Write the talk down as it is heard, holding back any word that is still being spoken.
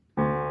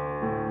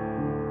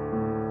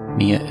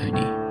Mia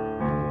uni,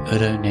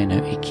 uro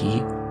neno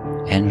iki,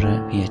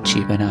 enra mia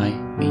chibanai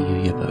mi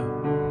yuyabo.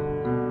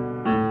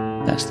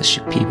 That's the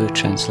Shipibo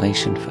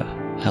translation for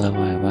Hello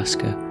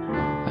Ayahuasca.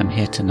 I'm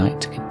here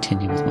tonight to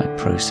continue with my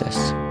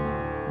process.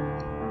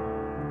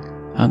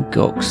 I'm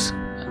Gox,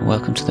 and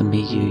welcome to the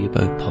Mi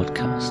Yuyabo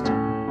podcast.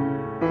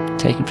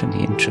 Taken from the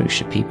intro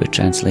Shipibo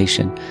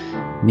translation,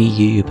 Mi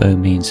Yuyabo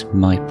means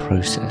my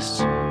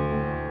process.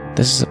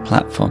 This is a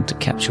platform to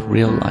capture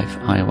real-life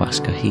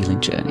ayahuasca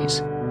healing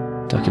journeys,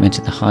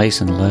 documenting the highs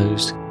and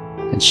lows,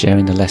 and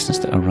sharing the lessons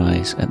that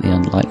arise at the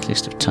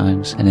unlikeliest of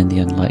times and in the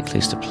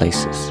unlikeliest of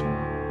places.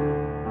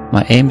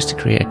 My aim is to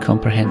create a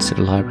comprehensive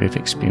library of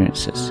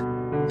experiences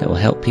that will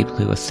help people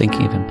who are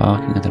thinking of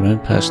embarking on their own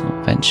personal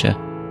adventure,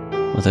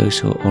 or those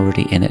who are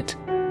already in it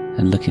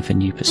and looking for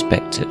new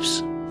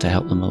perspectives to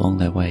help them along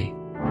their way.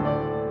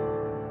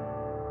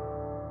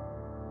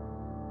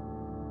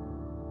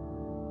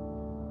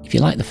 If you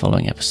like the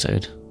following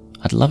episode,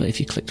 I'd love it if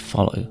you clicked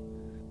follow,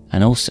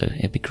 and also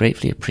it'd be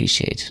gratefully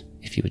appreciated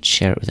if you would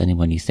share it with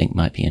anyone you think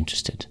might be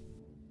interested.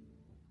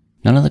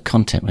 None of the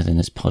content within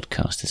this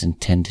podcast is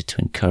intended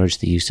to encourage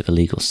the use of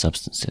illegal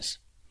substances.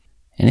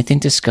 Anything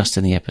discussed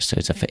in the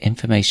episodes are for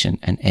information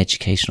and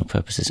educational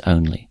purposes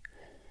only,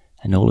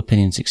 and all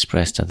opinions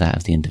expressed are that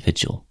of the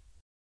individual.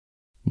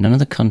 None of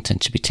the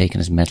content should be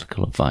taken as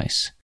medical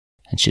advice,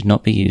 and should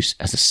not be used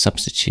as a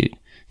substitute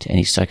to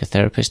any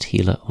psychotherapist,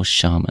 healer, or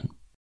shaman.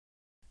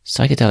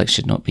 Psychedelics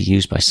should not be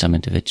used by some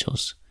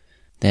individuals.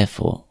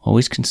 Therefore,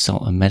 always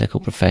consult a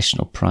medical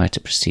professional prior to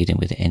proceeding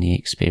with any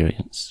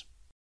experience.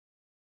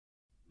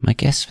 My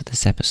guests for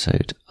this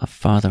episode are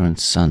father and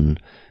son,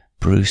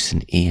 Bruce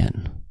and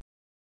Ian.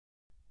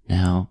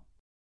 Now,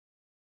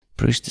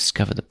 Bruce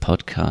discovered the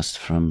podcast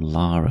from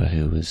Lara,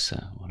 who was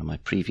one of my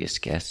previous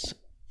guests.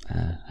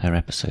 Her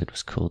episode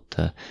was called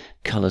The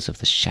Colours of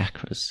the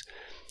Chakras.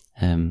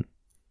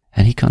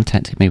 And he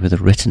contacted me with a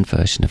written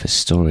version of his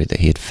story that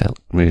he had felt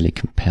really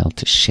compelled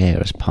to share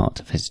as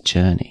part of his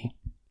journey.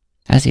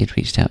 As he had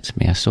reached out to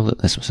me, I saw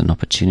that this was an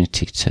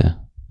opportunity to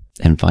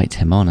invite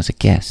him on as a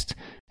guest,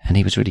 and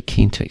he was really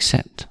keen to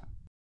accept.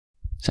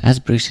 So as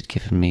Bruce had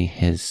given me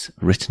his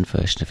written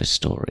version of his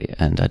story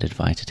and I'd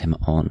invited him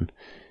on,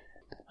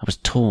 I was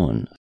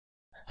torn.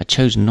 I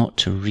chose not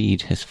to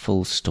read his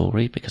full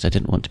story because I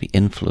didn't want to be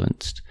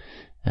influenced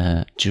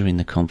during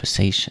the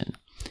conversation.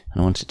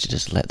 And I wanted to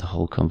just let the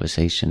whole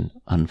conversation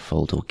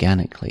unfold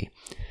organically.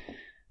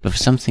 But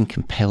something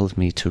compelled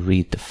me to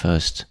read the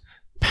first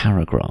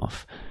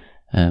paragraph.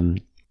 And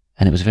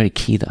it was very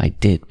key that I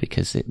did,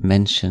 because it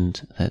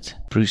mentioned that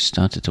Bruce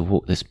started to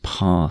walk this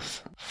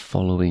path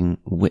following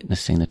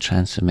witnessing the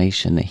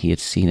transformation that he had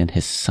seen in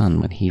his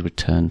son when he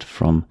returned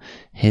from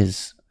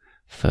his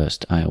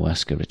first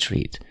ayahuasca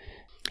retreat.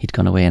 He'd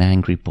gone away an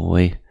angry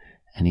boy,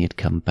 and he had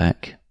come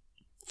back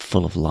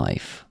full of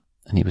life.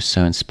 And he was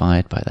so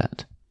inspired by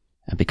that.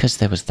 And because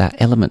there was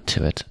that element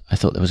to it, I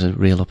thought there was a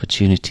real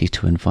opportunity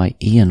to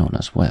invite Ian on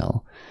as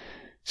well,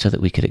 so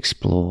that we could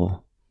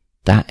explore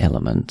that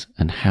element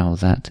and how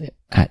the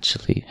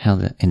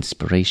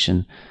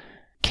inspiration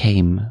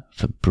came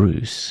for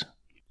Bruce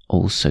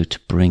also to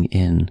bring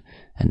in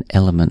an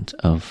element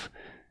of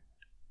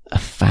a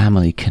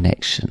family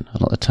connection. A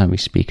lot of the time we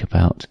speak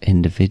about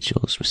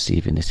individuals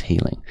receiving this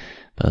healing,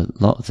 but a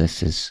lot of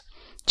this is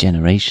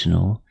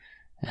generational,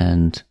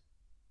 and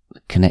the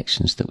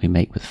connections that we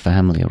make with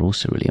family are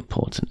also really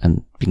important,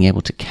 and being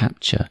able to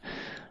capture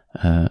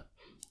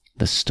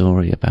the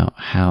story about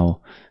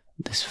how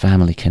this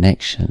family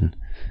connection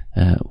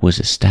was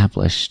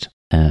established.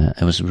 I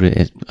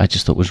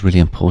just thought it was really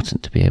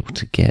important to be able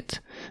to get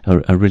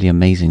a really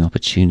amazing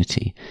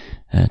opportunity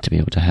to be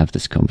able to have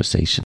this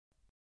conversation.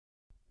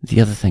 The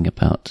other thing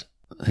about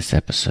this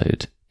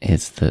episode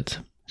is that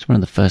it's one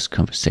of the first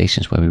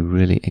conversations where we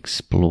really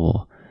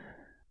explore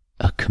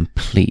a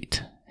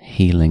complete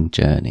healing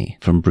journey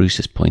from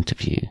Bruce's point of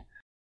view.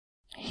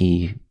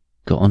 He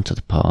got onto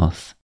the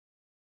path,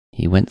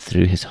 he went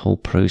through his whole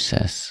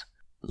process,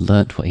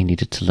 learnt what he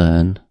needed to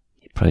learn,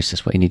 he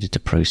processed what he needed to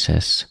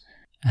process,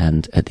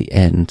 and at the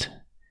end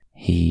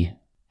he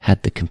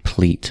had the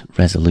complete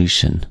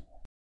resolution.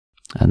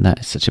 And that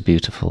is such a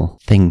beautiful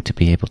thing to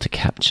be able to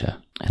capture,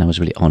 and I was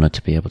really honoured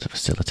to be able to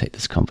facilitate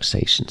this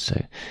conversation,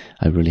 so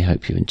I really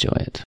hope you enjoy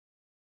it.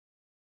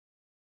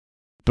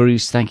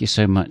 Bruce, thank you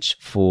so much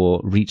for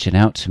reaching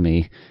out to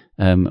me.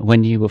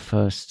 When you were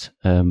first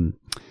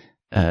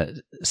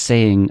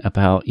saying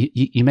about,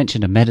 you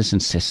mentioned a medicine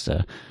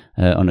sister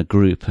on a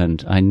group,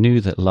 and I knew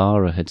that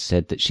Lara had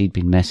said that she'd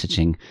been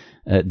messaging,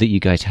 that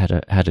you guys had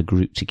a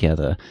group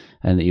together,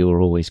 and that you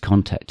were always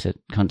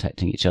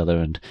contacting each other,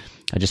 and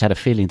I just had a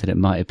feeling that it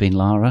might have been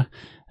Lara.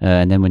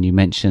 And then when you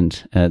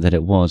mentioned that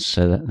it was,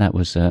 so that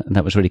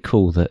was really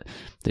cool that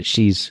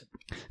she's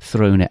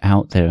thrown it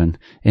out there. And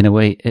in a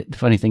way, the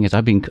funny thing is,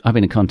 I've been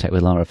in contact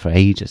with Lara for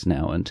ages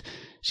now, and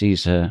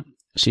she's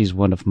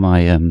one of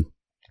my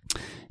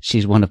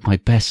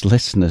best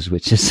listeners,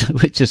 which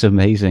is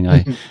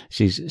amazing.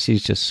 She's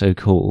just so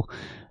cool.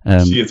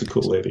 She is a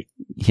cool lady.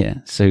 Yeah.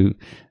 So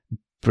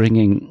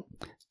bringing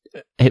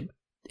it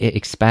it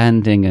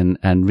expanding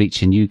and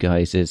reaching you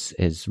guys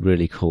is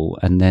really cool.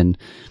 And then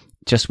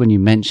just when you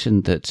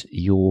mentioned that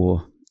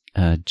your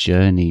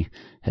journey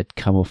had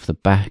come off the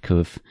back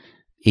of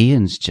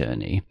Ian's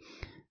journey,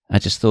 I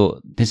just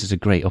thought this is a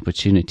great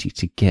opportunity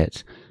to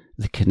get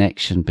the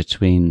connection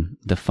between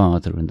the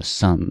father and the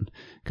son,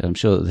 because I'm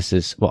sure that this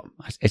is, well,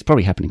 it's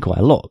probably happening quite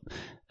a lot,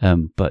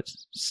 but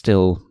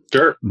still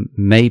sure,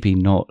 maybe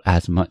not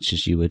as much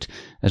as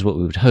what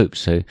we would hope.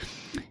 So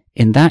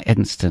in that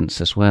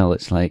instance as well,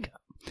 it's like,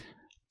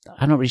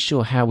 I'm not really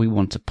sure how we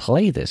want to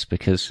play this,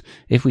 because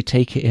if we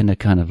take it in a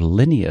kind of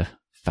linear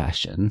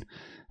fashion,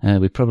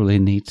 we probably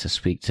need to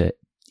speak to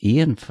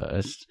Ian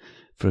first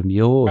from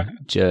your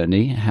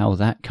journey, how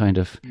that kind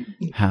of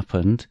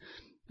happened,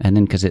 and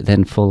then because it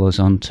then follows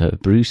on to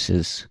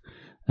Bruce's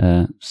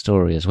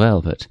story as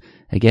well. But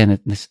again,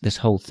 this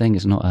whole thing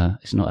is not a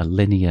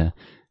linear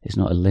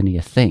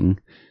thing.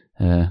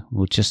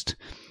 We'll just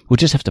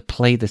have to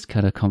play this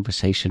kind of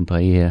conversation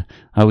by ear.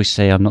 I always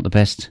say I'm not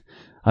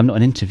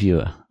an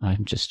interviewer.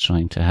 I'm just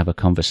trying to have a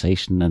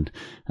conversation and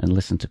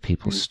listen to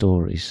people's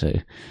stories.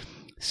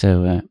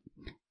 So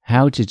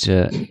how did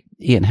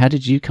Ian? How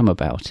did you come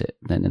about it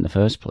then in the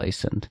first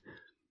place? And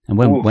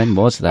when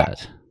was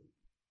that?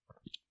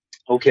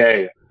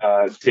 Okay,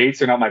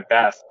 dates are not my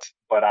best,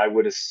 but I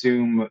would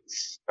assume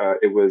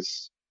it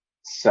was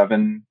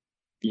 7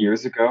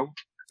 years ago.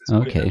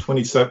 Okay,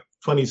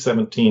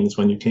 2017 is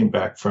when you came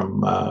back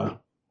from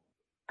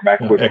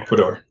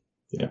Ecuador.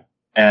 Yeah,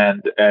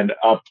 and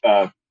up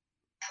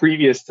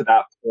previous to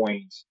that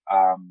point,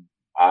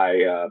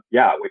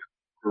 we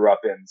grew up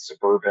in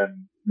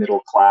suburban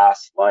middle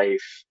class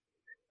life,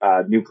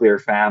 nuclear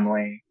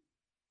family.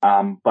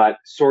 But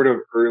sort of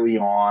early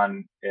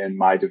on in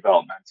my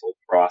developmental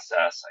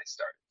process,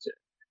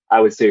 I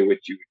would say I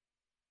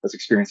was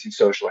experiencing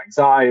social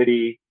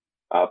anxiety,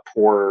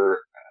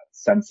 poor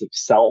sense of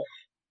self,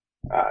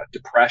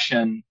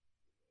 depression.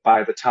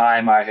 By the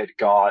time I had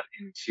got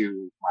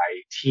into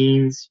my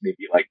teens,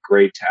 maybe like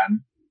grade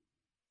 10,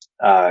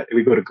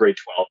 we go to grade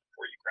 12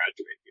 before you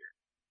graduate here.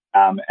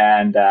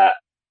 And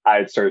I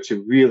had started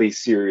to really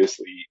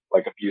seriously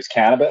abuse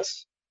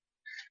cannabis.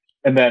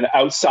 And then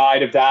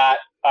outside of that,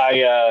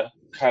 I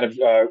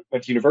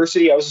went to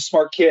university. I was a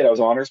smart kid. I was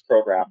honors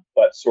program,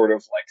 but sort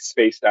of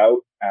spaced out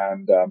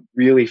and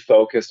really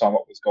focused on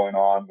what was going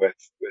on with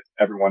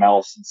everyone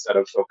else instead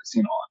of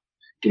focusing on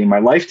getting my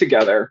life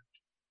together.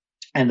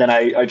 And then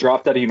I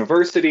dropped out of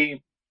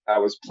university. I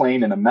was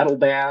playing in a metal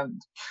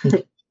band,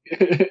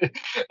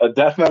 a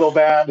death metal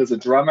band as a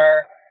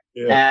drummer.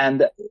 Yeah.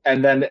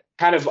 And then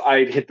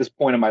I'd hit this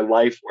point in my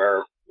life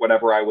where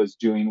whatever I was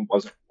doing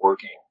wasn't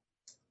working.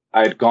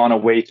 I had gone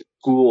away to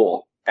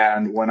school,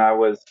 and when I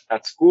was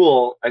at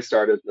school, I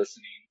started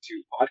listening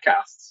to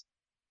podcasts.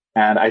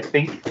 And I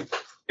think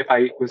if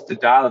I was to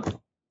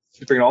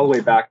bring it all the way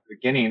back to the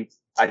beginning,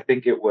 I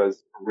think it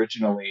was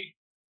originally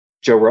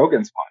Joe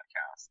Rogan's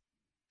podcast,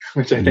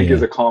 which I think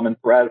is a common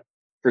thread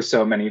for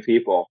so many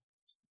people.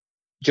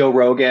 Joe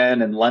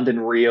Rogan and London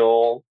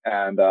Real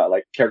and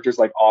characters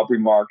like Aubrey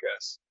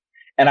Marcus.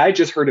 And I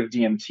just heard of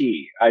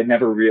DMT. I'd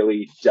never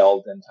really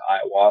delved into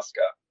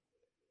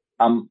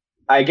ayahuasca.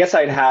 I guess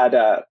I'd had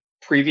a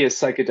previous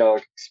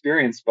psychedelic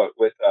experience, but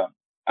with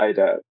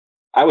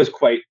I was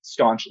quite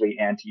staunchly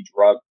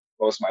anti-drug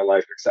most of my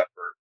life, except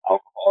for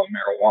alcohol and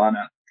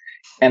marijuana.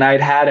 And I'd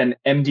had an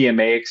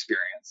MDMA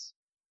experience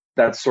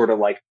that sort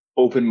of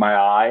opened my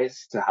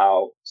eyes to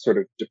how sort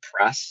of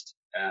depressed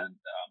and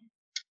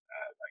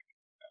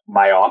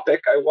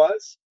myopic I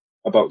was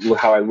about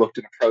how I looked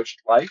and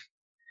approached life,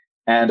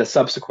 and a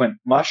subsequent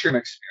mushroom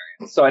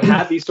experience. So I'd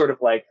had these sort of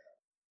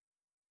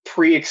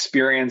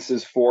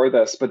pre-experiences for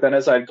this, but then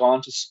as I'd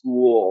gone to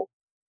school,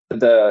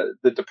 the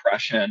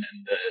depression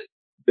and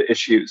the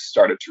issues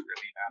started to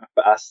really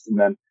manifest. And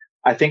then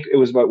I think it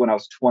was about when I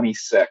was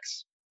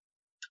 26,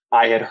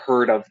 I had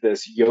heard of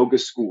this yoga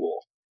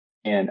school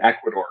in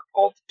Ecuador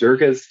called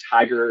Durga's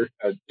Tiger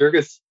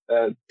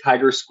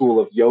School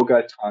of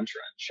Yoga,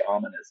 Tantra, and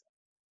Shamanism.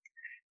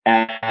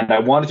 And I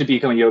wanted to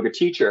become a yoga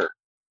teacher,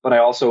 but I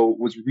also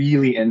was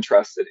really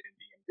interested in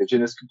the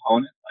indigenous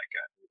component,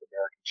 Native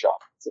American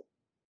shamanism.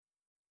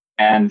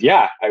 And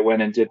I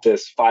went and did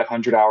this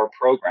 500-hour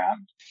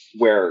program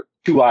where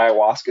 2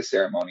 ayahuasca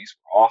ceremonies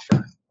were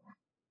offered.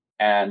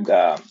 And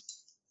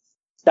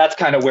that's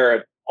kind of where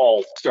it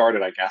all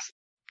started, I guess.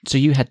 So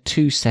you had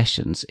 2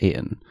 sessions,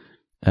 Ian,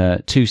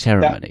 2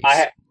 ceremonies.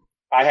 I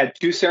had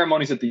 2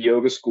 ceremonies at the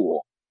yoga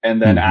school.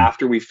 And then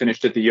after we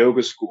finished at the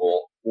yoga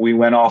school, we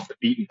went off the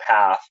beaten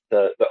path.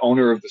 The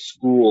owner of the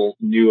school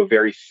knew a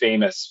very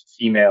famous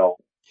female,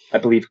 I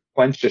believe,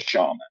 Quencha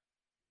shaman.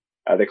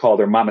 They called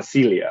her Mama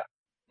Celia.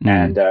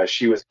 And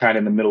she was kind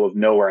of in the middle of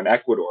nowhere in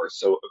Ecuador.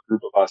 So a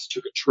group of us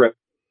took a trip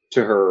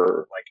to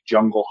her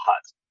jungle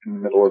hut in the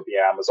middle of the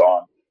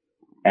Amazon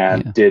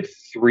and did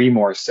 3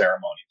 more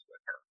ceremonies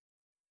with her.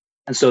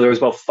 And so there was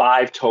about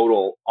 5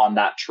 total on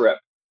that trip,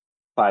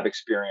 5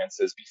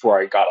 experiences before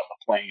I got on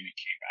the plane and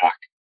came back.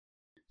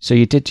 So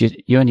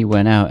you only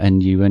went out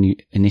and you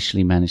only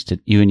initially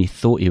you only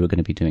thought you were going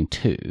to be doing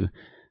 2,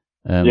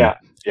 Yeah.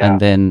 And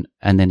then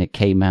it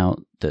came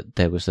out that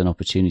there was an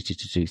opportunity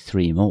to do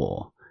 3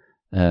 more.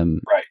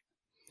 Right.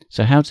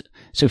 So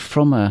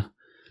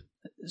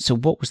so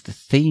what was the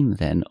theme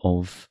then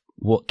of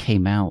what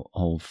came out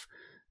of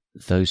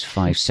those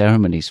 5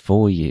 ceremonies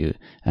for you,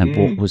 and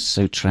what was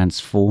so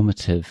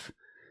transformative?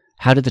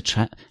 How did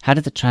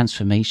the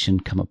transformation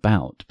come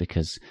about?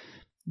 Because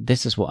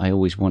this is what I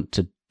always want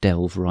to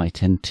delve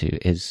right into,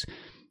 is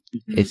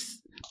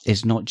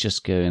it's not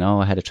just going, oh,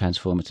 I had a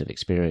transformative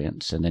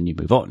experience and then you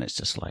move on. It's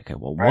just like,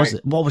 what was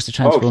it? What was the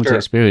transformative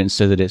experience?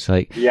 So that it's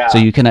like,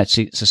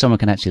 so someone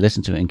can actually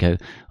listen to it and go,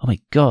 oh my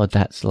God,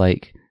 that's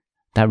like,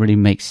 that really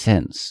makes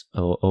sense.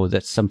 Or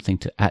that's something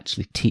to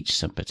actually teach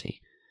somebody.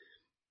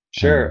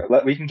 Sure.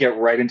 We can get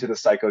right into the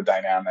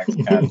psychodynamics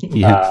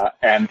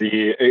and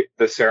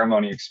the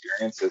ceremony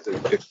experiences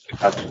if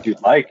that's what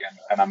you'd like.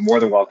 And I'm more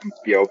than welcome to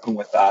be open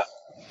with that.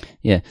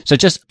 Yeah. So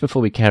just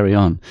before we carry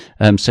on,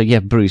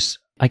 Bruce,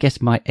 I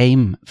guess my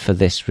aim for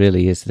this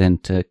really is then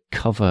to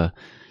cover,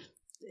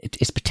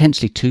 it's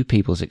potentially 2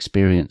 people's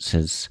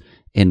experiences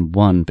in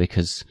one,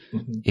 because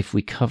if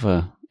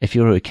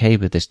you're okay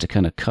with this, to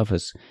kind of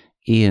covers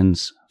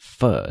Ian's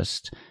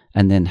first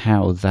and then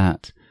how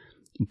that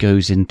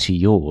goes into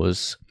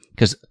yours,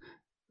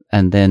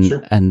 and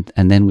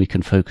then we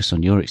can focus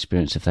on your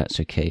experience, if that's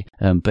okay.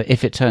 But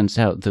if it turns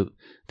out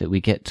that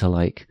we get to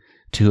like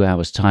 2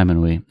 hours time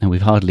and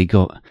we've hardly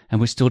got, and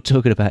we're still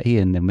talking about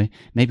Ian, then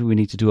maybe we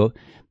need to do a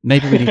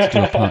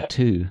part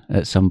 2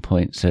 at some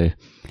point. So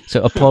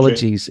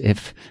apologies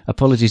if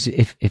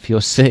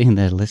you're sitting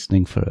there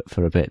listening for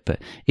a bit,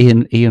 but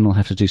Ian will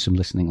have to do some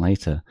listening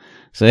later.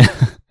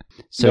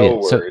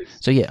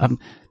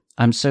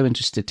 I'm so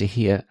interested to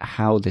hear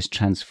how this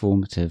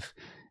transformative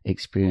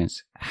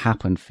experience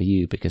happened for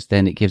you, because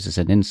then it gives us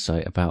an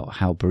insight about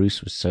how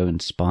Bruce was so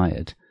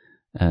inspired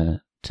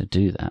to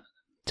do that,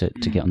 to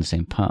get on the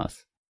same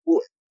path. Well,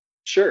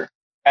 sure.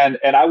 And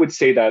I would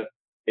say that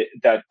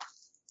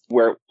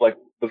where like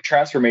the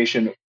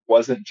transformation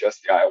wasn't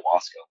just the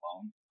ayahuasca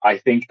alone. I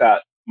think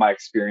that my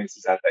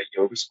experiences at that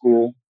yoga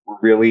school were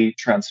really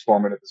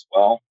transformative as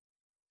well.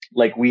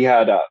 Like we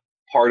had a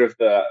part of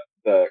the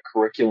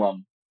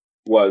curriculum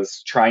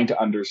was trying to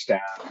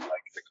understand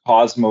like the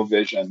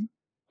cosmovision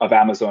of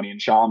Amazonian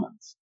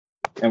shamans.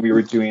 And we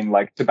were doing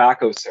like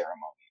tobacco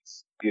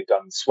ceremonies. We had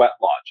done sweat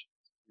lodges.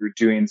 We were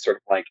doing sort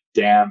of like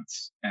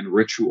dance and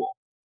ritual.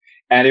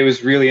 And it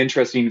was really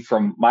interesting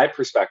from my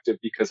perspective,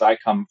 because I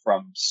come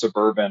from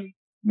suburban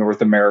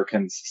North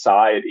American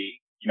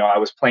society. You know, I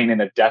was playing in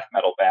a death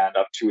metal band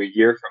up to a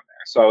year from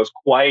there. So I was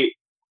quite,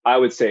 I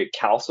would say,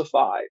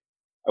 calcified.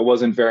 I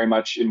wasn't very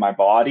much in my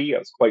body. I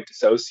was quite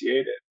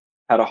dissociated,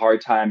 had a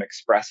hard time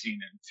expressing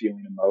and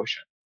feeling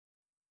emotion.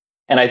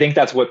 And I think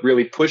that's what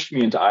really pushed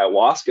me into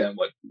ayahuasca and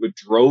what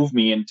drove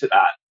me into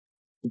that,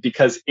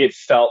 because it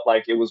felt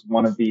like it was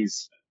one of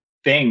these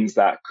things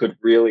that could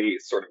really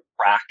sort of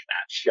crack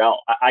that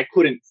shell. I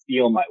couldn't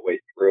feel my way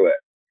through it.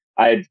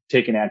 I had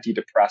taken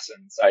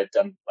antidepressants. I had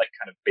done like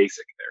kind of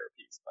basic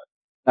therapies, but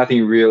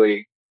nothing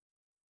really,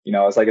 you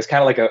know, it's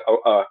kind of like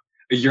a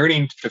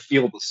yearning to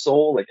feel the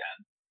soul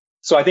again.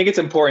 So I think it's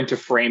important to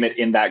frame it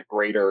in that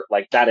greater,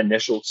 like that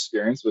initial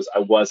experience I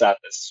was at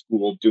this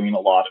school doing a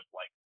lot of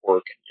like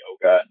work and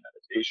yoga and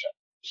meditation,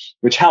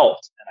 which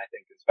helped and I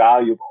think is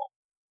valuable.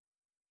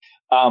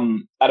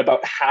 At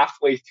about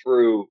halfway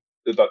through,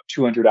 about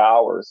 200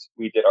 hours,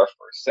 we did our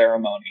first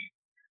ceremony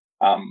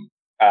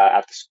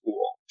at the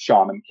school.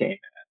 Shaman came in.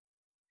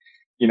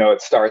 You know,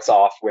 it starts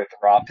off with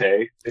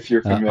rape, if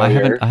you're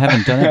familiar. I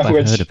haven't done it, but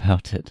I've heard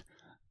about it.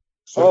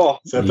 Is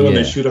that the one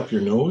they shoot up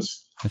your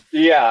nose?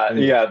 Yeah,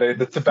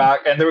 the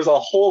tobacco, and there was a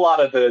whole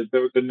lot of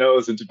the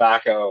nose and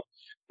tobacco.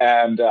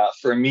 And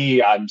for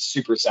me, I'm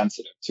super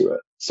sensitive to it.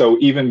 So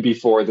even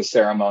before the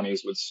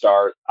ceremonies would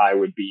start, I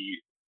would be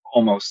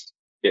almost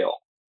ill.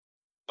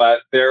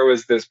 But there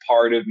was this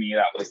part of me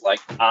that was like,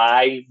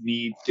 I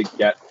need to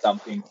get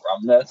something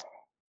from this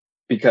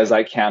because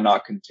I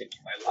cannot continue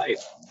my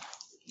life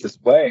this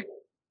way.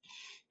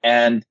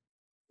 And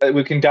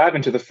we can dive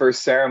into the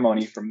first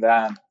ceremony from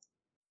then.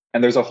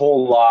 And there's a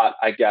whole lot,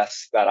 I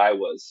guess, that I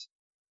was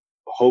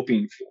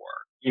hoping for.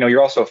 You know,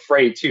 you're also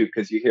afraid too,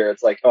 because you hear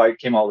it's like, oh, I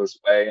came all this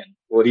way and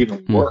will it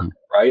even work?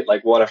 Right?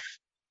 Like, what if?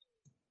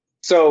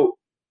 So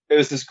it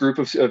was this group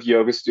of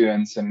yoga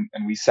students and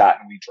we sat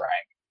and we drank.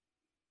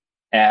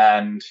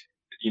 And,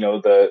 you know,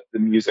 the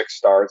music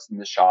starts and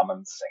the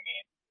shaman's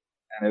singing.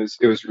 And it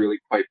was really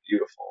quite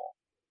beautiful.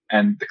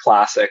 And the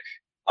classic,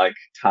 like,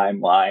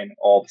 timeline,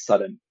 all of a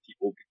sudden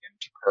people begin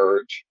to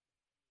purge.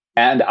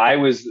 And I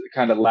was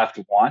kind of left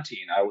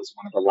wanting. I was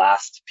one of the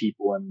last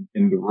people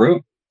in the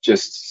room,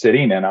 just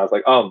sitting, and I was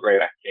like, oh,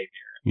 great, I came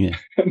here.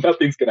 Yeah.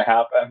 Nothing's going to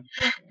happen.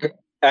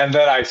 And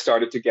then I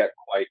started to get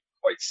quite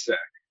sick.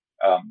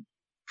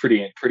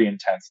 Pretty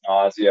intense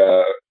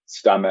nausea,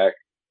 stomach,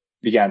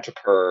 began to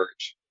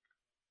purge,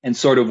 and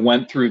sort of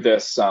went through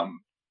this, like,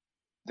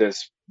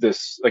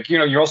 you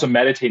know, you're also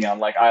meditating on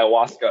like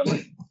ayahuasca,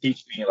 like,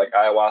 teach me, like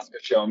ayahuasca,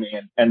 show me.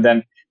 And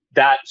then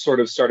that sort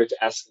of started to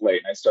escalate,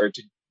 and I started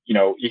to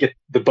you get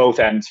the both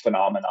ends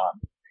phenomenon.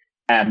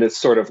 And it's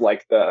sort of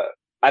like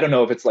I don't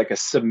know if it's like a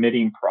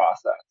submitting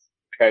process.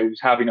 Like I was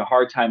having a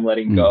hard time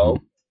letting go.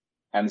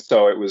 And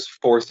so it was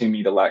forcing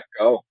me to let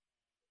go.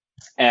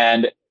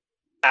 And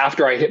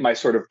after I hit my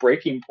sort of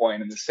breaking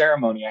point in the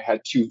ceremony, I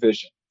had two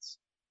visions.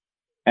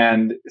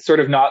 And sort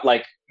of not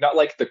like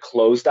the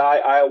closed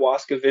eye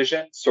ayahuasca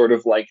vision, sort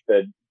of like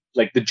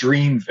the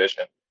dream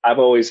vision. I've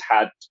always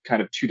had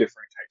kind of two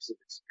different types of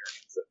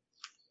experiences.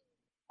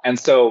 And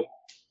so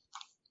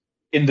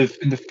in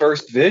the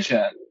first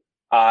vision,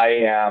 I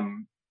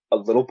am a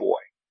little boy.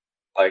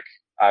 Like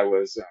I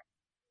was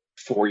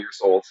 4 years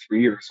old,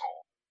 3 years old.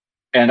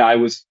 And I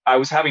was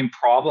having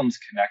problems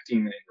connecting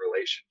in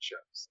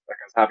relationships. Like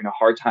I was having a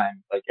hard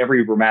time, like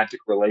every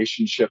romantic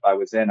relationship I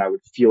was in, I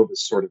would feel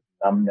this sort of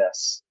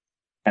numbness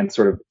and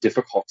sort of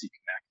difficulty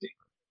connecting.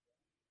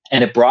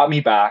 And it brought me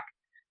back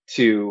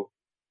to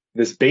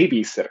this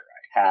babysitter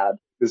I had,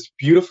 this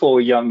beautiful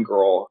young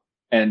girl.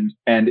 And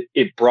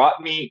it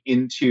brought me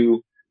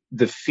into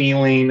the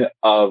feeling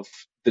of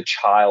the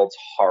child's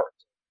heart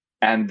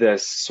and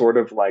this sort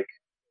of like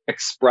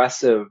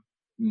expressive,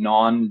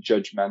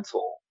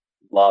 non-judgmental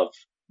love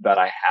that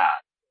I had.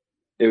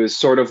 It was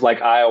sort of like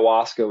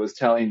ayahuasca was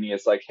telling me,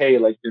 it's like, hey,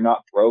 like you're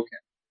not broken.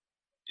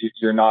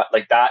 You're not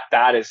like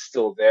that is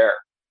still there.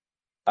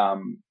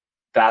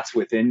 That's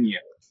within you.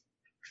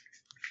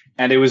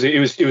 And it was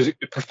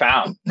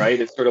profound, right?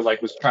 It sort of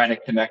like was trying to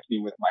connect me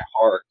with my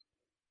heart.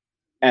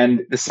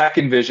 And the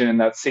second vision in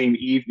that same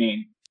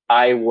evening,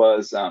 I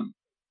was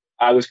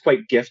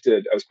quite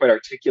gifted. I was quite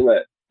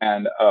articulate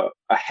and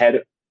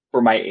ahead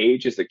for my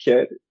age as a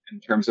kid in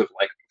terms of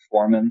like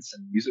performance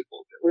and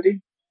musical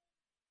ability.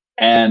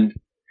 And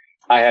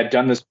I had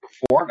done this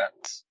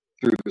performance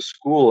through the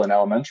school in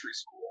elementary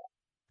school.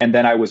 And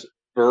then I was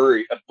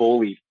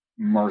bullied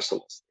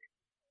mercilessly.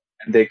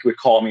 And they would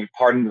call me,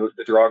 pardon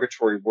the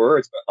derogatory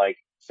words, but like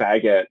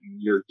faggot,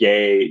 you're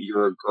gay,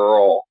 you're a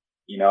girl,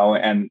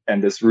 and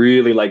this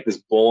really like this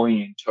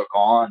bullying took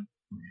on.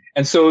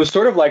 And so it was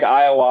sort of like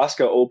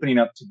ayahuasca opening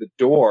up to the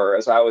door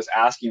as I was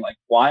asking, like,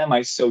 why am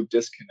I so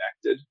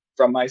disconnected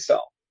from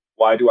myself?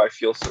 Why do I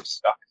feel so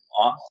stuck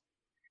and lost?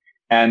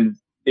 And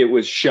it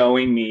was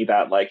showing me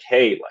that like,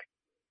 hey, like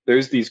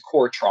there's these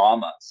core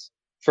traumas.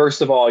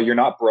 First of all, you're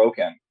not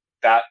broken.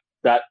 That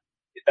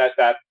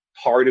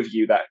part of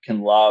you that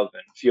can love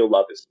and feel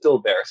love is still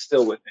there,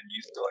 still within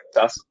you, still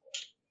accessible.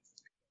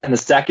 And the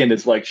second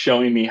is like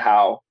showing me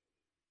how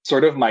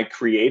sort of my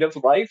creative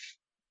life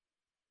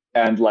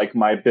and like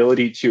my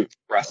ability to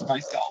express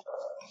myself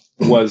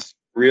was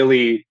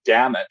really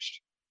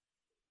damaged.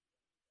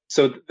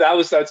 So that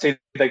was, I would say,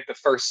 like the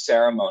first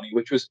ceremony,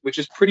 which was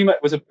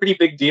a pretty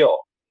big deal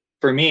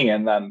for me.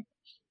 And then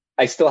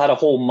I still had a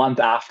whole month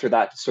after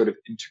that to sort of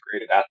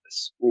integrate it at the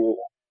school.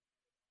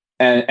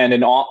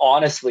 And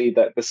honestly,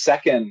 the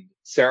second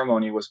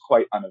ceremony was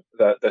quite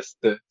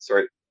the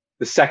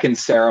second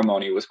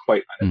ceremony was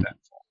quite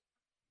uneventful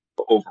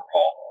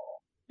overall.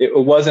 It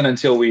wasn't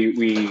until we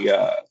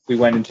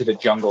went into the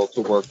jungle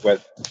to work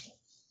with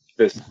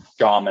this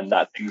shaman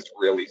that things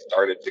really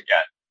started to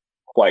get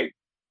quite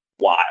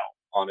wild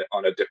on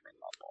a different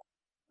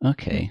level.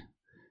 Okay,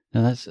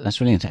 now that's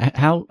really interesting.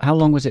 How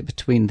long was it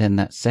between then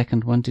that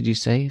second one? Did you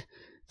say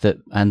that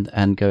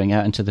and going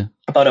out into the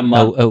about a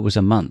month? Oh, it was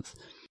a month.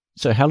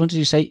 So how long did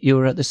you say you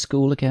were at the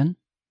school again?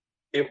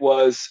 It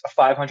was a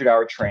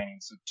 500-hour training,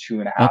 so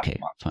 2.5 months. Okay,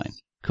 fine,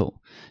 cool.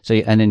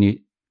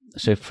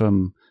 So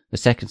from the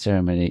second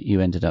ceremony, you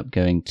ended up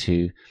going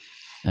to.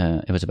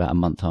 It was about a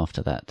month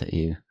after that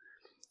you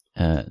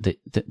that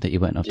you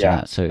went after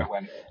that. So,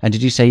 and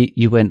did you say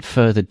you went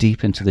further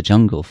deep into the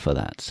jungle for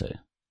that? So,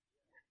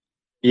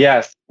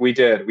 yes, we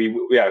did. We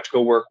had to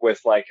go work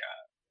with like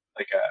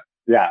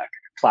a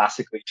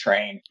classically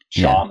trained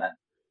shaman.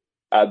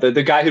 Yeah.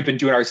 The guy who'd been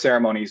doing our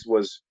ceremonies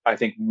was, I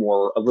think, a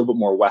little bit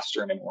more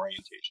Western in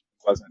orientation.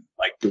 It wasn't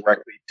like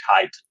directly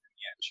tied to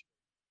lineage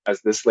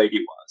as this lady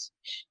was.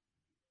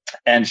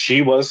 And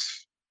she was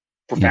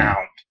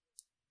profound.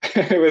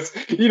 Yeah. It was,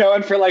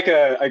 and for like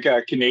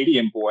a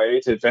Canadian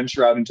boy to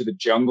venture out into the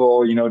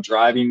jungle,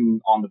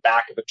 driving on the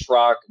back of a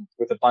truck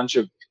with a bunch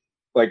of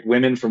like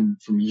women from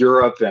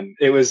Europe. And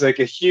it was like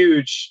a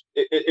huge,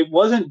 it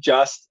wasn't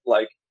just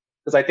like,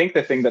 because I think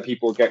the thing that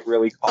people get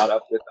really caught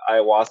up with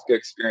ayahuasca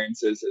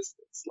experiences is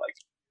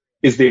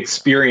the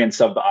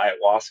experience of the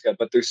ayahuasca,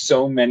 but there's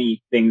so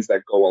many things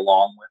that go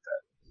along with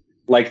it,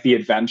 like the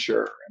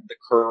adventure and the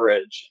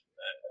courage,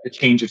 the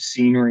change of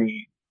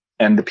scenery,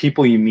 and the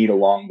people you meet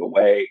along the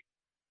way.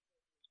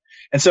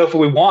 And so if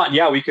we want,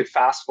 we could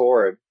fast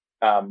forward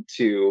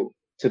to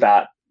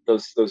that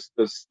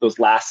those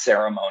last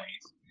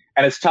ceremonies.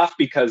 And it's tough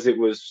because it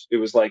was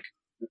like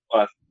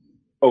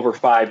over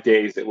 5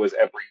 days. It was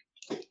every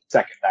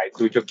second night,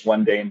 so we took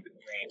 1 day in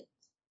between,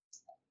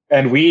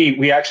 and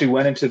we actually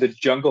went into the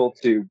jungle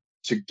to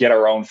get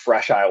our own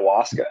fresh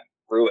ayahuasca and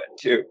brew it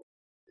too.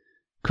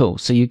 Cool.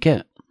 So you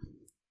get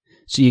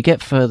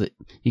further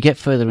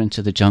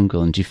into the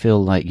jungle, and you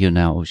feel like you're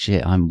now, oh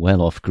shit, I'm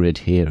well off grid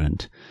here,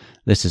 and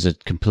this is a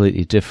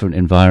completely different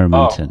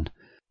environment.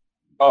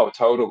 Oh,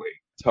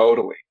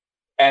 totally.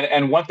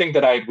 And one thing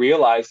that I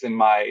realized in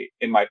my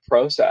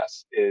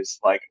process is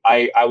like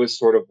I was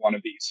sort of one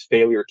of these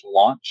failure to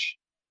launch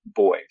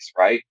boys,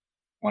 right?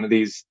 One of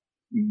these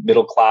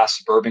middle class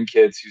suburban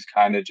kids who's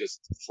kind of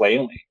just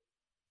flailing.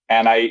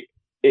 And I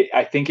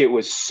think it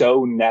was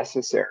so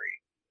necessary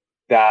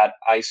that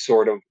I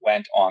sort of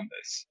went on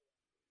this.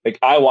 Like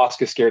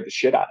ayahuasca scared the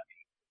shit out of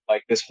me.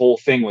 Like this whole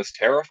thing was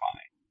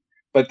terrifying.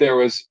 But there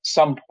was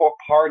some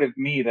part of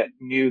me that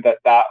knew that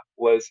that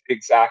was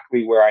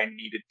exactly where I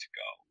needed to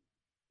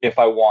go if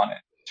I wanted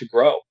to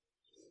grow.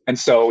 And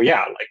so,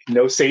 yeah, like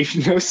no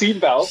seat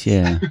belts,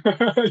 Yeah.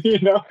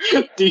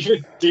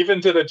 deep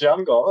into the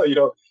jungle. You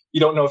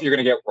don't know if you're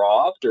going to get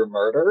robbed or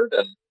murdered.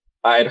 And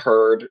I had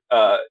heard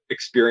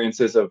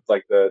experiences of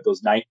like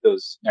those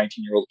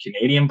 19-year-old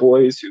Canadian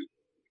boys who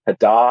had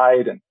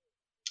died, and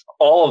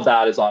all of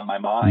that is on my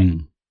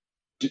mind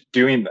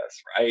doing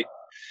this, right?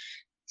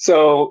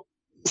 So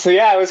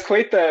yeah, it was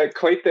quite the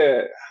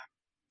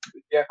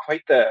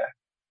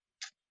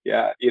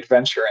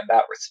adventure in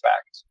that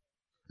respect.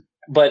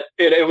 But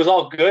it was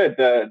all good.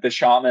 The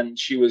shaman,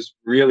 she was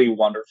really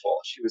wonderful.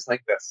 She was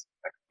like this,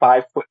 like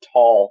 5 foot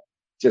tall,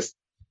 just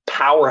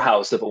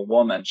powerhouse of a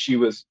woman. She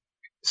was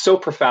so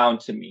profound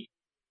to me,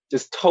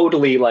 just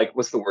totally like,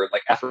 what's the word?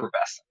 Like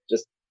effervescent,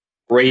 just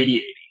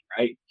radiating,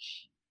 right?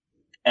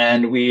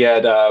 And we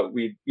had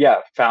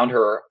found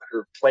her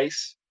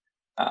place.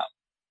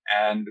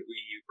 And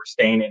we were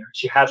staying in.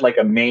 She had like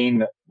a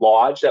main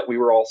lodge that we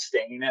were all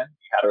staying in.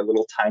 We had our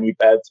little tiny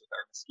beds with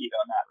our mosquito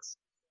nets.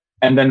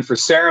 And then for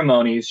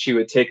ceremonies, she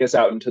would take us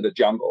out into the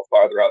jungle,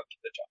 farther out to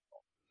the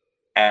jungle.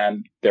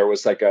 And there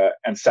was like a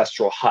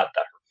ancestral hut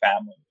that her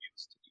family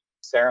used to do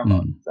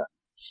ceremonies.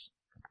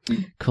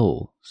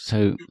 Cool.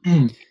 So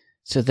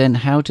then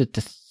how did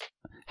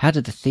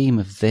the theme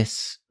of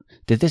this,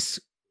 did this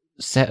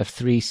set of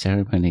 3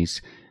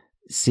 ceremonies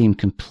seem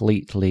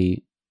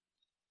completely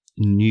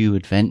new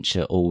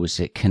adventure, or was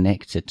it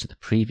connected to the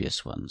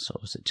previous ones, or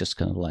was it just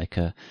kind of like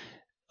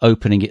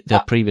opening it? The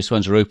previous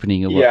ones are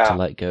opening you up to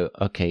like go,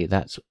 okay,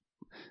 that's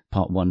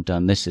part 1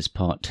 done. This is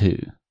part 2.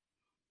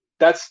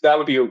 That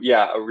would be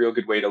a real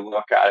good way to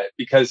look at it,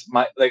 because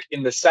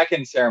in the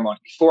second ceremony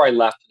before I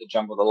left the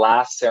jungle, the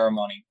last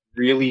ceremony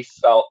really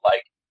felt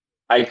like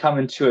I come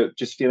into it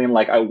just feeling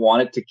like I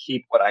wanted to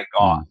keep what I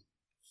got,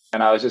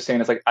 and I was just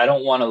saying it's like I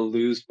don't want to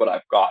lose what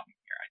I've gotten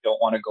here. I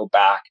don't want to go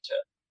back to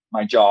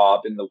my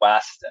job in the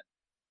West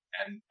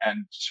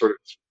and sort of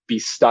be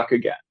stuck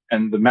again.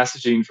 And the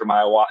messaging from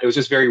ayahuasca, it was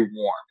just very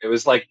warm. It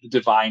was like the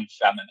divine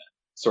feminine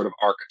sort of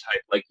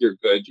archetype. Like, you're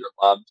good, you're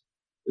loved,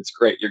 it's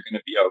great, you're going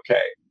to be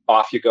okay.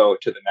 Off you go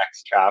to the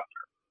next chapter.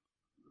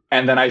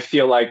 And then I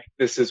feel like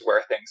this is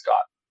where things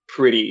got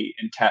pretty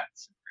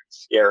intense and pretty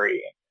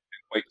scary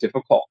and quite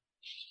difficult.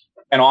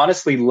 And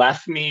honestly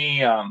left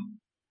me, in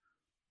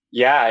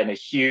a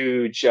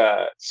huge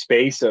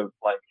space of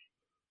like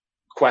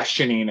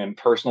questioning and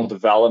personal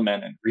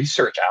development and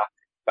research after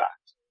the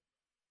fact.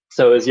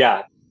 So it was,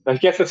 I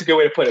guess that's a good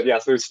way to put it. Yeah.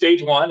 So there's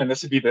stage 1, and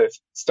this would be the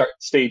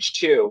stage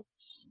 2,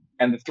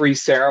 and the 3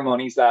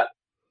 ceremonies that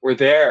were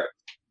there.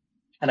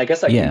 And I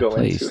guess I can go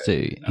into it.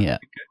 Do.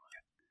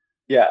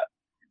 Yeah.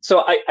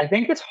 So I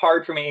think it's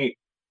hard for me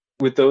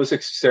with those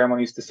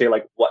ceremonies to say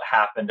like what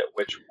happened at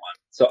which one.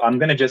 So I'm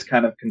going to just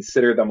kind of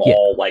consider them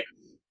all like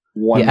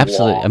one. Yeah,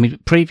 absolutely. I mean,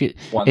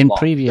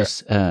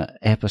 previous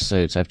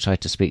episodes, I've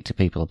tried to speak to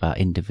people about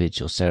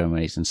individual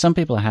ceremonies, and some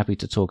people are happy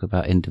to talk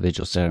about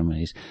individual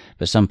ceremonies,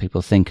 but some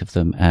people think of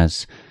them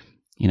as,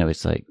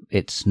 it's like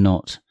it's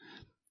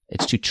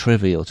too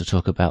trivial to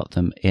talk about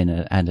them in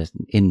an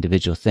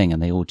individual thing,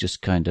 and they all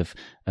just kind of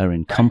are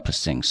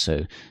encompassing.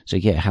 So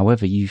yeah,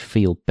 however you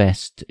feel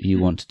best, you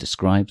want to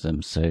describe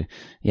them. So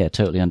yeah,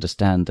 totally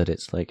understand that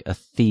it's like a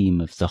theme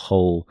of the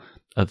whole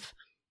of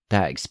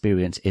that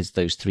experience is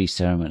those 3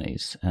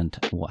 ceremonies and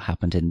what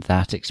happened in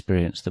that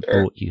experience that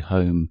brought you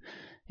home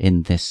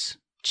in this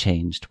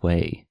changed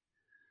way.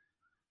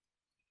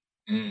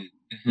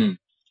 Mm-hmm.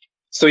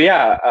 So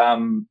yeah,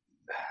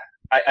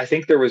 I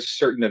think there was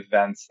certain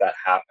events that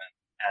happened,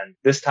 and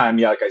this time,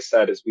 like I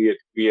said, is we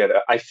had.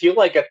 I feel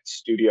like at the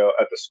studio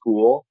at the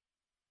school,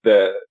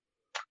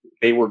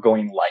 they were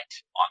going light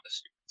on the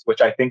students, which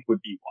I think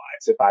would be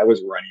wise. If I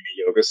was running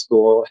a yoga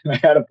school and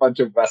I had a bunch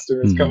of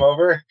Westerners come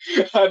over,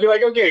 I'd be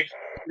like, okay,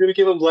 we're gonna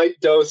give them light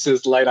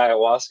doses, light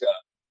ayahuasca.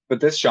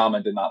 But this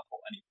shaman did not pull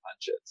any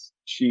punches.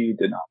 She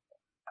did not pull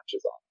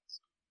punches on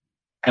us,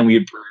 and we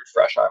had brewed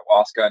fresh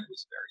ayahuasca, and it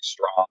was very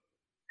strong.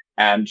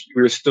 And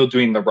we were still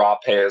doing the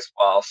rapé as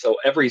well. So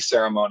every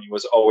ceremony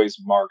was always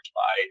marked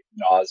by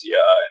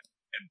nausea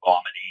and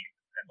vomiting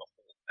and the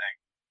whole thing.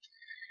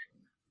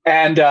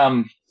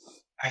 And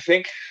I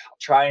think I'll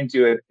try and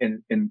do it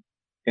in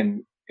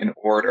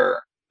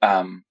order.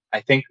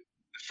 I think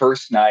the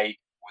first night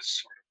was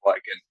sort of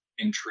like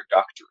an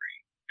introductory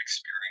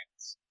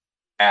experience.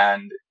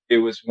 And it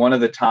was one of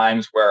the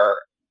times where,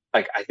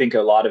 like, I think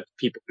a lot of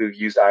people who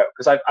use that,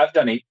 because I've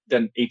done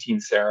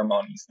 18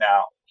 ceremonies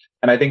now.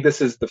 And I think this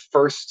was the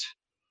first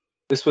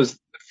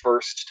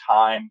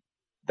time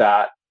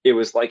that it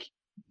was like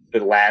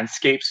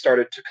landscape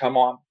started to come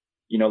on.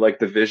 Like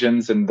the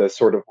visions and the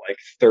sort of like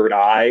third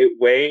eye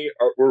way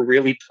were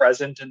really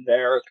present in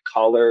there. The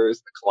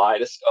colors, the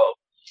kaleidoscope,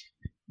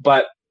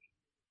 but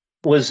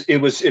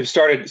it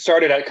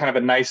started at kind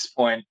of a nice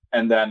point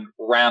and then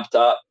ramped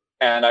up,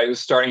 and I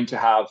was starting to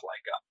have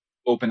like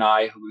open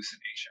eye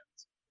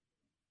hallucinations,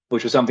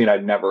 which was something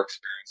I'd never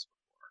experienced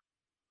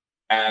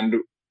before. And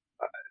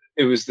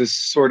it was this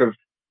sort of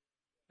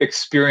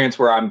experience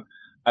where I'm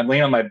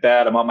laying on my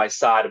bed, I'm on my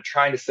side, I'm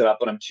trying to sit up,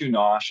 but I'm too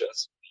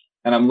nauseous.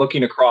 And I'm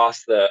looking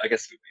across the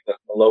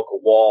local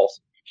walls,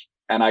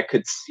 and I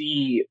could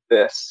see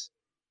this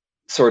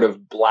sort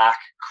of black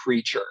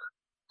creature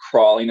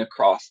crawling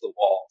across the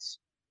walls.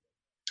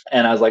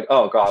 And I was like,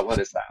 oh God, what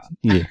is that?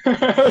 Yeah.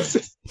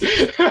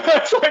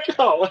 It's like,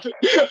 oh,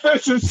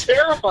 this is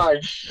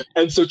terrifying.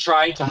 And so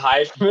trying to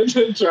hide from it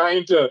and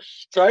trying to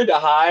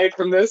hide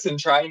from this and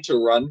trying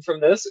to run from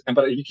this.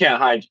 But you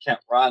can't hide, you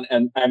can't run.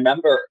 And I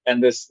remember,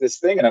 and this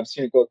thing, and I'm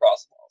seeing it go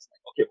across the walls.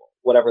 Like, okay, well,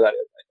 whatever that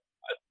is,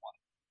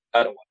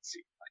 I don't want to see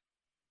it, like,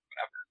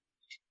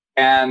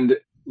 whatever. And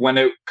when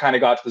it kind of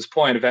got to this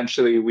point,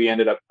 eventually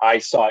I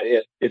saw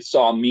it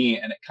saw me,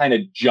 and it kind of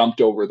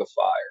jumped over the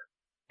fire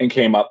and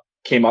came up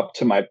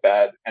to my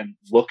bed and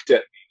looked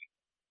at me.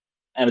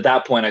 And at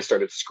that point I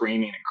started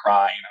screaming and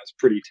crying. I was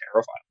pretty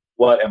terrified.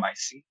 What am I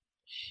seeing?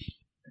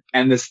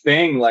 And this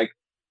thing like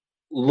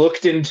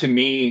looked into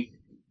me,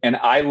 and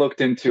I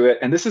looked into it.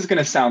 And this is going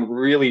to sound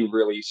really,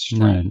 really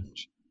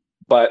strange.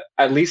 But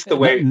at least the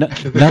way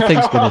nothing's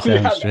going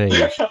to sound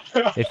strange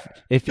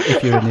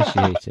if you're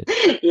initiated.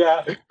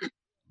 Yeah.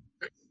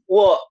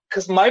 Well,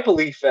 because my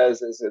belief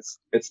is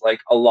it's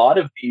like a lot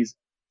of these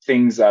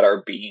things that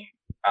are being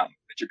that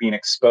you're being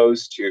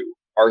exposed to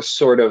are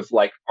sort of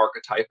like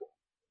archetypal,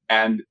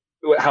 and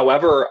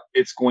however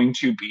it's going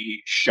to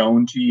be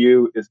shown to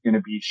you is going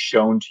to be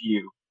shown to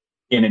you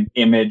in an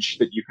image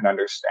that you can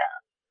understand.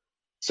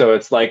 So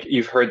it's like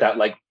you've heard that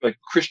like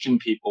Christian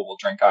people will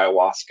drink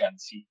ayahuasca and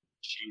see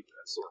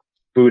Jesus, or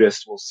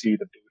Buddhists will see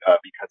the Buddha,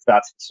 because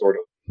that's the sort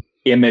of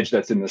image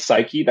that's in the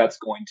psyche that's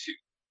going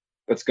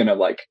to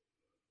like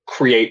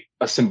create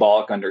a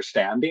symbolic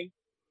understanding.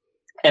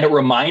 And it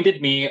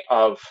reminded me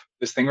of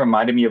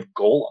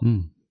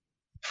Gollum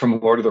from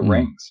Lord of the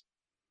Rings.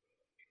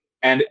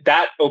 And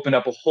that opened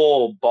up a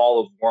whole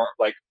ball of worm,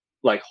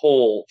 like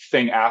whole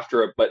thing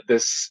after it. But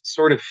this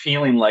sort of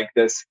feeling like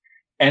this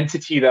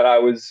entity that I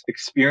was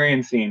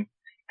experiencing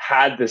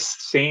had this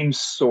same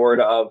sort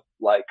of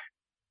like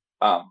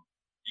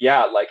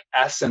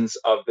essence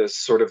of this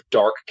sort of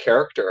dark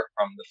character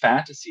from the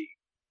fantasy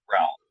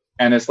realm.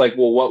 And it's like,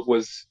 well, what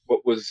was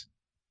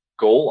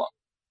Gollum?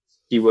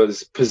 He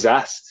was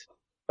possessed.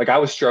 Like I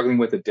was struggling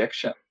with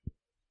addiction.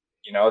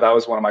 That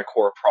was one of my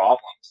core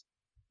problems,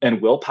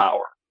 and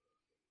willpower.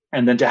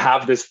 And then to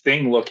have this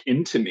thing look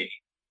into me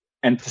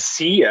and to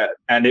see it.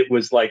 And it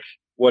was like,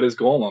 what is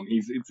Gollum?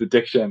 It's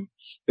addiction.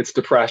 It's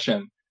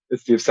depression.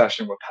 It's the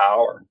obsession with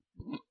power.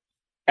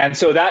 And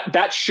so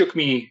that shook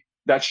me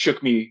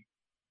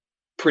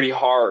pretty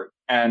hard.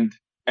 And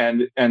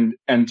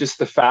just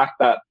the fact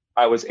that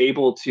I was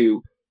able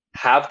to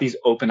have these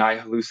open eye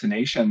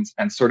hallucinations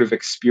and sort of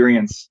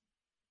experience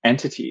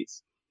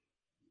entities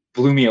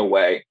blew me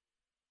away.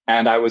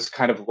 And I was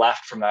kind of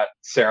left from that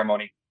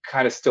ceremony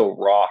kind of still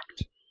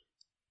rocked.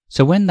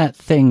 So when that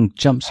thing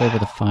jumps over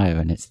the fire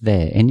and it's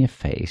there in your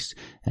face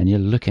and you're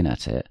looking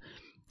at it,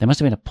 there must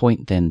have been a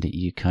point then that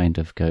you kind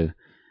of go,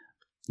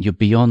 you're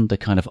beyond the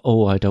kind of,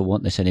 oh, I don't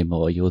want this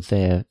anymore. You're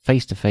there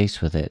face to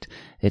face with it.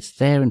 It's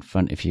there in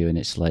front of you, and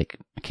it's like,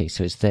 okay,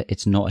 so it's there.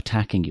 It's not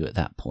attacking you at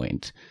that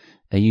point.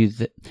 Are you?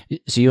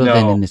 So you're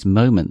then in this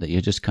moment that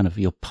you're just kind of,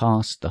 you're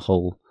past the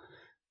whole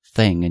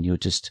thing, and you're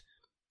just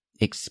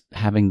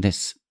having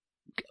this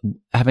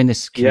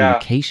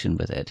communication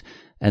with it.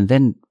 And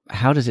then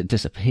how does it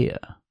disappear?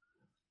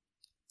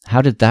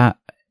 How did that?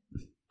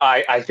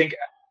 I think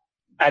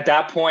at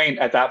that point,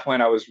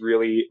 I was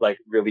really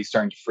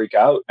starting to freak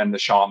out, and the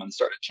shaman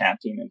started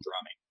chanting and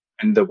drumming,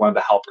 and one of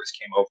the helpers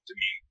came over to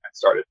me and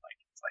started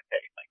hey,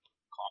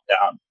 calm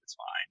down, it's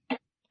fine.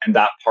 And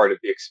that part of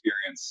the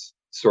experience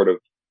sort of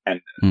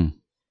ended.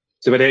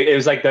 So, but it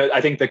was like I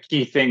think the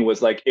key thing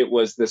was like, it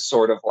was this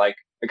sort of like,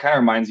 it kind of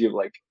reminds you of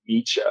like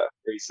Nietzsche,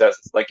 where he says,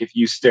 it's like, if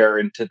you stare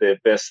into the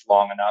abyss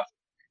long enough,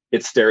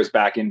 it stares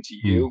back into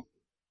you.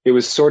 It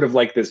was sort of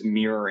like this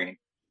mirroring,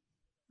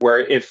 where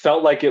it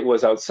felt like it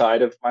was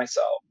outside of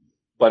myself,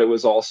 but it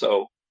was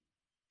also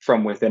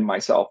from within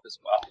myself as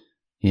well.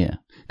 Yeah,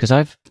 because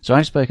I've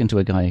spoken to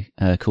a guy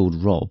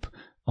called Rob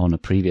on a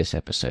previous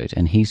episode,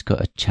 and he's got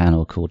a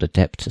channel called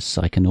Adeptus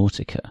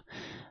Psychonautica,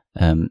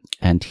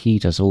 and he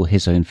does all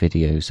his own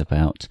videos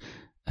about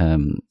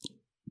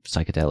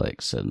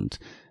psychedelics and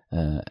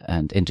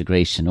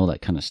integration, all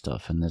that kind of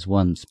stuff. And there's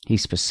ones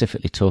he's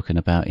specifically talking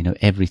about,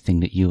 everything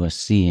that you are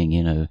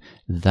seeing,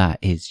 that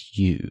is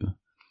you.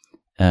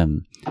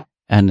 And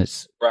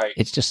it's right.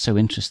 It's just so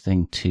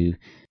interesting to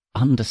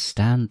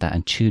understand that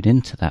and tune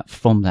into that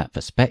from that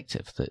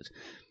perspective that,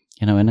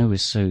 I know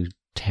is so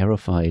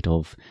terrified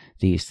of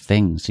these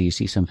things. So you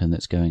see something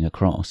that's going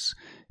across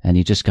and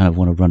you just kind of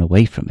want to run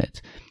away from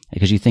it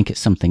because you think it's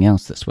something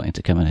else that's waiting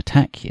to come and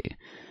attack you.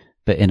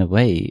 But in a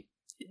way,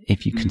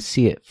 if you can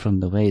see it from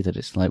the way that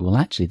it's like, well,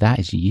 actually, that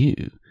is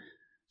you.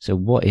 So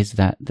what is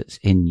that that's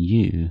in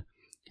you?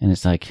 And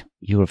it's like,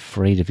 you're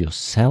afraid of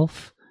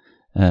yourself.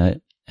 And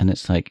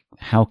it's like,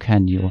 how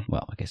can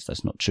well, I guess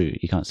that's not true.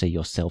 You can't say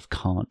yourself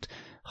can't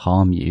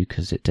harm you,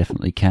 because it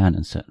definitely can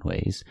in certain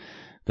ways.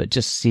 But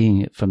just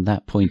seeing it from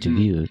that point of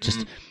view,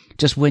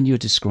 just when you're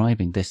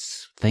describing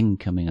this thing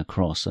coming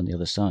across on the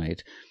other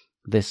side,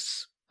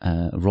 this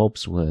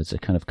Rob's words are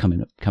kind of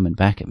coming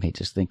back at me,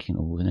 just thinking,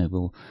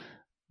 well,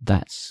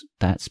 that's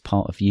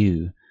part of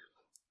you,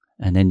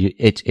 and then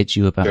it's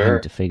you about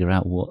having to figure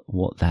out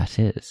what that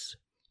is.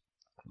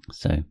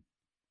 So,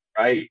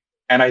 right,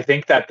 and I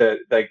think that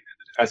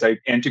as I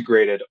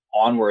integrated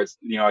onwards,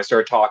 I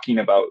started talking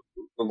about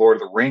the Lord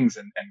of the Rings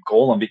and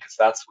Golem, because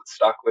that's what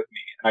stuck with me,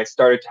 and I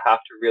started to have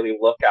to really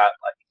look at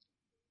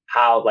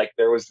how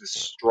there was this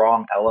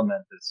strong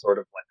element that's sort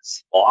of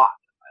sloth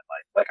in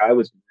my life. I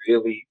was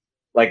really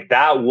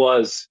that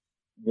was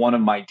one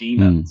of my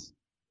demons,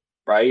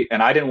 right?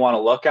 And I didn't want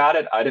to look at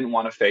it. I didn't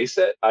want to face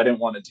it. I didn't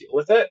want to deal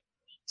with it.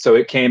 So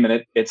it came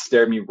and it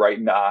stared me right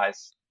in the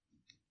eyes,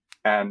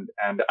 and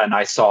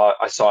I saw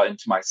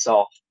into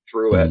myself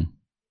through it.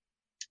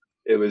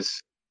 It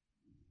was,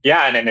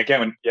 and then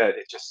again, it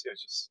was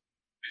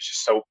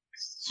just so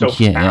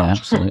yeah,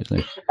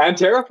 absolutely, and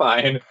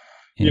terrifying,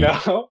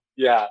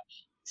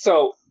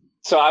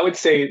 So I would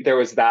say there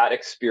was that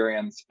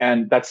experience,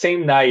 and that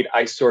same night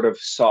I sort of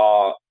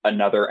saw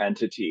another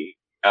entity,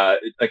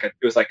 it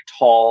was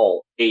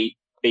tall, 8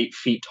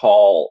 feet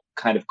tall,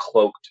 kind of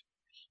cloaked,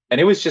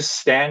 and it was just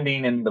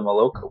standing in the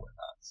Maloka with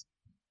us.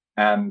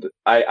 And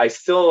I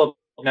still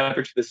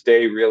never to this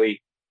day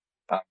really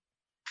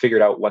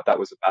figured out what that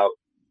was about,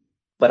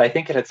 but I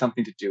think it had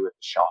something to do with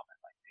the shaman.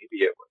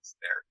 Maybe it was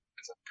there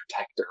as a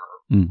protector.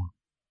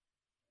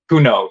 Who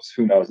knows?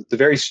 It's a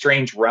very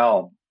strange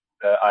realm,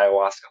 the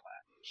ayahuasca land.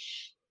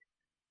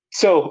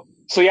 So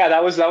yeah,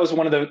 that was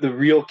one of the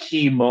real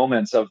key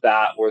moments of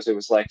that, was it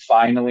was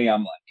finally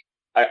I'm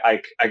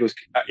I was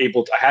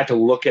able to, I had to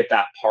look at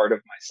that part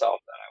of myself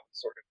that I was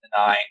sort of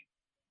denying.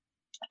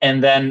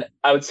 And then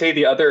I would say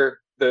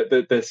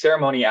the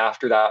ceremony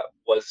after that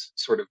was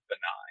sort of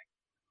benign,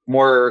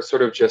 more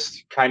sort of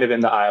just kind of in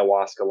the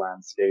ayahuasca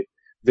landscape,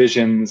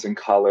 visions and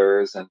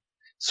colors, and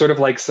sort of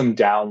some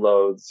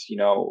downloads,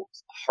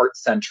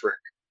 heart-centric,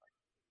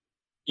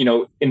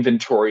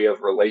 inventory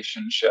of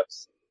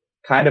relationships,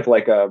 kind of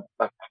a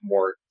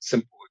more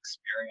simple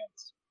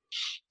experience.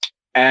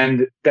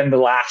 And then the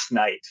last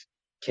night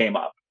came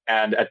up.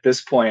 And at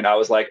this point I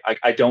was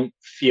I don't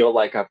feel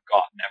like I've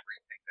gotten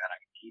everything that I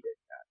needed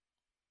yet.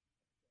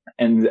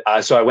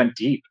 And so I went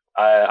deep.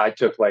 I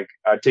took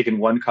I'd taken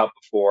 1 cup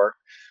before,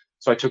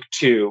 so I took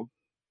 2,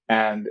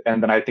 and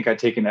then I think I'd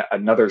taken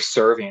another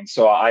serving.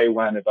 So I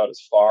went about as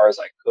far as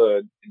I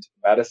could into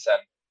the medicine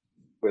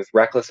with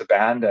reckless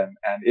abandon,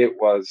 and it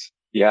was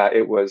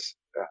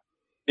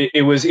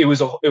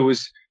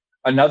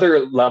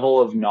another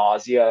level of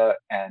nausea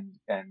and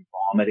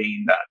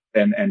vomiting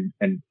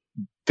and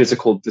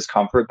physical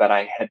discomfort that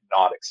I had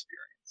not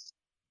experienced.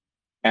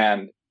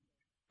 And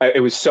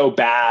it was so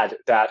bad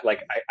that I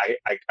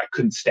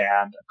couldn't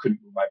stand, I couldn't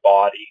move my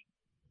body,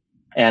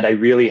 and I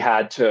really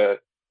had to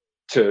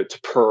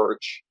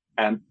purge.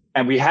 And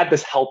we had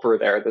this helper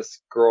there,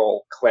 this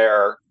girl,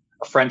 Claire,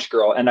 a French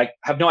girl, and I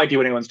have no idea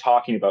what anyone's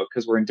talking about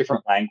because we're in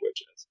different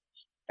languages.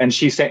 And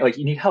she's saying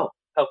you need help.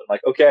 I'm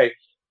okay.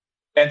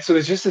 And so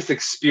there's just this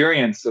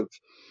experience of,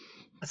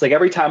 it's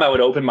every time I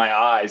would open my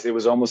eyes, it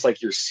was almost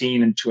like you're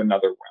seeing into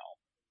another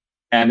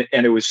realm.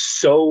 And it was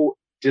so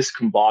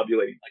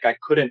discombobulating. I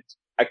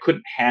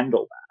couldn't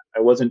handle that.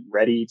 I wasn't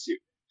ready to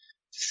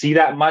see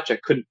that much. I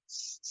couldn't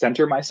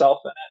center myself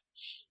in it.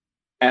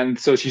 And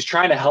so she's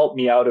trying to help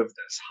me out of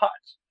this hut.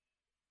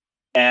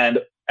 And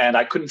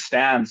I couldn't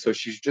stand. So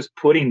she's just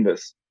putting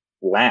this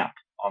lamp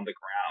on the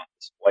ground,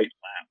 this white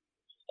lamp.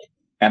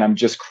 And I'm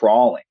just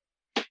crawling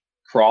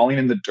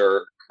in the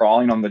dirt,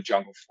 crawling on the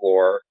jungle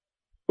floor,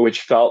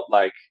 which felt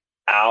like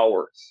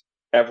hours.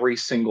 Every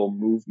single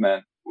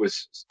movement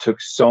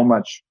took so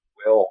much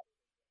will,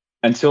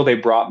 until they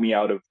brought me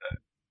out of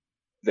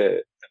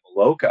the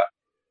Maloka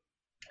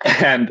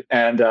and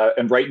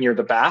right near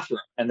the bathroom.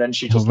 And then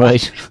she just,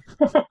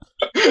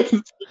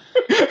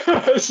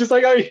 it's just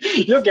oh,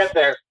 you'll get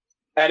there.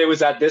 And it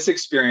was at this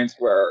experience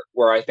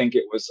where I think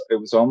it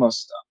was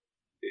almost,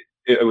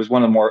 it was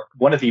one of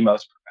the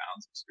most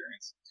profound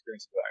experiences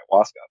with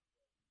ayahuasca.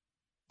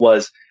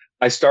 Was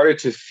I started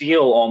to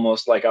feel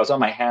almost like I was on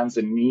my hands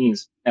and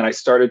knees, and I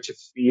started to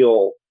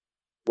feel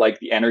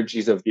the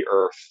energies of the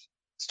earth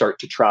start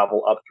to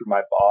travel up through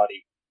my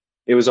body.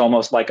 It was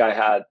almost like I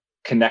had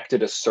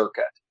connected a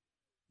circuit,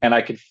 and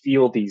I could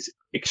feel these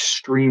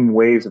extreme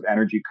waves of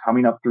energy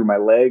coming up through my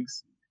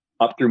legs,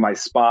 up through my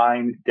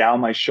spine, down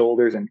my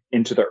shoulders, and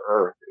into the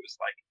earth. It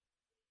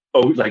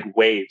was like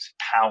waves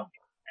pounding,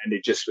 and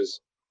it just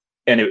was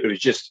and it was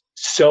just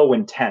so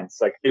intense.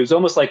 Like it was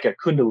almost like a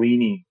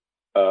Kundalini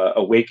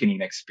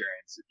awakening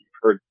experience. If you've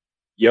heard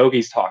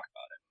yogis talk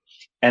about it,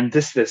 and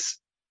this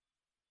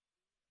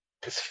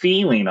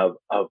feeling of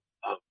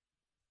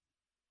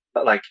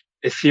like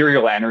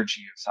ethereal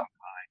energy of some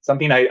kind,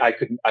 something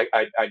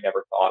I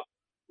never thought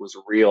was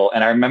real.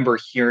 And I remember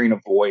hearing a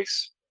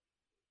voice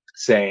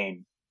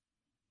saying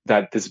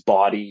that this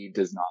body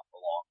does not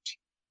belong to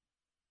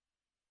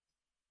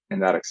you in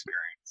that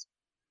experience.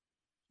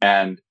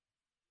 And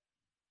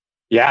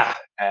yeah,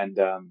 and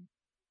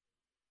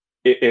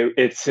it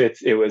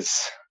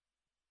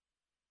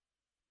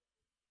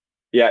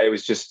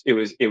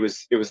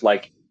was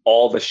like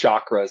all the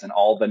chakras and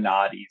all the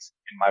nadis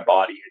in my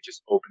body had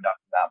just opened up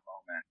in that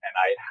moment, and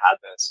I had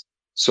this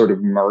sort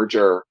of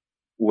merger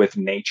with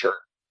nature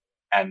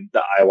and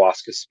the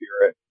ayahuasca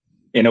spirit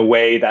in a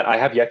way that I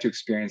have yet to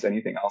experience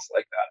anything else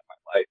like that in my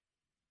life.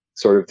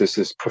 Sort of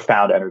this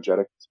profound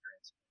energetic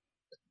experience.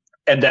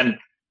 And then,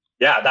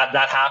 yeah,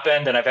 that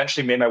happened, and I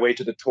eventually made my way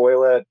to the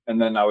toilet,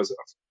 and then I was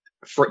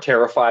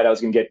terrified I was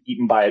going to get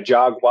eaten by a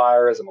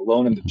jaguar as I'm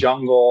alone in the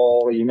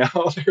jungle.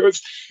 There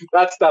was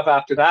that stuff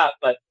after that,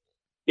 but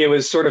it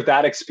was sort of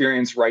that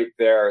experience right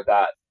there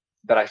that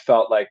I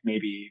felt like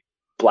maybe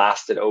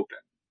blasted open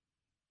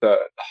the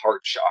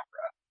heart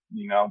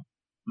chakra,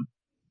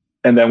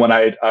 And then when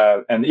I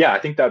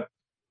think that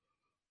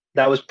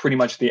was pretty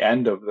much the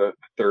end of the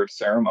third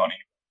ceremony,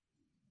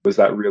 was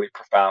that really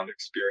profound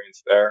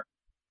experience there,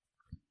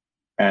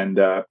 and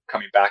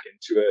coming back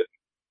into it.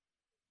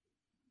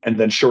 And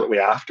then shortly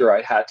after,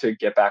 I had to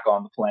get back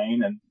on the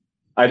plane, and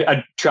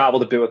I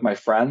traveled a bit with my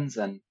friends,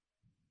 and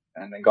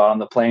then got on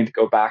the plane to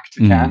go back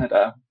to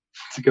Canada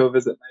to go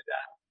visit my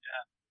dad,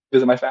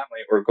 visit my family,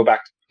 or go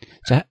back.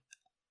 So,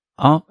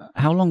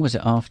 how long was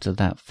it after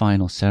that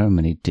final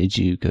ceremony? Did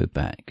you go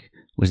back?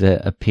 Was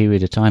there a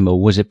period of time,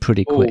 or was it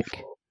pretty quick?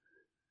 It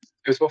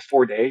was about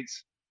 4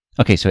 days.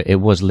 Okay, so it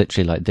was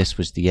literally like this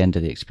was the end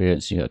of the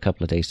experience. You got a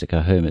couple of days to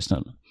go home. It's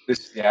not. This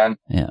is the end.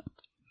 Yeah.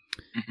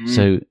 Mm-hmm.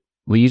 So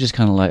were you just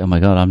kind of like, oh my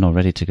God, I'm not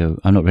ready to go.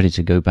 I'm not ready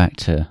to go back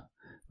to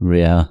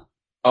Real.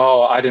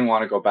 Oh, I didn't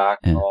want to go back.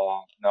 Yeah.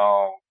 Oh,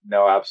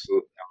 no,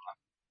 absolutely not.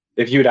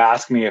 If you'd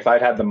asked me if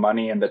I'd had the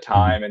money and the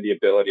time and the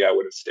ability, I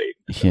would have stayed.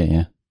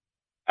 Yeah.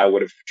 I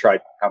would have tried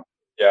to come.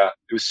 Yeah,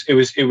 it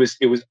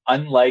was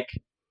unlike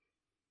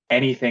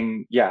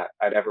anything. Yeah,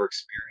 I'd ever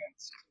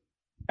experienced,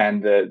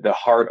 and the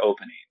heart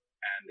opening,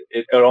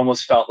 and it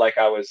almost felt like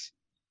I was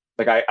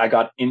like I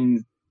got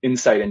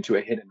insight into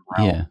a hidden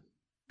realm. Yeah,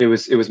 it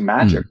was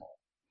magical.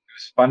 It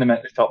was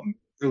fundamental. It felt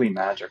really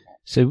magical.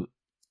 So,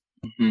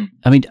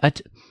 I mean,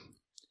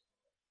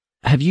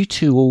 have you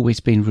two always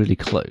been really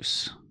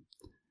close?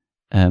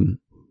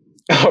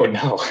 Oh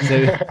no! So,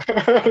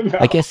 no.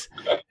 I guess.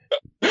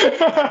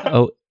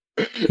 Oh,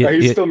 are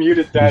you still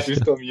muted, Dad? You're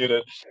still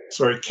muted.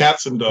 Sorry,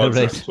 cats and dogs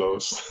are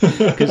close.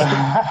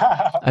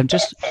 I'm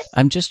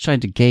just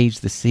trying to gauge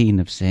the scene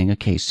of saying,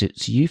 okay, so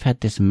you've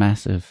had this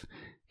massive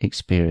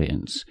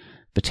experience,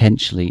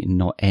 potentially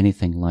not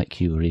anything like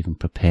you were even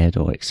prepared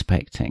or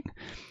expecting.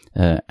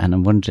 And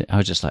I'm wondering, I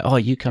was just like, oh, are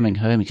you coming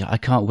home? I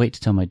can't wait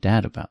to tell my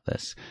dad about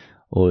this.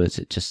 Or is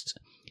it just,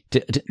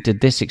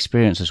 did this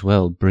experience as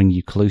well bring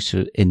you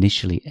closer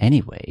initially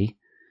anyway?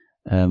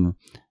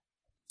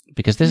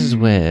 Because this is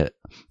where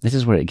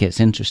it gets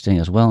interesting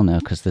as well now,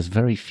 because there's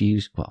very few,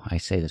 well, I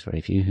say there's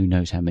very few, who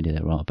knows how many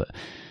there are, but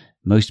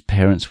most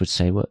parents would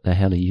say, what the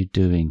hell are you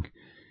doing?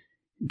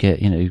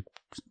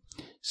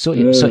 Sort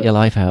your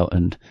life out.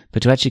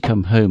 But to actually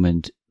come home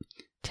and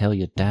tell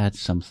your dad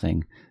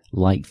something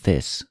like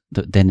this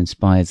that then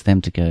inspires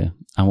them to go,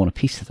 I want a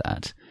piece of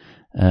that.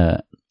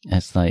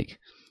 It's like,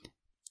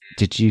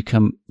 did you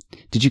come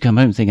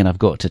home thinking I've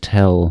got to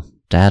tell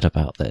Dad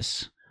about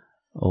this?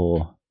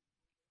 Or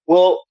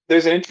well,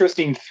 there's an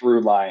interesting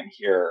through line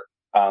here,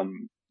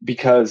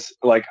 because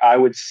like I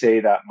would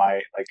say that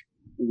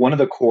one of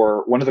the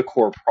core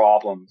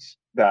problems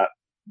that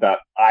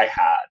I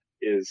had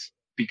is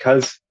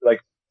because like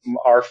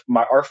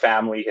our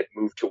family had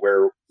moved to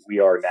where we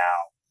are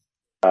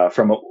now,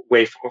 from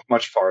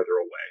much farther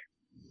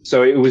away.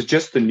 So it was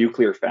just the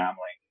nuclear family.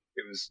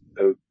 It was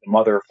the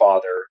mother,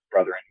 father,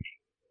 brother, and me.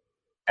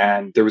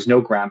 And there was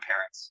no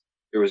grandparents.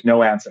 There was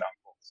no aunts and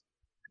uncles.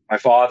 My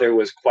father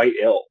was quite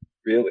ill,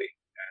 really,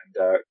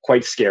 and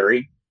quite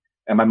scary.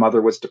 And my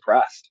mother was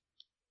depressed.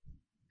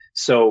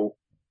 So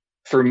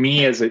for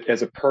me as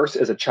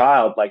a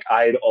child, like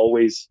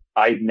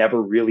I'd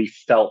never really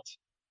felt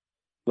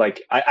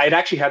like I'd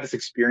actually had this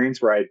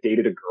experience where I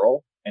dated a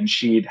girl and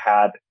she'd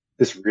had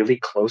this really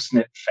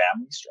close-knit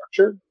family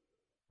structure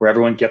where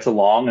everyone gets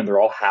along and they're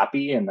all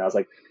happy. And I was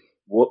like,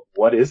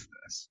 what is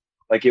this?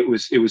 Like it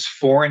was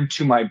foreign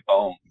to my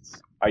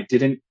bones. I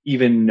didn't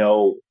even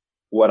know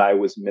what I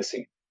was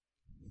missing.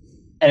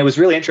 And it was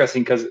really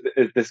interesting because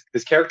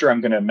this character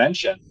I'm going to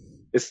mention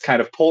is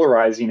kind of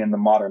polarizing in the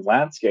modern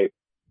landscape.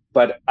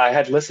 But I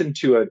had listened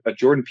to a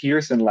Jordan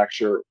Peterson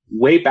lecture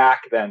way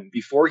back then,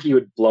 before he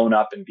had blown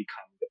up and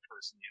become the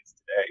person he is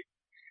today.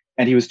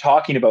 And he was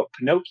talking about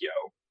Pinocchio.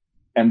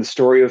 and the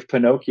story of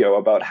Pinocchio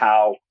about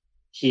how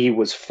he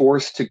was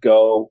forced to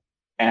go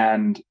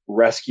and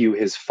rescue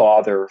his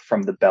father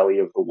from the belly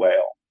of the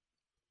whale.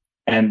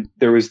 And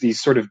there was these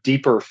sort of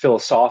deeper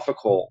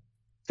philosophical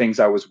things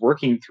I was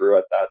working through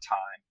at that time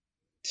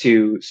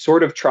to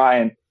sort of try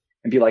and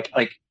be like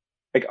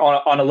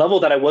on a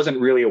level that I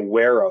wasn't really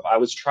aware of. I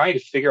was trying to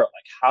figure out,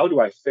 like, how do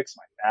I fix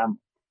my family?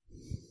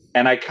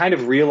 And I kind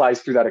of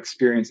realized through that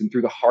experience and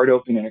through the heart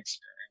opening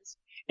experience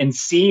and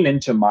seeing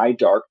into my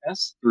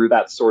darkness through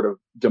that sort of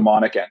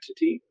demonic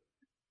entity,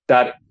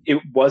 that it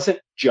wasn't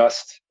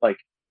just like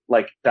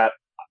that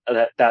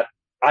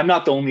I'm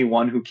not the only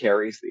one who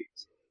carries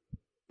these.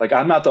 Like,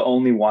 I'm not the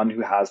only one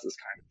who has this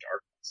kind of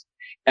darkness.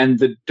 And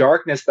the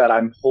darkness that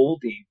I'm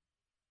holding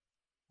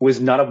was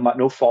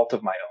no fault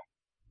of my own.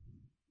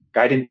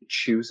 I didn't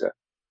choose it.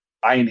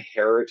 I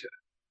inherited it.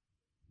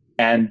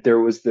 And there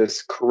was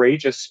this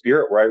courageous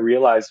spirit where I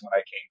realized when I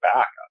came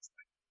back, I was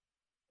like,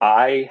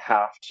 I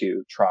have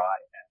to try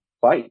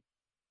and fight.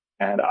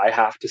 And I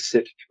have to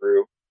sit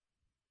through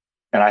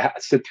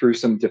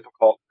some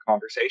difficult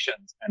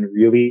conversations and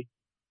really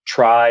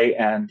try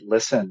and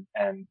listen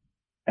and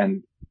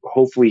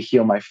hopefully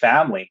heal my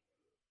family.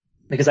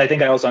 Because I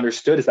think I also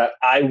understood is that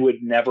I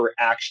would never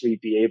actually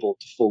be able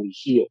to fully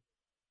heal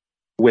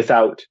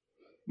without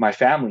my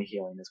family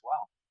healing as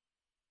well.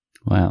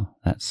 Wow,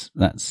 that's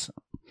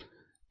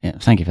yeah.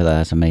 Thank you for that.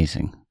 That's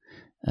amazing.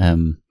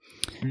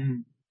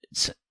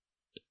 So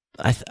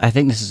I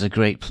think this is a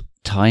great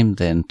time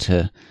then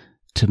to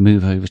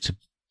move over to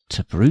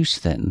Bruce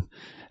then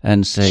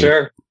and say,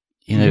 sure.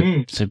 You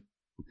know, so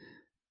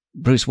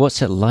Bruce,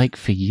 what's it like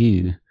for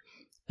you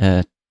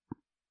to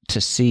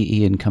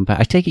see Ian come back?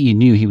 I take it you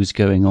knew he was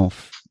going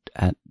off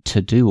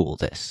to do all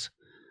this.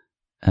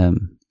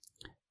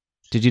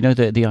 Did you know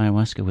that the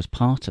ayahuasca was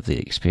part of the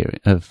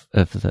experience of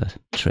the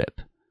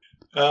trip?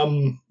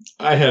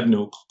 I had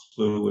no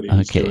clue what he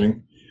was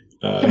doing.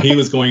 He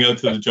was going out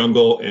to the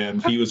jungle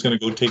and he was going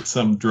to go take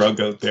some drug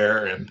out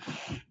there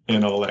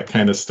and all that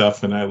kind of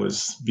stuff. And I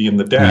was being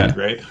the dad,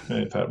 right?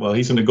 I thought, well,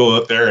 he's going to go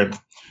out there and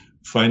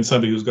find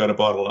somebody who's got a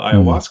bottle of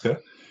ayahuasca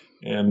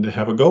and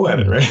have a go at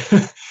it,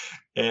 right?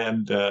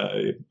 And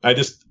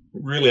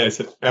I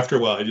said, after a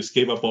while, I just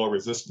gave up all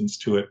resistance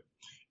to it.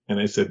 And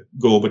I said,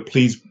 go, but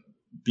please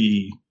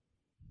be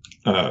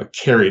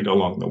carried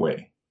along the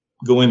way.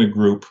 Go in a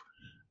group,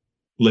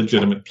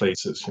 legitimate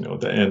places, you know.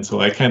 And so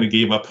I kind of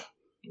gave up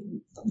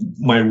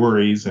my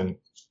worries and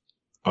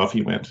off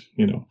he went,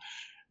 you know.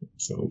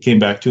 So it came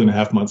back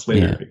 2.5 months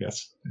later, I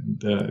guess.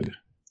 And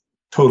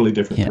totally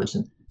different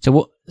person. So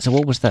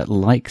what was that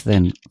like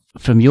then?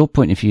 From your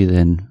point of view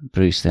then,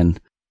 Bruce, then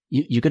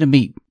you're going to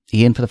meet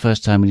Ian for the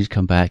first time when he's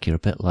come back. You're a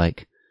bit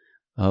like,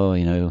 oh,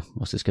 you know,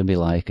 what's this going to be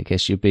like? I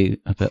guess you'd be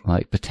a bit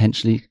like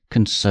potentially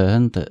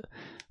concerned that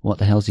what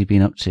the hell's he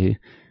been up to?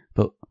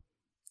 But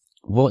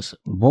what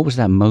was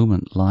that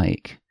moment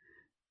like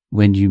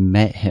when you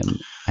met him?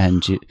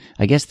 And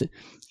I guess that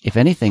if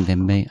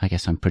anything, I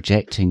guess I'm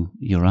projecting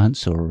your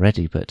answer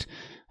already, but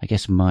I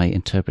guess my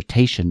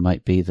interpretation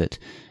might be that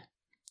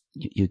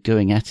you're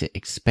going at it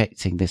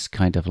expecting this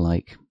kind of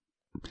like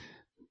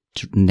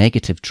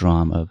negative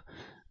drama,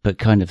 but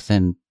kind of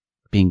then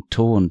being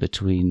torn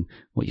between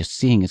what you're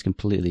seeing is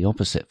completely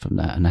opposite from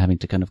that and having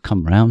to kind of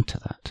come round to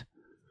that.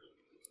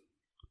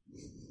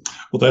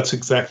 Well, that's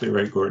exactly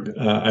right, Gord.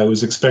 I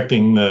was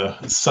expecting the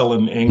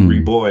sullen,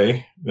 angry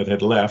boy that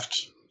had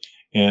left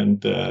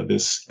and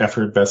this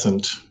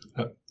effervescent,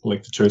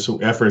 like the church, so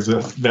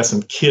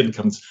effervescent kid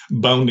comes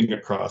bounding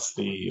across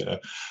the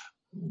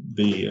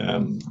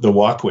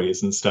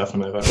walkways and stuff,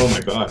 and I thought, oh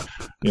my God,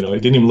 you know,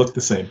 it didn't even look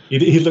the same. He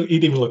didn't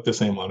even look the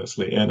same,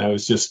 honestly, and I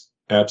was just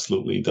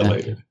absolutely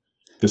delighted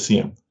to see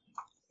him.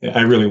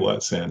 I really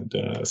was, and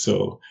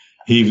so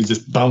he was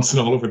just bouncing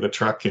all over the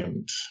truck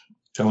and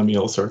telling me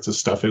all sorts of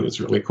stuff. It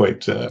was really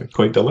quite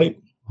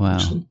delightful. Wow!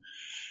 Actually.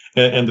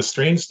 And the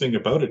strange thing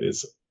about it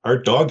is, our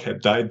dog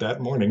had died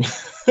that morning.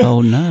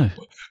 Oh no!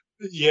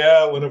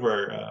 Yeah, one of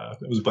our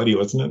it was Buddy,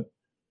 wasn't it?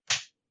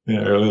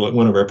 Yeah,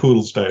 one of our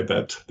poodles died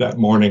that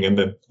morning, and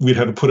then we'd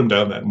had to put him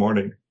down that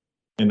morning,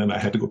 and then I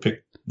had to go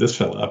pick this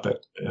fella up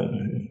at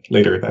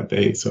later that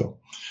day. So,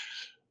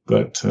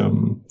 but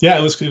yeah,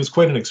 it was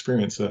quite an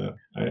experience.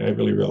 I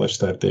really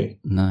relished that day.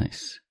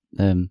 Nice.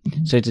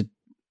 So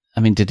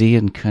did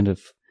Ian kind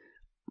of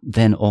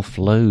then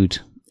offload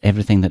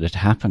everything that had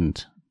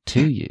happened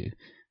to you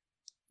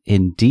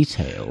in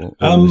detail,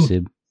 or was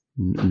it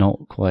not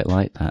quite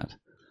like that?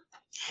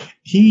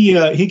 He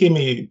gave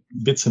me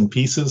bits and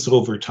pieces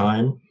over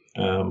time.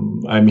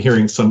 I'm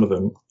hearing some of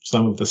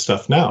the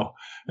stuff now,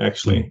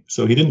 actually.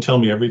 So he didn't tell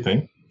me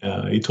everything.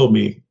 He told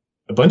me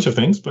a bunch of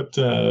things, but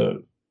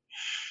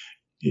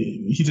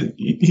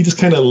he just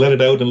kind of let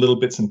it out in little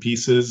bits and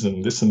pieces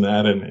and this and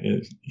that,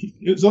 and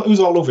it was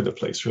all over the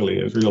place. Really,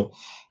 it was a real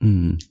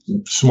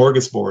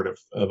smorgasbord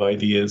of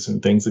ideas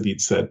and things that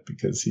he'd said,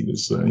 because he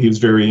was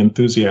very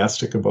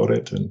enthusiastic about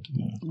it, and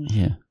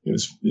it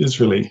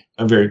was really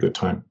a very good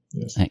time.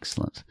 Yes.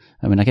 Excellent.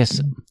 I mean, I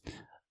guess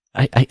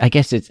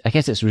it's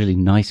a really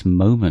nice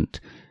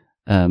moment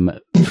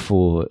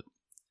for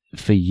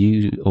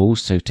you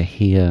also to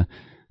hear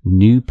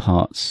new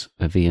parts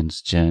of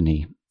Ian's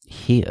journey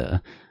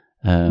here,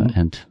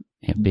 and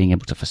being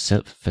able to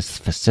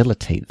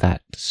facilitate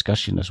that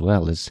discussion as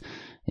well is,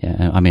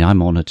 I mean,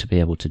 I'm honoured to be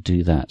able to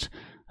do that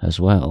as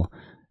well.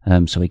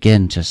 So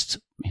again, just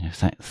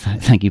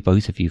thank you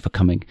both of you for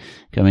coming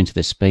to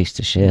this space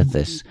to share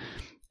this.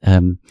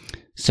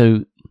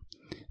 So,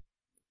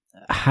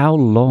 how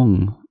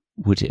long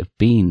would it have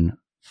been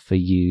for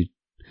you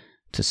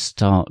to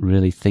start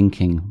really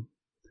thinking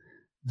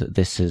that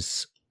this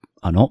is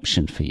an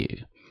option for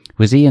you?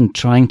 Was Ian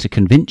trying to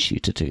convince you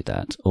to do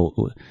that, or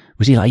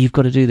was he like, "You've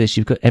got to do this.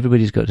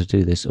 Everybody's got to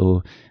do this,"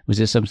 or was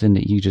it something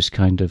that you just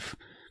kind of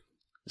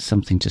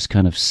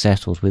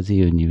settled with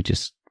you, and you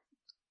just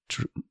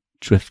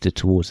drifted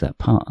towards that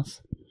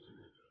path?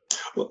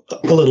 Well,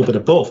 a little bit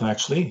of both,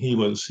 actually. He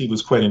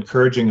was quite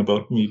encouraging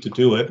about me to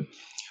do it,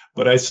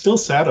 but I still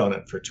sat on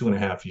it for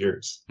 2.5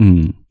 years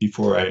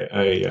before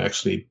I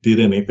actually did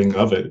anything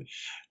of it.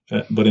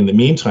 But in the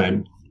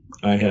meantime,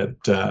 I had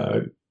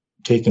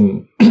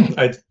taken.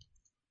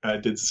 I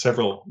did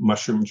several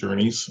mushroom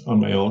journeys on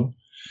my own.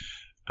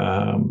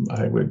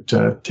 I would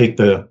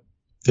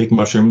take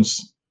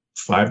mushrooms,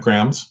 5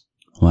 grams,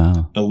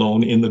 wow,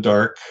 alone in the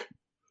dark,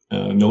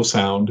 no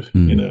sound,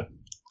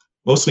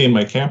 mostly in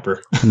my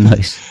camper.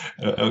 Nice.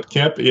 Out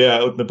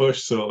in the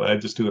bush. So I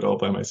just do it all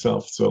by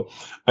myself. So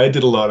I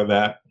did a lot of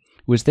that.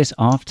 Was this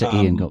after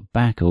Ian got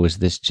back, or was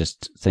this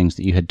just things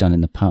that you had done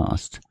in the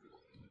past?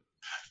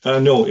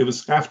 No, it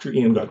was after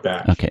Ian got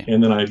back. Okay.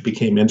 And then I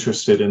became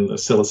interested in the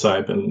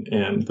psilocybin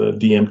and the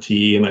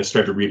DMT, and I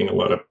started reading a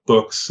lot of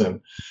books and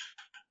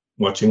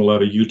watching a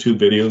lot of YouTube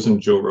videos and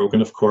Joe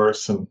Rogan, of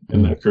course, and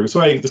that group. So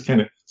I just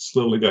kind of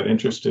slowly got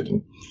interested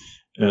in,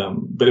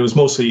 but it was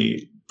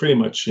mostly pretty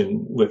much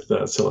with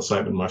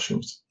psilocybin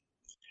mushrooms,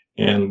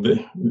 and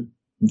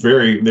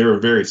they were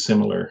very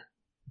similar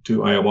to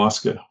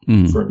ayahuasca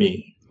for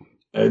me,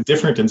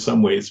 different in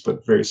some ways,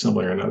 but very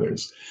similar in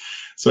others.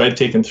 So I'd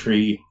taken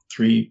three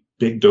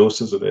big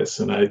doses of this,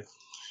 and I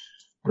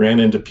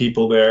ran into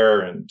people there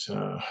and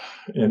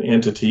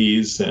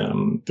entities.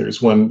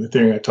 There's one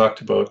thing I talked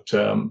about,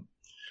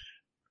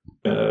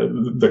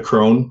 the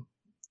crone.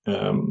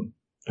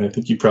 I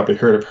think you probably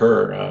heard of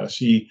her.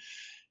 She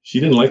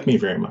didn't like me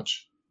very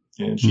much,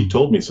 and she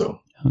told me so.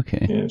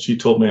 Okay. And she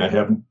told me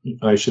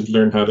I should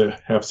learn how to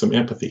have some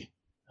empathy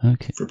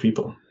for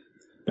people.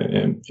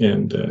 And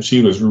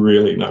she was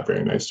really not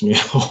very nice to me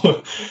at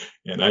all.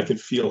 And I could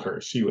feel her.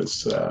 She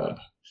was,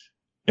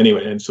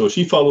 anyway. And so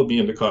she followed me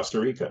into Costa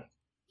Rica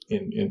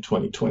in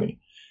 2020,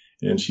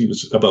 and she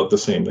was about the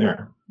same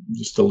there,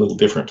 just a little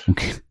different.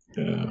 Okay.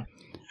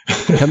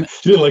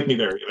 She didn't like me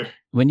there either.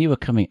 When you were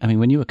coming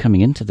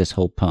into this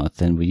whole path,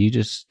 then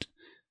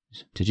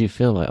did you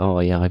feel like, oh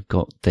yeah, I've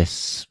got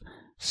this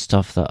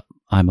stuff that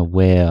I'm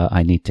aware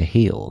I need to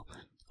heal?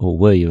 Or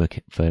were you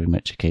very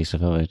much a case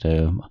of,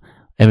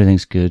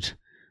 everything's good,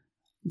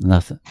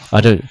 nothing,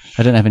 I don't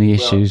have any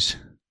issues?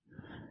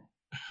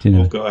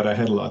 Oh God, I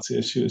had lots of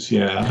issues.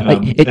 Yeah, and I'll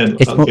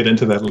get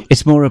into that.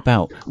 It's more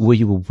about, were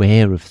you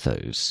aware of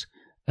those?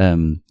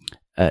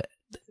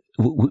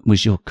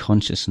 Was your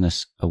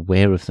consciousness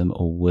aware of them,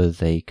 or were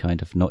they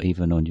kind of not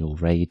even on your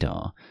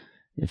radar,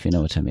 if you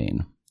know what I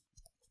mean?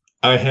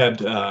 I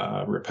had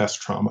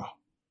repressed trauma,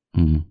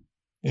 and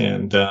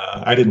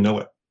I didn't know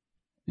it.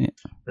 Yeah.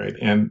 Right,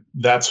 and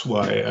that's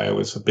why I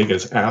was a big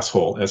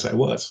asshole as I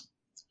was.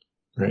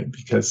 Right,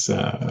 because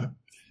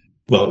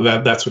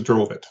that's what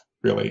drove it,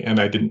 really, and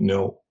I didn't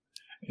know.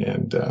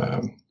 And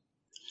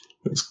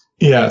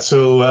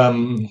so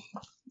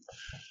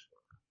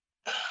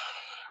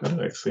how did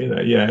I say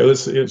that? Yeah, it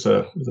was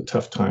a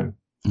tough time.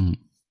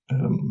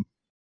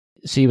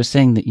 So you were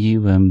saying that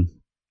you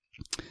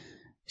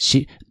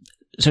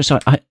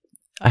sorry, I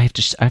have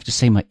to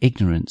say my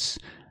ignorance,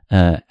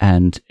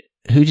 and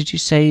who did you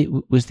say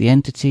was the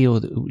entity, or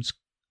it was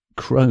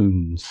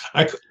Crohn's?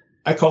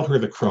 I call her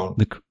the crone,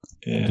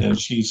 and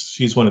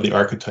she's one of the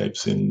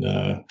archetypes in.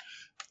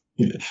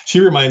 She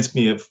reminds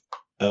me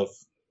of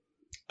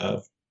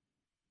a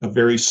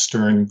very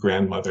stern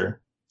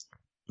grandmother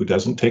who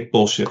doesn't take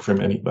bullshit from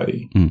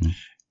anybody,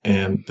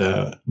 and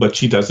but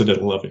she does it in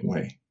a loving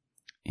way.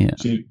 Yeah.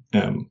 She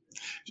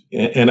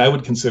and I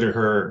would consider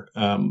her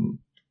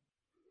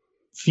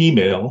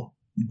female,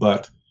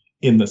 but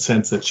in the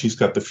sense that she's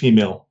got the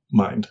female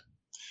mind,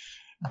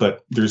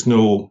 but there's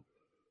no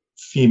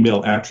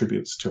female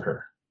attributes to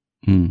her.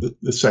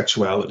 The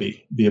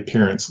sexuality, the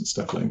appearance, and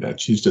stuff like that.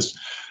 She's just,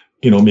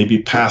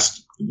 maybe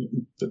past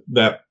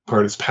that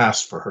part is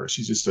past for her.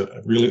 She's just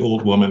a really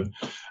old woman,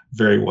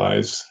 very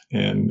wise,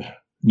 and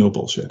no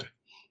bullshit.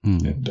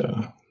 And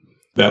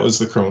that was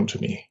the crone to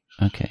me.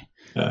 Okay.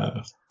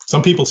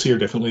 Some people see her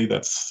differently.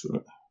 That's.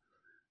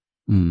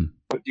 Do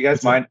you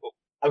guys mind?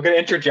 I'm going to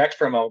interject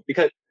for a moment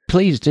because.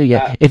 Please do,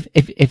 yeah.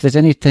 If there's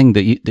anything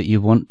that you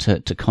want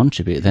to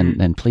contribute,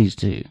 then please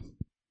do.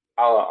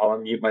 I'll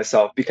unmute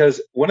myself,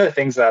 because one of the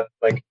things that,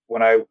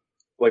 when I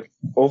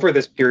over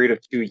this period of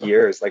 2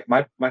 years,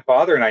 my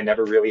father and I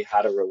never really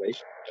had a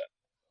relationship,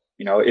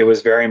 it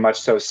was very much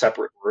so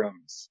separate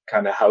rooms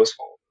kind of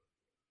household.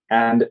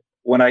 And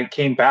when I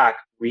came back,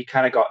 we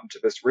kind of got into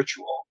this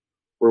ritual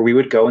where we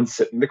would go and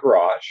sit in the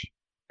garage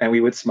and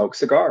we would smoke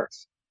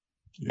cigars.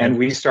 Yeah. And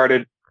we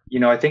started,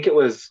 I think it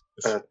was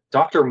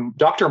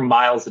Dr.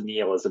 Miles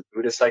Neal is a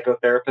Buddhist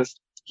psychotherapist.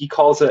 He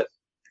calls it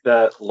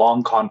the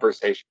long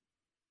conversation.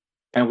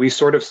 And we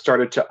sort of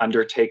started to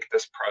undertake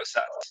this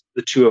process,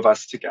 the two of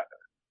us together,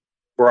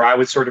 where I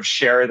would sort of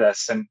share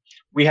this. And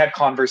we had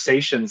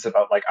conversations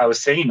about, I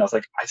was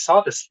like, I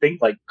saw this thing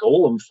like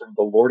Golem from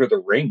the Lord of the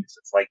Rings.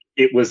 It's like,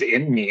 it was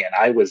in me and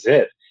I was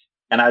it.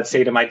 And I'd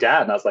say to my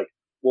dad, and I was like,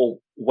 well,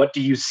 what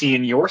do you see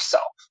in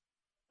yourself?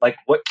 Like,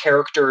 what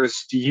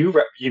characters do you,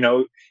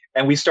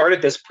 and we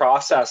started this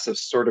process of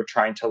sort of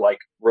trying to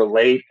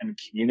relate and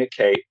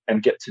communicate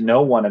and get to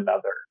know one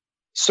another,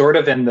 sort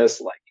of in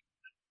this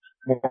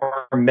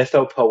more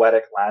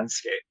mythopoetic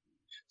landscape.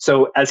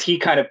 So as he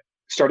kind of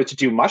started to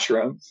do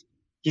mushrooms,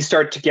 he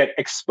started to get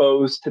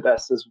exposed to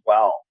this as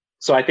well.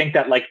 So I think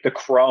that the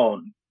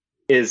crone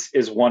is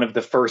one of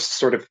the first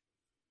sort of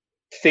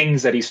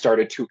things that he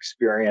started to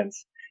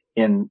experience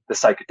in the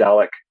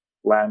psychedelic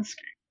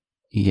landscape.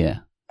 Yeah.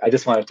 I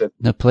just wanted to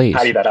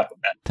tidy that up a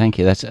bit. Thank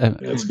you. That's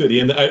good,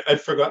 Ian. I'd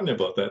forgotten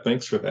about that.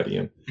 Thanks for that,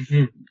 Ian.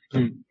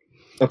 Mm-hmm.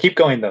 Well, keep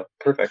going though.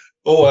 Perfect.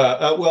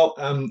 I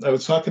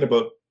was talking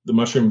about the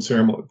mushroom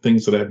ceremony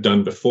things that I've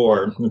done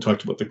before. We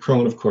talked about the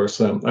crone, of course.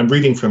 I'm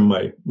reading from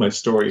my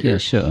story here. Yeah,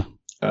 sure.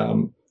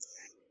 I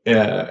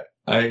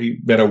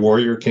met a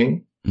warrior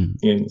king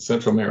in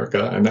Central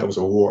America, and that was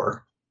a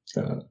war.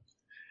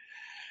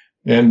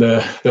 And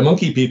the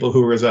monkey people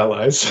who were his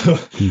allies,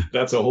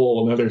 that's a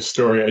whole another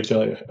story, I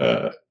tell you.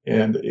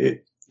 And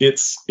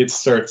it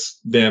starts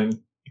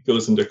then, it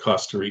goes into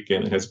Costa Rica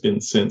and it has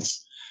been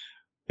since.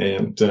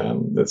 And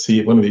let's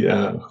see, one of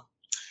the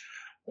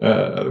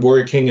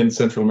warrior king in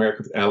Central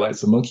America's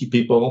allies, the monkey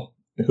people,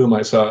 whom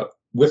I saw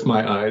with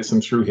my eyes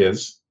and through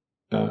his.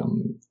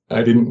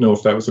 I didn't know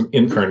if that was an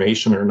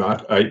incarnation or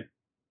not. I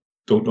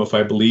don't know if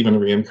I believe in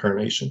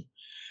reincarnation.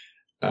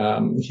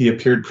 He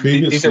appeared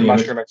previously. These are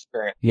mushroom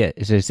experience. Yeah,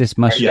 is this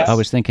mushroom? Yes. I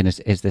was thinking,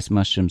 is this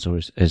mushrooms or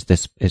is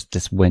this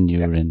when you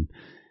were in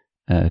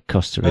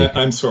Costa Rica?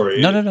 I'm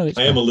sorry. No.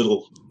 I am a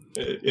little.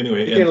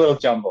 Anyway, you get a little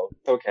jumbled.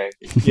 Okay.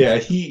 Yeah,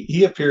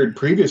 he appeared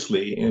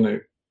previously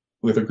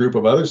with a group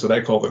of others that I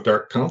call the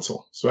Dark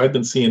Council. So I'd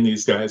been seeing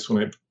these guys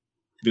when I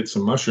did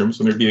some mushrooms,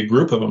 and there'd be a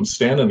group of them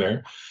standing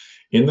there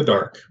in the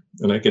dark,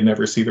 and I could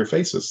never see their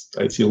faces.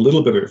 I'd see a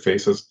little bit of their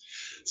faces.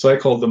 So I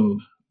called them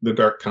the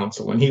Dark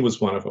Council, and he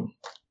was one of them,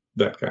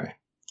 that guy.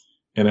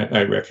 And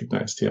I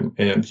recognized him,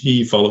 and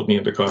he followed me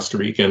into Costa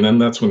Rica. And then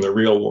that's when the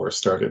real war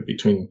started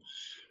between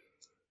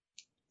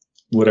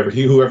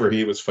whoever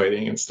he was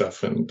fighting and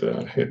stuff. And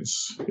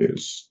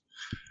his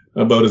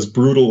about as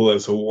brutal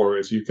as a war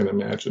as you can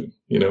imagine,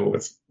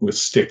 with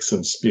sticks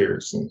and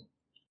spears. And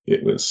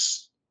it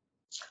was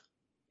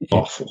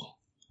awful.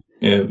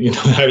 And,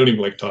 I don't even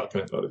like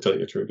talking about it, tell you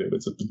the truth.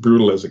 It's as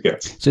brutal as it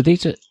gets. So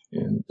these are,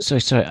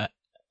 sorry.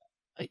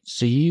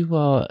 So you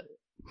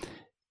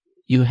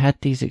had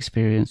these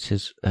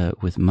experiences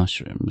with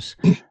mushrooms,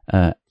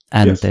 and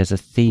yes. There's a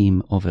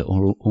theme of it,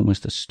 or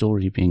almost a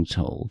story being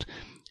told,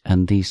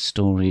 and these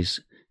stories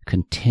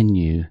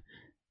continue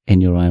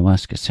in your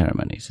ayahuasca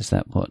ceremonies. Is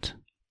that what?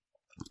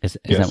 Is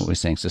that what we're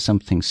saying? So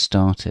something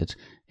started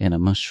in a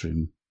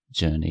mushroom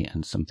journey,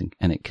 and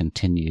it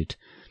continued.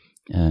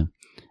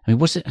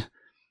 Was it?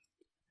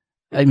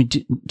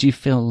 Do you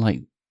feel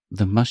like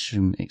the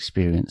mushroom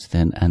experience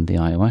then and the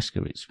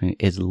ayahuasca experience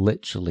is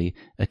literally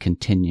a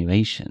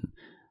continuation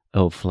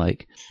of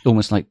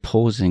almost like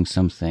pausing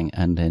something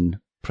and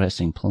then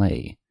pressing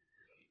play?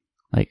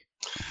 I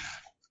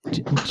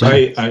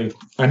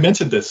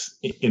mentioned this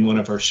in one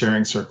of our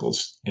sharing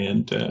circles,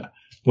 and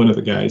one of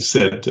the guys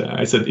said,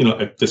 I said,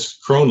 this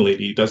crone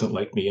lady doesn't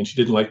like me, and she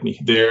didn't like me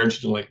there, and she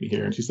didn't like me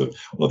here. And she said,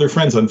 well, they're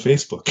friends on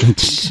Facebook.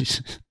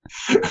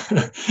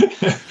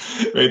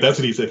 Right, that's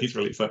what he said. He's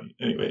really funny.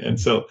 Anyway, and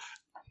so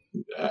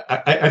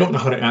I don't know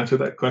how to answer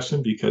that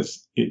question,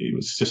 because it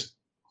was just,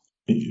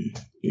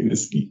 it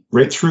was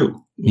right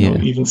through.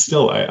 Even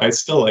still, I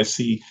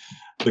see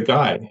the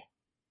guy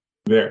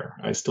there.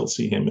 I still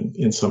see him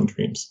in some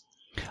dreams.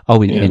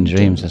 Oh, in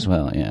dreams as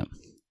well, yeah.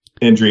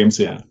 In dreams,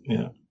 yeah.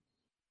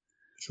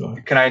 So,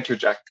 can I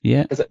interject?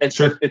 Yeah.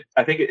 Sure.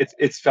 I think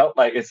it's felt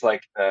like it's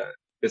like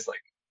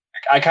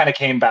I kind of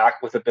came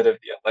back with a bit of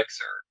the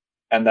elixir,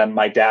 and then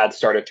my dad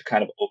started to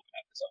kind of open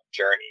up his own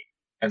journey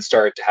and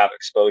started to have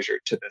exposure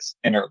to this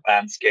inner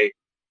landscape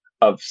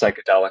of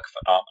psychedelic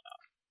phenomena.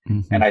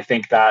 Mm-hmm. And I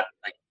think that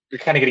you're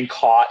kind of getting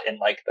caught in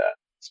the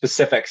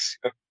specifics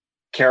of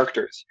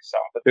characters you saw,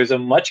 but there's a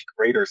much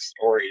greater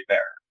story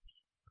there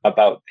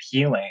about the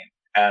healing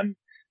and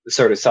the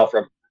sort of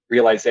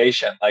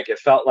self-realization. It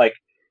felt like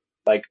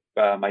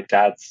my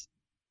dad's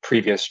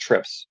previous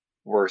trips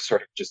were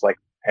sort of just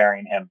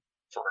preparing him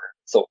for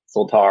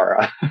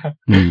Lara,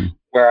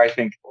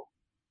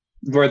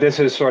 where this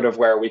is sort of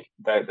where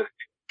the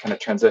kind of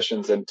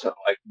transitions into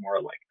more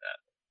the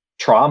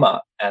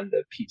trauma and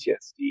the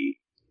PTSD.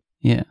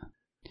 Yeah.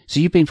 So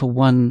you've been for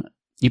one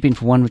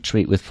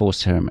retreat with 4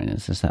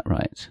 ceremonies, is that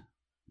right?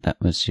 That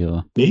was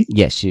your... Me?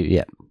 Yes, you,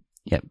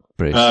 yeah,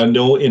 Bruce.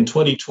 No, in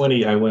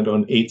 2020, I went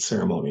on 8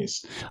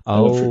 ceremonies. I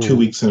went for 2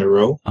 weeks in a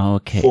row.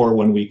 Okay. 4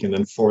 one week and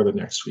then 4 the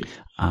next week.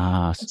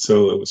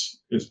 So it was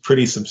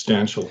pretty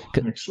substantial,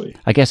 actually.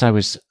 I guess I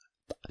was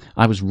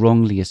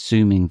wrongly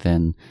assuming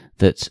then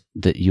that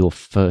your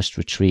first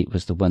retreat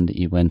was the one that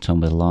you went on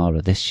with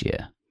Lara this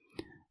year.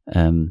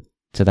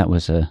 So that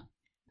was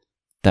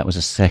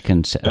a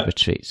second set of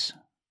retreats.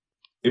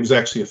 It was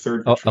actually a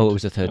third retreat. Oh, it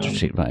was a third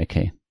retreat, right?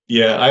 Okay.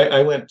 Yeah,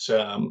 I went.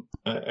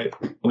 I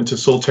went to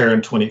Solterra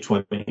in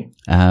 2020.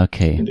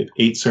 Okay. And did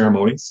 8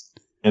 ceremonies,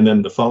 and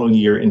then the following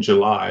year in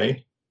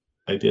July,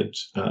 I did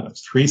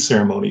 3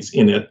 ceremonies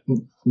in it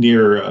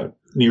near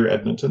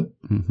Edmonton,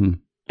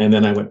 and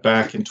then I went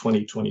back in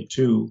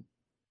 2022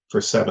 for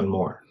 7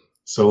 more.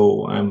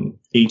 So I'm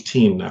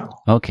 18 now.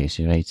 Okay,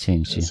 so you're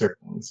 18.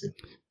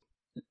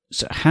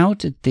 So how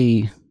did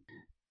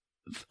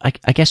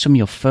I guess from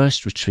your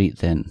first retreat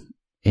then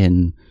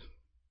in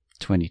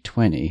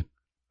 2020,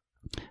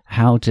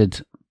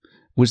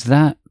 was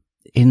that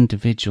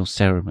individual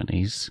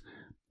ceremonies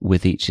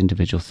with each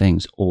individual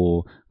things,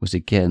 or was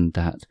again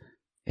that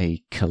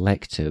a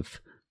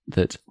collective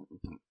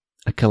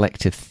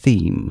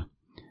theme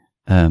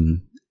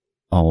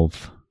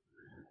of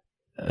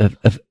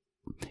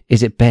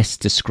is it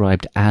best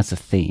described as a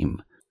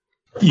theme?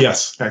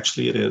 Yes,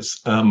 actually it is.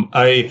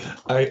 I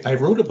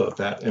wrote about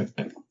that,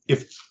 and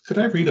could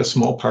I read a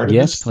small part of this?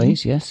 Yes,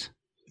 please. Yes.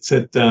 It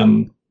said,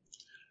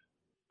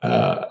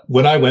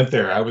 when I went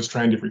there, I was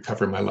trying to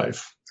recover my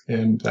life,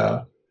 and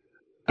I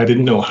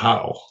didn't know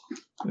how.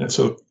 And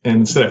so,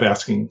 instead of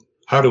asking,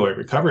 how do I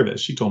recover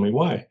this? She told me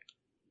why.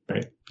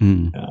 Right.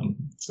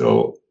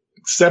 So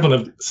 7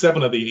 of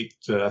the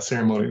 8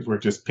 ceremonies were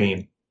just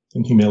pain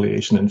and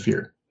humiliation and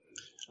fear.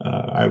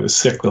 I was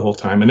sick the whole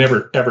time. I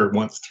never, ever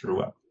once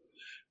threw up,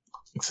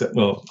 except,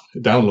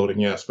 downloading,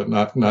 yes, but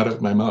not out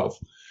of my mouth.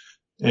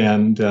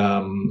 And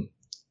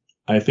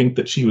I think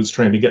that she was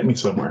trying to get me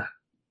somewhere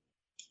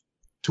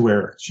to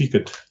where she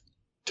could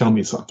tell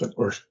me something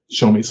or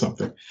show me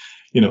something,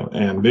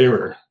 and they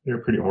were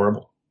pretty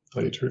horrible, to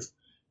tell you the truth.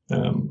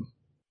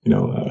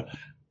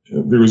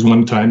 There was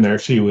one time there,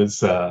 she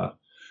was, well,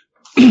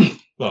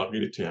 I'll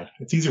read it to you.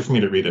 It's easier for me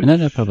to read it.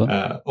 No problem.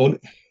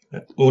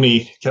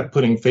 Oni kept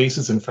putting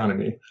faces in front of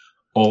me,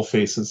 all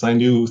faces. I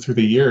knew through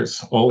the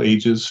years, all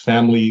ages,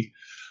 family,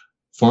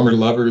 former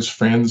lovers,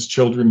 friends,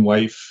 children,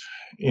 wife,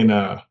 in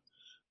a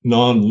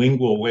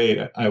non-lingual way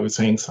that I was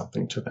saying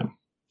something to them.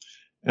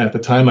 At the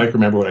time, I could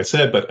remember what I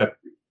said, but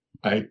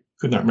I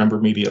could not remember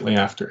immediately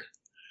after.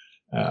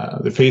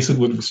 The faces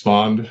would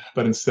respond,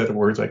 but instead of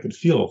words, I could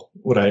feel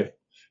the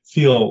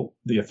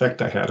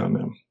effect I had on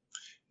them.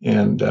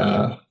 And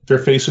their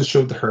faces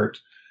showed the hurt,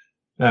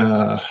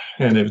 and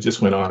it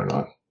just went on and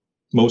on.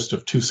 Most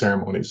of 2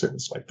 ceremonies, it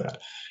was like that.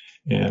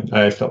 And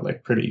I felt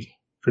like pretty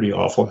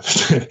awful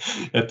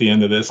at the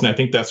end of this. And I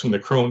think that's when the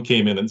crone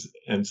came in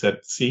and said,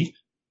 see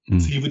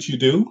what you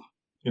do?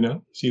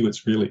 She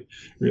was really,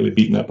 really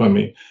beating up on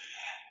me.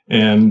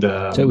 And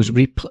so it was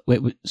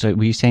so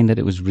were you saying that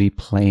it was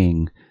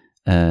replaying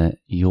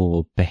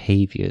your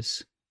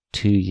behaviors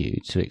to you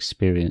to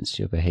experience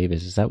your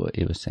behaviors? Is that what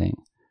you were saying?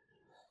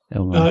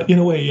 In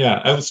a way,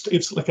 yeah.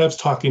 It's like I was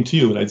talking to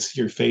you, and I'd see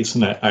your face,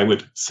 and I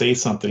would say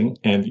something,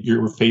 and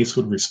your face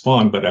would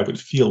respond, but I would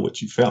feel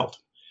what you felt,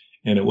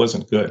 and it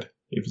wasn't good.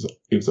 It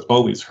was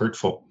always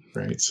hurtful,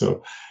 right?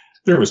 So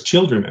there was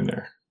children in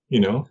there,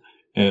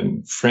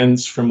 and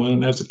friends from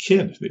when I was a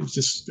kid.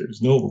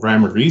 There's no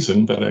rhyme or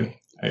reason, but I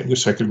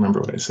wish I could remember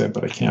what I said,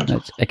 but I can't.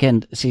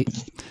 Again, see,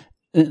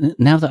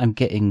 now that I'm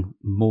getting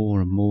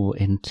more and more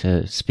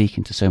into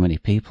speaking to so many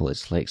people,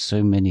 it's like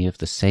so many of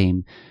the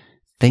same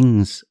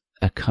things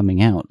are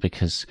coming out,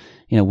 because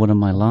one of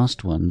my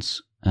last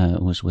ones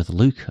was with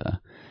Luca,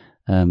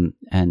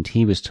 and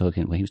he was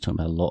talking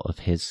about a lot of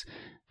his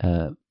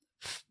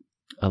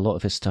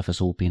stuff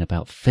has all been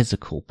about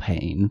physical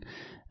pain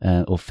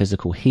or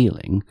physical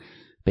healing,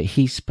 but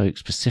he spoke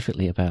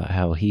specifically about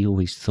how he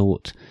always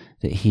thought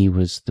that he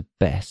was the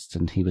best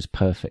and he was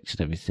perfect and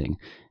everything,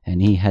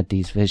 and he had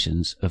these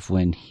visions of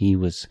when he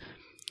was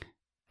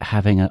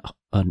having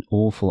an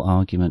awful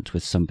argument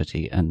with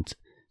somebody and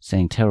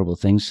saying terrible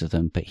things to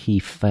them, but he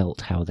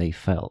felt how they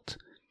felt,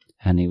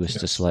 and he was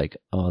just like,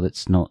 oh, it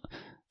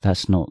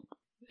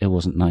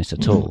wasn't nice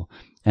at all.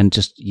 And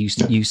just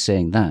you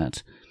saying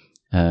that,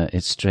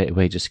 it's straight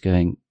away just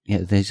going,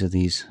 there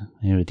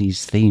are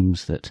these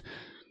themes that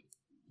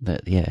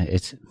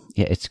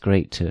it's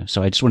great to.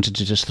 So I just wanted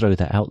to just throw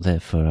that out there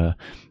for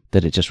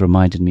that. It just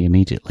reminded me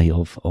immediately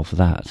of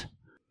that.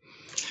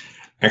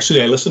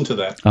 Actually, I listened to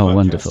that podcast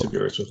wonderful of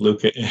yours with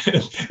Luca,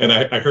 and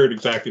I heard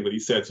exactly what he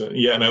said. So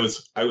yeah, and I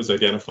was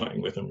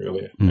identifying with him,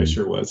 really. I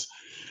sure was.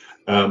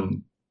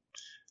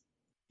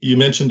 You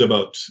mentioned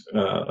about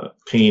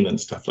pain and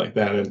stuff like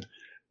that, and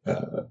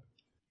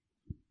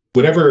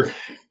whatever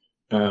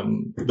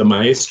the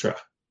maestra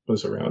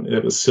was around,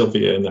 it was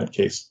Sylvia in that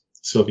case.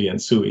 Sylvia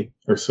and Sui,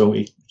 or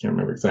Zoe, I can't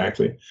remember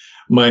exactly,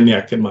 my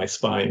neck and my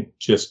spine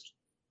just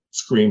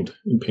screamed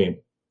in pain.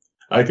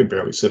 I could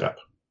barely sit up.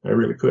 I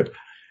really could.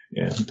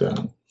 And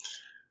so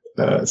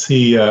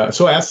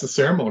I asked the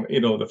ceremony,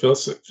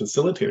 the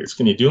facilitators,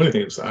 can you do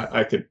anything?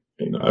 I could,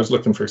 I was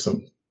looking for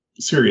some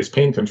serious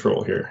pain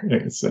control here.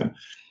 So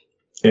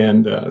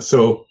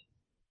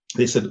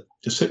they said,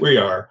 just sit where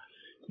you are.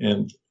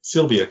 And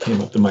Sylvia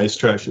came up, the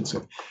maestra, I should say,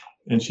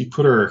 and she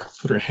put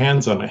her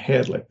hands on my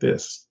head like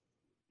this.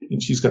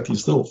 And she's got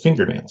these little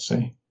fingernails,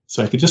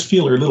 so I could just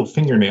feel her little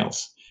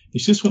fingernails. And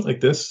she just went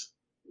like this.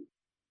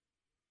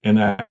 And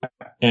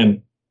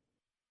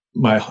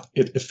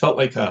it felt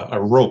like a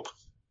rope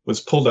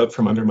was pulled out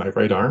from under my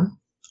right arm,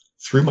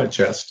 through my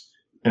chest,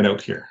 and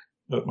out here,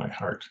 out my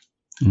heart.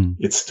 Mm.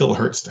 It still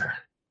hurts there.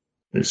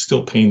 There's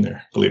still pain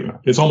there, believe it or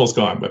not. It's almost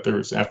gone, but there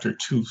was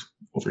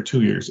over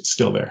 2 years, it's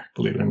still there,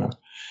 believe it or not.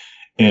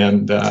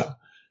 And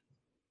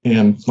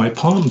my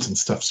palms and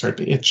stuff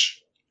started to itch.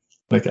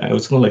 Like I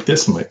was going like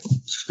this, and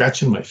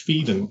scratching my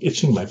feet and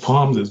itching my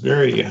palms is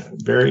very,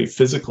 very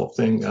physical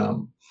thing.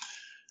 And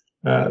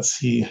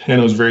it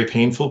was very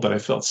painful, but I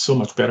felt so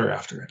much better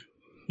after it.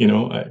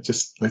 I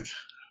just like,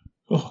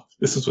 oh,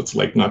 this is what it's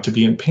like not to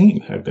be in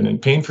pain. I've been in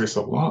pain for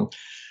so long.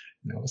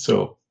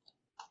 So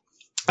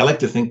I like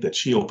to think that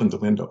she opened the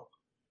window.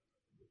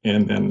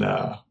 And then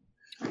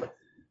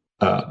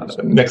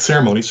next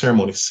ceremony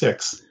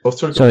 6.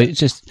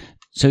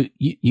 So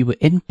you were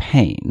in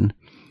pain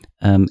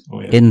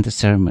in the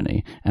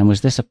ceremony, and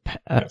was this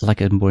yes.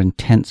 like a more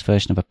intense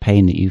version of a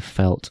pain that you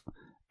felt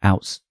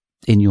out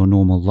in your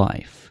normal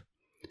life?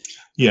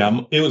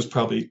 Yeah, it was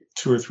probably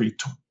two or three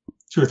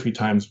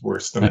times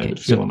worse than I would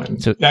feel in my.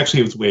 So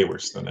actually, it was way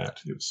worse than that.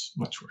 It was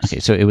much worse.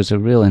 Okay, so it was a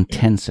real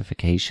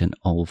intensification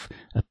of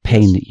a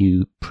pain yes. that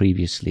you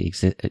previously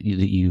that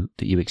you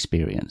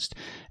experienced,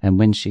 and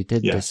when she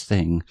did yes. this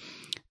thing,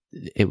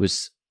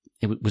 was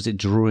it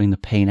drawing the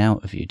pain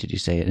out of you? Did you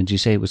say it? And did you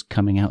say it was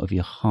coming out of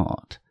your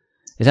heart?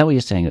 Is that what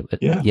you're saying?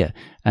 Yeah. Yeah.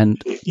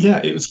 And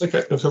yeah, it was like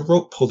it was a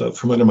rope pulled out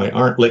from under my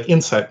arm, like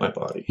inside my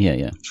body. Yeah,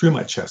 yeah. Through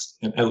my chest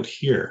and out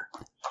here.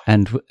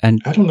 And I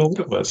don't know what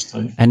it was.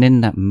 And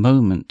in that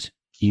moment,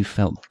 you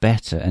felt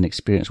better and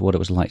experienced what it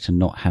was like to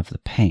not have the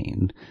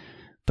pain.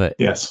 But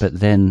yes.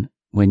 But then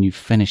when you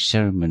finished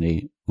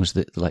ceremony, was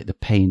the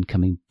pain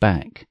coming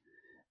back,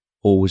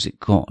 or was it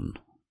gone?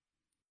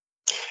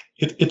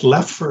 It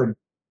left for a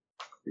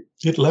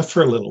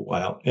little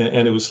while,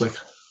 and it was like,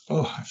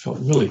 oh, I felt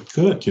really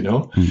good,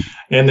 Mm.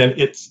 And then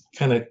it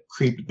kind of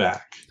creeped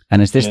back.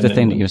 And is this the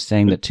thing that you're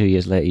saying that 2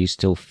 years later you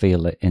still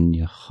feel it in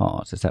your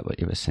heart? Is that what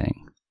you were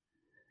saying?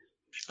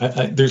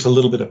 There's a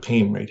little bit of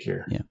pain right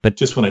here, yeah, but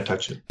just when I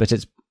touch it. But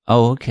it's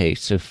okay.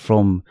 So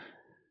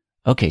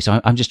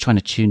I'm just trying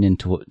to tune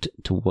into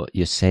what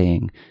you're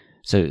saying.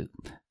 So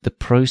the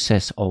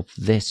process of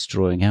this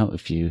drawing out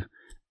of you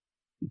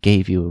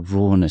gave you a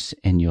rawness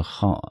in your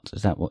heart.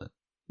 Is that what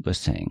we're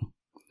saying?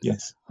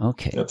 Yes.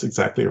 Okay. That's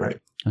exactly right.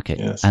 Okay.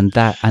 Yes. And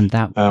that's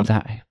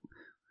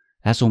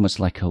almost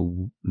like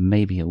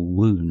maybe a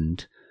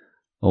wound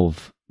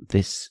of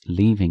this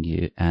leaving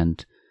you,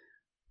 and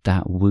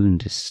that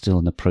wound is still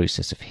in the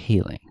process of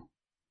healing.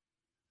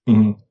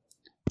 Mm-hmm.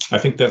 I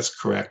think that's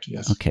correct.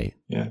 Yes. Okay.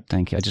 Yeah.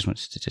 Thank you. I just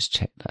wanted to just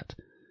check that.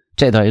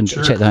 Check that I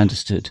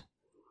understood.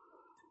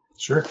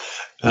 Sure.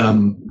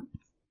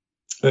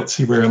 Let's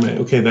see, where am I?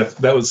 Okay,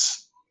 that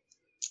was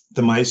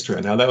the maestra.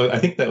 Now I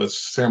think that was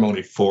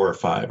ceremony 4 or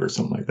 5 or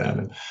something like that.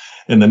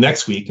 And the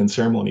next week in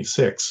ceremony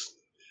 6,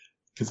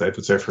 because I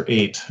was there for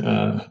 8,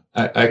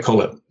 I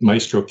call it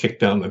maestro kicked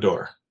down the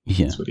door.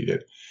 Yeah. That's what he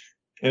did.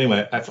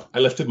 Anyway, I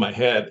lifted my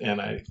head and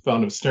I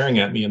found him staring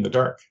at me in the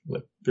dark.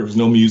 Like there was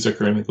no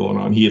music or anything going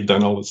on. He had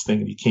done all this thing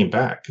and he came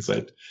back because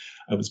I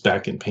was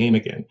back in pain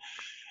again.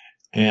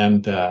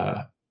 And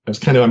I was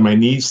kind of on my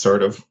knees,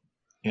 sort of,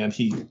 and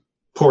he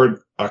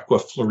poured aqua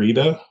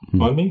florida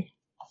on me,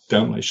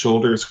 down my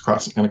shoulders,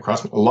 across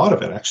a lot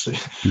of it, actually.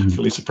 I was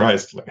really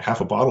surprised, like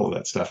half a bottle of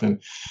that stuff. And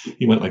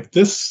he went like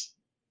this,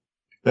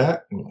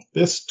 that, and like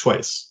this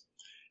twice.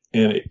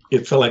 And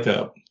it felt like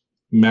a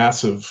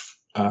massive,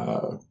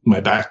 my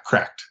back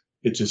cracked.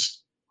 It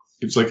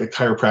was like a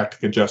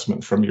chiropractic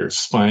adjustment from your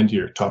spine to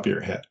your top of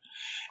your head.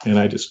 And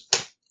I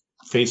just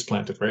face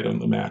planted right on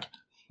the mat.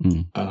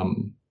 What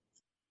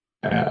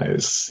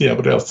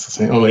else to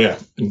say? Oh yeah.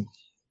 And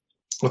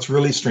what's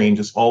really strange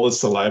is all the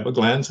saliva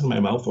glands in my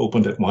mouth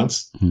opened at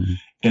once.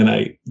 And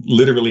I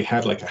literally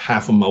had like a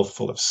half a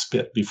mouthful of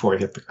spit before I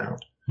hit the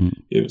ground.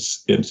 It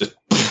was just,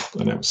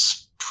 and I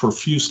was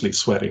profusely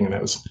sweating,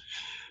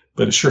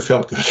 but it sure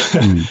felt good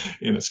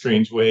in a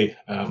strange way.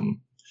 And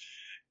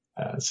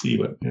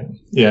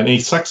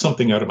he sucked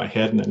something out of my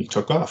head and then he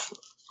took off.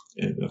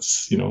 And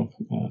that's,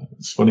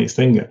 it's the funniest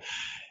thing.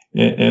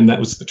 And that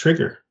was the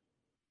trigger.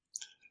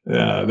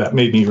 That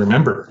made me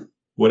remember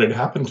what had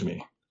happened to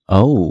me.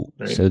 Oh,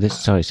 right? So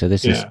this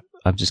yeah. is,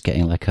 I'm just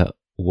getting like a,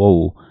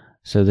 whoa.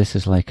 So this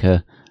is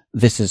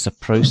a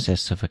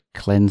process of a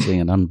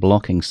cleansing and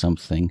unblocking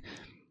something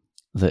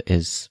that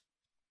is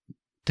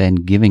then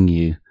giving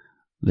you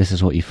this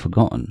is what you've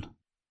forgotten?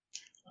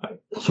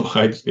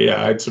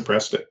 I'd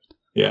suppressed it.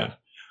 Yeah.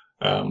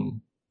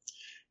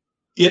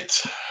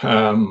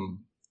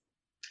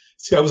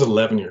 See, I was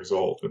 11 years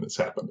old when this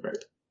happened,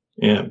 right?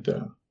 And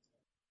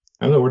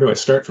I don't know, where do I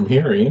start from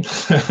here, Ian?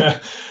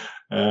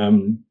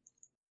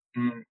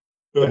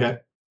 Go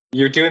ahead.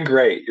 You're doing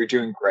great. You're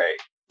doing great.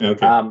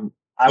 Okay.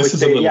 This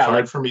is a little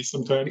hard for me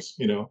sometimes,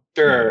 you know.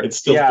 Sure. It's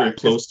still very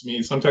close to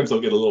me. Sometimes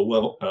I'll get a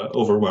little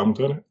overwhelmed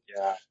on it.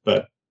 Yeah.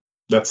 But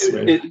that's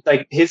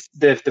like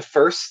the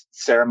first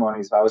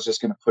ceremonies. If I was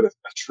just going to put a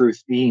true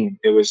theme,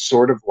 it was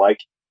sort of like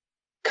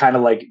kind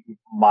of like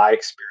my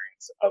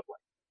experience of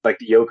like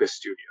the yoga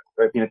studio,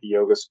 right? Being at the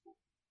yoga school,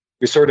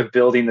 you're sort of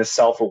building this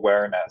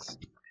self-awareness.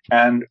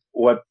 And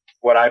what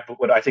I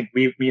think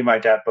me and my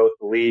dad both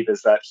believe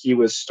is that he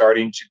was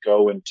starting to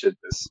go into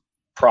this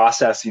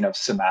processing of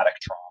somatic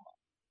trauma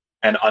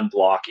and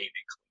unblocking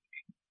and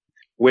cleaning,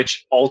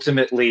 which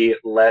ultimately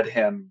led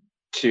him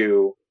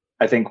to,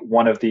 I think,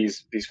 one of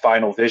these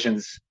final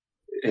visions.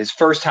 His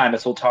first time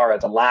at Soltara,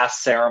 the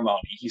last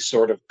ceremony, he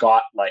sort of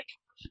got like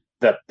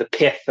the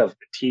pith of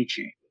the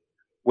teaching,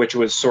 which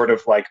was sort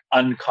of like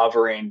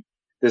uncovering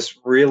this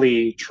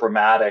really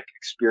traumatic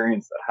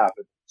experience that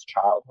happened in his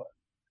childhood,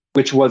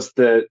 which was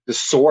the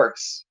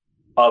source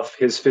of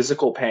his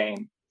physical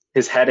pain,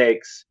 his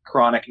headaches,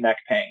 chronic neck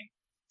pain,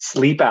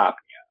 sleep apnea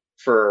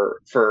for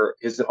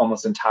his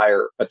almost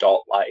entire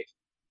adult life.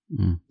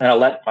 And I'll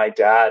let my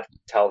dad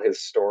tell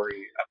his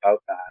story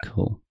about that.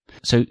 Cool.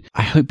 So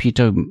I hope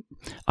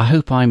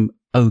I'm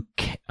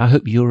okay. I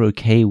hope you're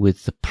okay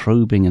with the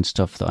probing and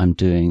stuff that I'm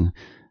doing.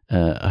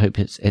 I hope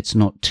it's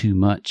not too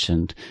much.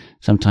 And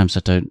sometimes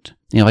I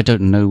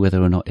don't know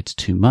whether or not it's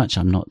too much.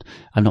 I'm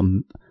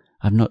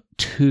not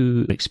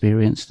too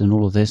experienced in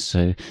all of this.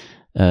 So,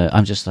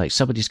 I'm just like,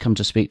 somebody's come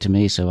to speak to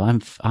me. So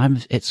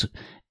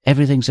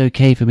everything's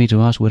okay for me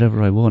to ask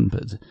whatever I want.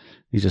 But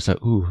he's just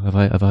like, ooh, have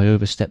I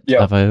overstepped? Yep.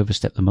 Have I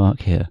overstepped the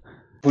mark here?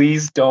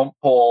 Please don't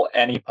pull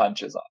any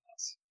punches on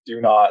us.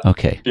 Do not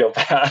feel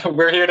bad.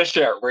 We're here to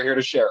share. We're here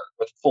to share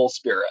with full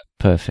spirit.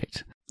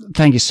 Perfect.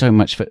 Thank you so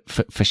much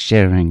for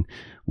sharing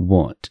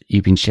what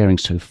you've been sharing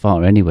so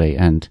far anyway.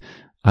 And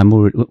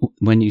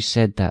when you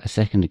said that a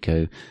second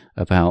ago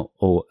about,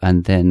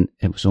 and then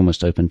it was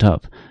almost opened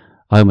up,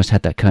 I almost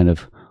had that kind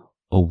of,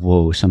 oh,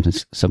 whoa,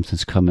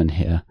 something's coming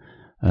here.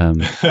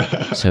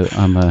 So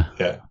I'm,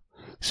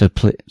 so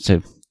please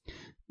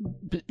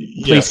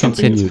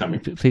continue.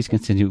 Please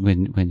continue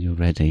when you're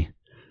ready.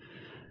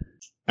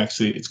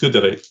 Actually, it's good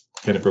that I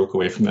kind of broke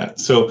away from that.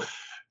 So,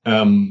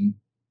 the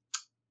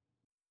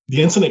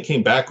incident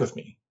came back with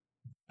me.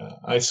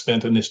 I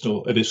spent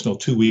additional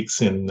 2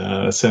 weeks in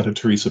Santa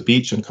Teresa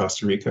Beach in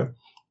Costa Rica.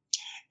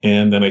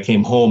 And then I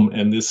came home,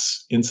 and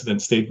this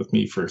incident stayed with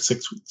me for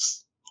 6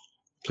 weeks.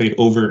 Played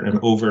over and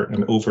over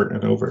and over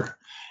and over.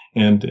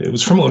 And it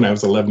was from when I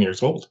was 11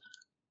 years old,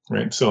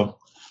 right? So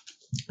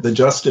the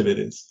gist of it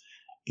is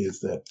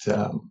that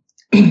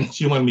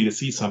she wanted me to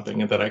see something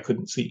that I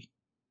couldn't see.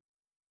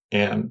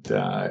 And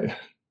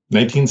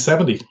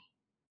 1970,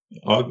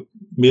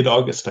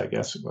 mid-August, I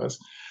guess it was,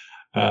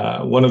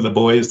 one of the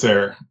boys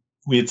there,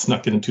 we had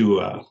snuck into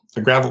a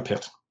gravel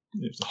pit.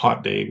 It was a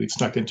hot day. We'd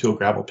snuck into a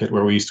gravel pit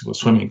where we used to go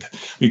swimming.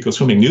 We'd go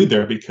swimming nude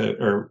there because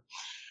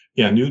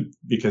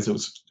it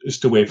was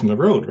just away from the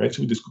road, right?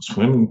 So we just go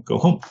swim and go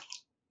home.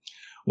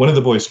 One of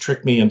the boys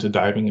tricked me into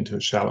diving into a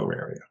shallow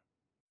area,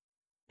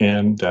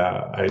 and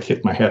I had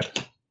hit my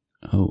head.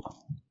 Oh,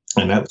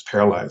 and that was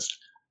paralyzed,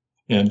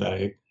 and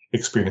I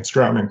experienced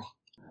drowning.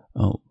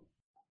 Oh,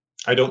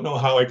 I don't know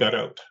how I got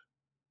out.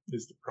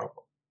 Is the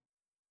problem?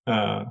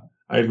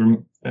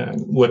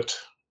 What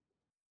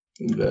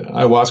the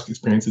ayahuasca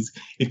experience is,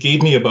 it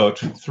gave me about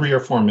 3 or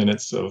 4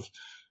 minutes of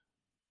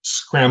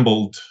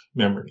scrambled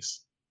memories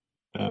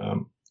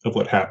of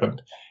what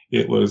happened.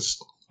 It was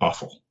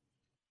awful.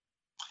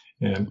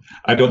 And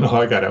I don't know how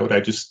I got out.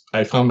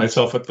 I found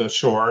myself at the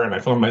shore, and I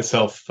found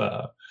myself,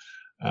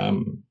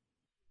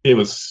 it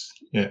was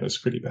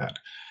pretty bad.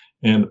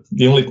 And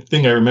the only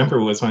thing I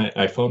remember was when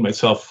I found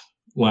myself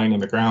lying on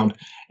the ground,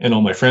 and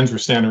all my friends were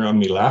standing around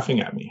me laughing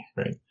at me,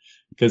 right?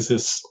 Because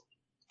this,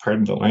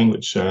 pardon the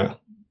language,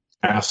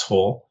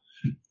 asshole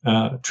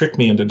tricked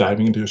me into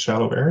diving into a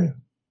shallow area.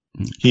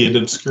 He had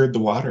obscured the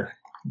water.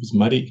 It was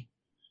muddy,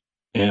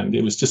 and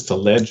it was just a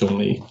ledge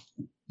only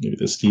maybe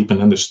this deep,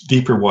 and then the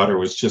deeper water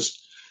was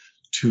just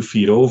 2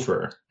 feet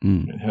over.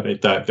 And had I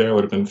dived there, I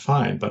would have been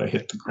fine, but I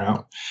hit the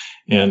ground,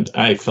 and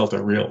I felt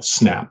a real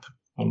snap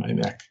on my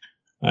neck.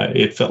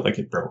 It felt like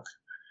it broke,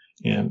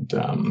 and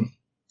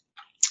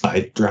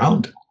I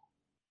drowned.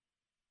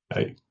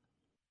 I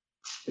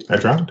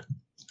drowned,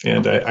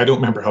 and I don't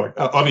remember how.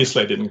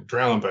 Obviously, I didn't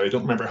drown, but I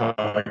don't remember how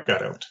I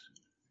got out.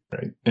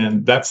 Right,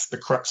 and that's the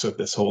crux of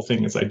this whole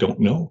thing: is I don't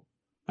know.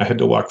 I had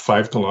to walk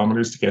 5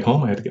 kilometers to get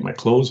home. I had to get my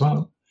clothes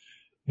on,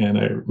 and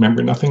I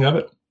remember nothing of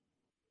it.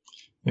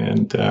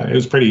 And it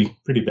was pretty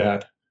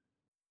bad.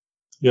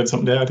 You had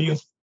something to add, Ian?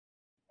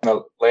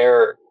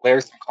 Layer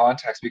some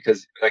context,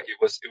 because like it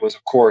was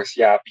of course,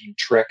 being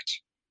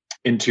tricked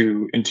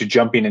into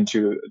jumping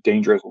into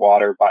dangerous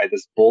water by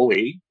this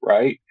bully,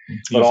 right?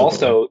 But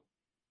also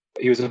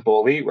he was a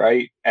bully,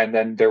 right? And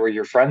then there were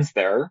your friends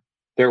there.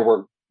 There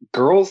were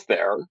girls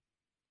there.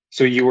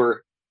 So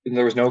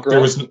there was no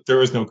girls? There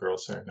was no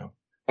girls there, no.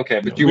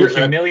 Okay, but you were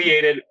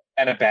humiliated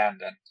and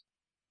abandoned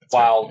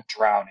while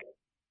drowning.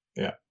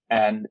 Yeah.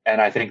 And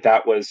I think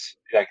that was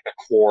like the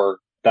core,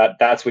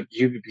 that's what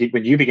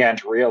when you began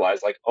to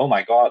realize, like, oh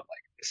my God,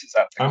 like this is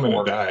at the I'm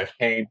core gonna die. of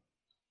pain.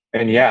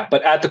 And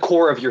but at the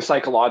core of your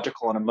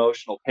psychological and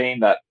emotional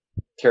pain that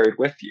carried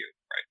with you,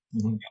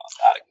 right? Mm-hmm.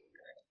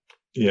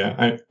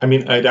 Yeah, I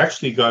mean, I'd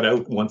actually got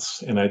out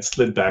once and I'd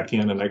slid back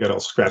in and I got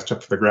all scratched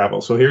up for the gravel.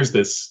 So here's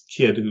this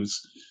kid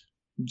who's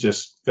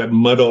just got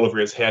mud all over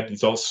his head.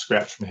 He's all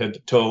scratched from head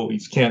to toe. He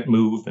can't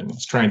move and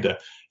he's trying to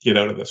get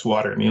out of this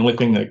water. And the only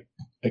thing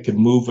I could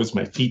move was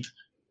my feet.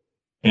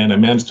 And I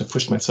managed to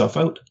push myself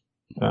out.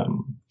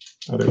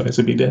 Otherwise,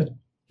 I'd be dead.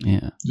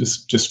 Yeah.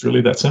 Just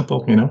really that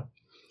simple, you know?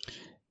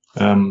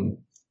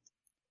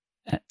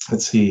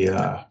 Let's see.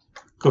 Go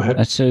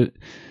ahead. So,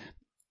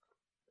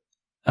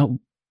 at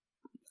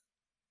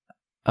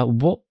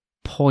what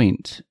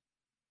point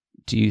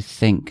do you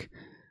think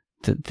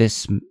that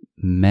this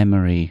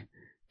memory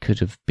could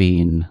have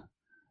been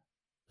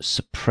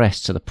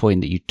suppressed to the point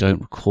that you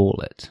don't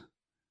recall it,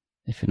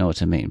 if you know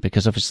what I mean?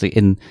 Because obviously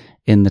in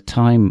the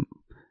time,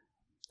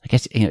 I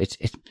guess, you know, it's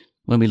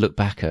when we look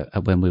back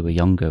at when we were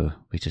younger,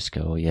 we just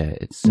go, oh yeah,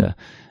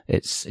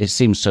 it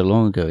seems so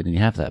long ago, and you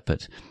have that.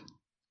 But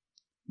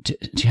do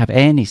you have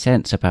any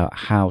sense about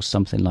how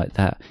something like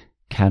that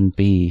can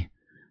be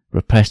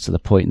repressed to the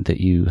point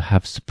that you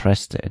have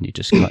suppressed it and you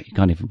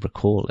can't even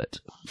recall it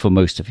for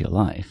most of your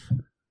life?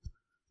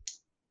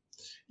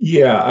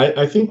 Yeah,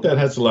 I think that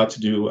has a lot to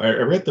do. I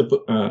read the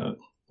book.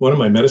 One of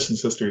my medicine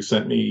sisters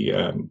sent me.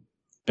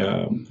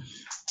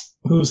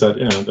 Who's that?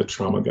 The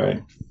trauma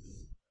guy,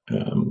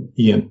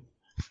 Ian.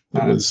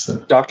 It was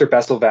Dr.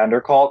 Bessel van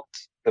der Kolk.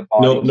 It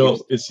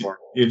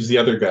was the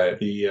other guy.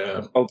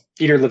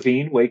 Peter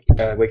Levine,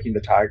 Waking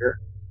the Tiger.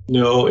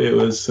 No, it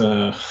was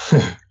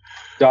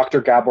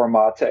Dr. Gabor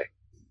Mate.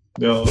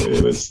 No,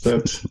 it was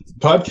that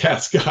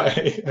podcast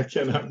guy. I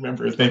cannot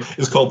remember his name.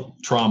 It's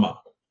called Trauma.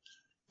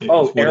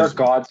 Eric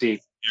Godsey.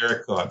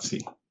 Eric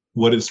Godsey.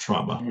 What is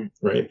trauma,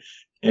 right?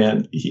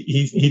 And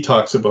he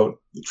talks about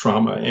the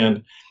trauma,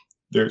 and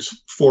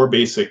there's 4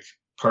 basic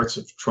parts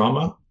of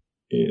trauma.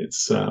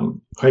 It's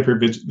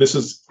hypervigilance. This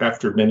is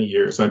after many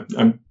years.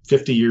 I'm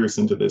 50 years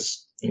into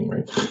this thing,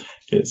 right?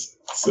 It's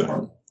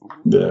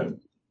the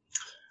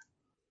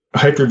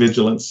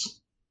hypervigilance,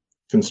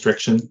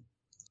 constriction,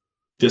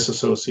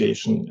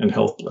 disassociation, and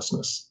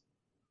helplessness.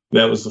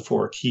 That was the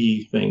 4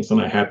 key things,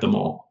 and I had them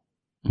all.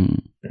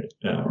 Right?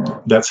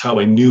 That's how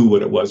I knew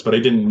what it was, but I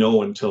didn't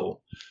know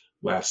until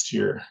last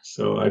year.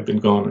 So I've been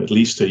gone at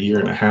least a year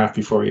and a half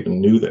before I even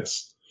knew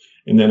this.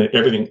 And then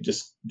everything,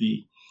 just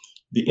the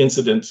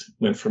incident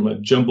went from a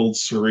jumbled,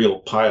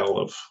 surreal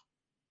pile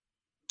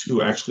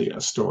to actually a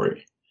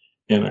story.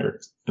 And I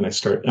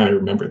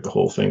remembered the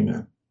whole thing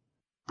then,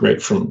 right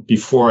from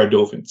before I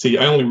dove in. See,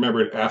 I only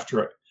remember it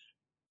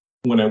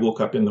when I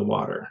woke up in the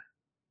water,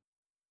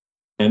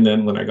 and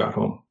then when I got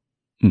home.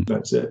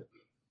 That's it.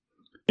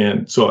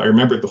 And so I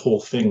remembered the whole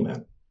thing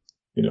then,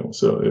 you know.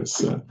 So it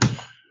was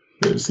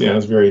a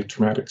very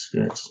traumatic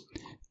experience.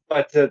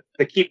 But the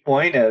key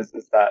point is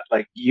that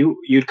like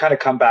you'd kind of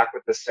come back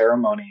with the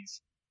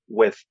ceremonies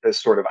with this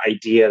sort of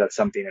idea that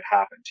something had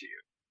happened to you.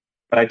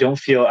 But I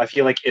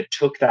feel like it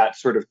took that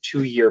sort of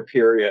 2-year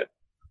period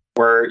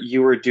where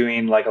you were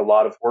doing like a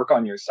lot of work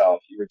on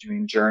yourself. You were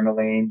doing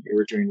journaling, you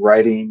were doing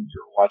writing,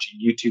 you were watching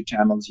YouTube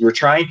channels. You were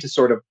trying to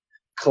sort of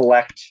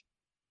collect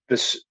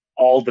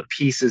all the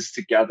pieces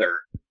together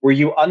where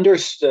you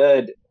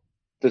understood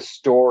the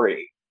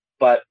story,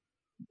 but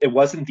it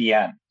wasn't the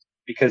end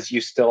because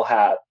you still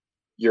had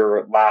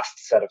your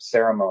last set of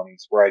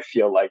ceremonies where I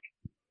feel like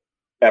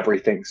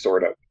everything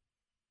sort of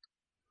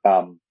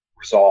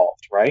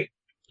resolved, right?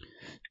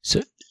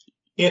 So,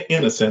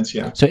 in a sense,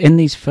 yeah. So in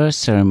these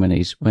first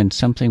ceremonies, when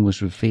something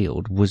was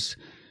revealed, was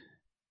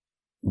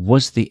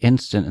the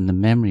instant and the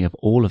memory of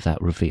all of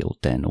that revealed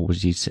then, or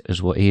was you,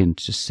 as what Ian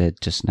just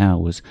said just now,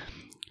 was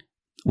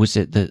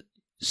it that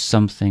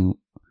something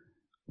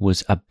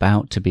was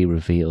about to be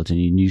revealed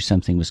and you knew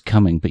something was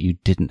coming, but you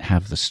didn't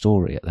have the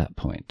story at that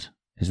point?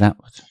 Is that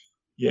what?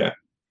 Yeah.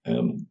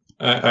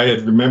 I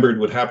had remembered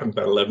what happened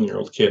to that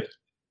 11-year-old kid,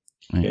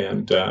 right.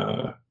 and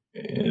the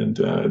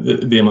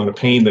amount of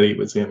pain that he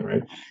was in,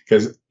 right?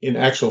 Because in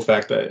actual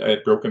fact, I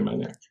had broken my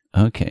neck.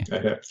 Okay. I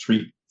had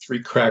three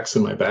cracks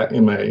in my back,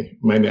 in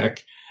my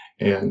neck,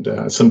 and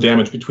some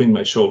damage between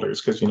my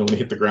shoulders. Because when you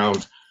hit the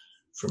ground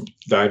from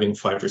diving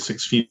 5 or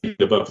 6 feet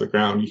above the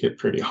ground, you hit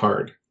pretty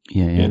hard.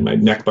 Yeah. And my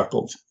neck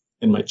buckled,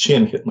 and my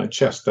chin hit my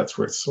chest. That's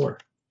where it's sore.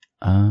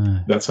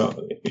 That's how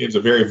it was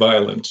a very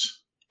violent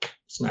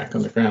smack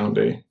on the ground.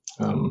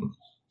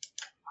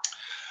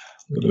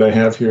 What did I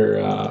have here?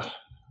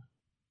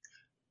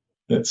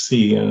 Let's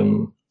see.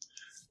 And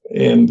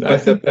I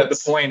think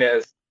the point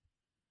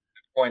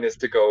point is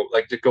to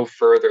go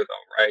further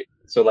though, right?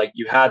 So like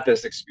you had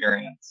this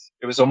experience.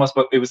 It was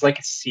like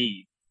a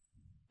seed.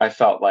 I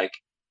felt like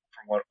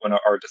from one of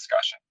our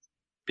discussions,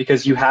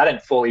 because you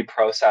hadn't fully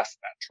processed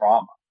that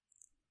trauma.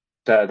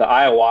 The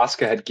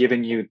ayahuasca had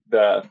given you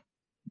the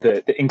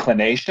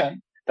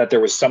inclination that there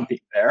was something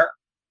there,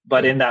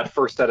 but in that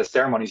first set of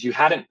ceremonies, you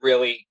hadn't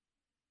really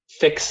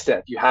fixed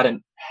it. You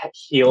hadn't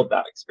healed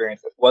that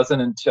experience. It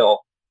wasn't until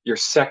your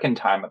second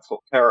time at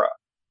Solterra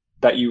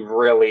that you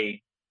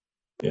really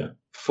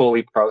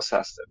fully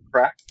processed it,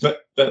 correct?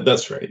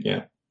 That's right,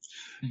 yeah.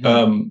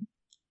 Mm-hmm.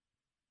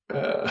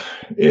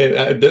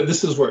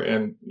 This is where,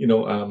 and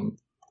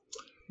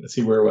let's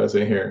see, where was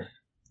I here?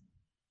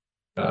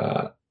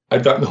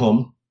 I'd gotten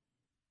home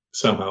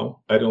somehow.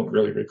 I don't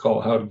really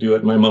recall how to do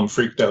it. My mom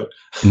freaked out.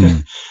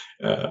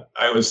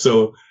 I was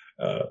so,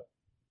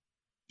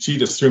 she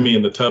just threw me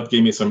in the tub,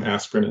 gave me some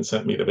aspirin, and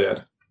sent me to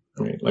bed.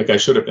 I mean, like I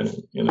should have been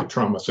in a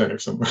trauma center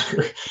somewhere,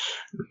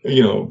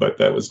 but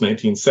that was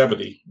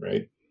 1970,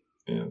 right?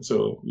 And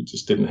so we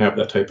just didn't have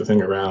that type of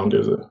thing around. It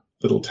was a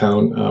little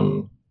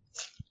town.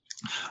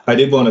 I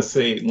did want to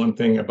say one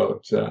thing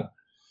about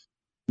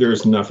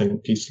there's nothing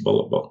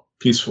peaceful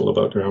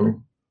about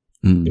drowning.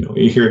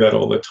 You hear that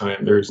all the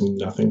time. There's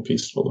nothing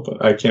peaceful about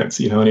it. I can't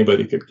see how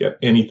anybody could get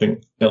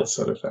anything else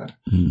out of that.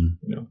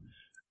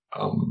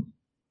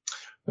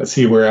 Let's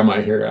see, where am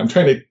I here? I'm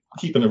trying to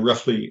keep in a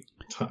roughly.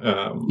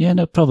 Yeah,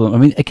 no problem. I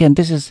mean, again,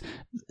 this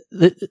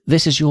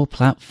is your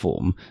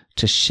platform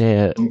to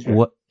share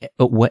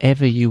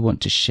whatever you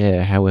want to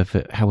share,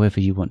 however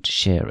you want to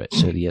share it.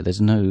 So yeah,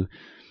 there's no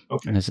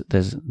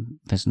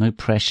no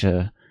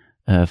pressure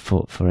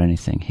for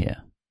anything here.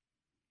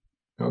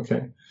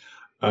 Okay.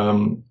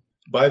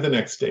 By the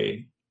next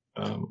day,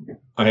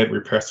 I had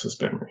repressed this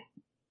memory,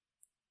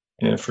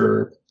 and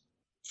for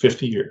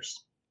 50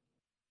 years,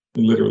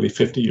 literally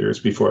 50 years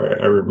before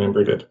I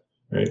remembered it.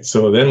 Right.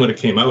 So then when it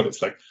came out,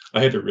 it's like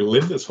I had to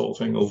relive this whole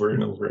thing over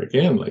and over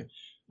again. Like,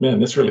 man,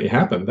 this really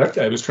happened. That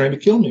guy was trying to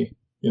kill me.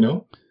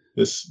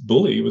 This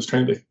bully was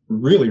trying to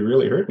really,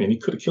 really hurt me, and he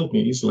could have killed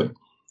me easily.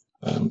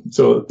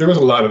 So there was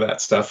a lot of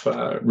that stuff,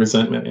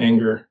 resentment,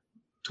 anger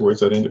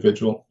towards that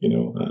individual,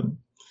 and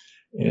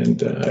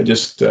I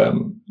just,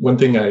 one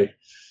thing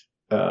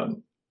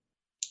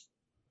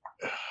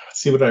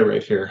see what I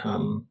write here.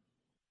 An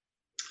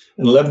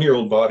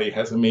 11-year-old body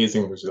has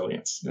amazing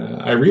resilience.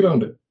 I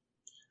rebounded.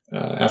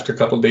 After a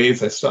couple of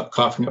days, I stopped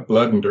coughing up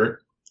blood and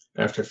dirt.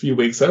 After a few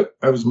weeks out,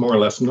 I was more or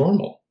less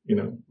normal,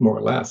 more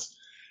or less.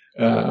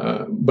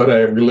 But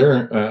I've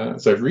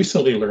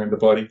recently learned the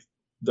body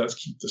does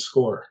keep the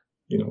score,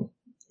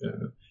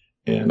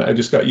 and I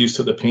just got used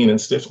to the pain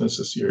and stiffness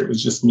this year. It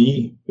was just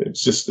me.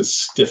 It's just this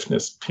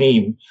stiffness,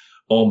 pain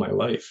all my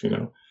life,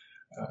 and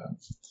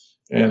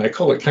I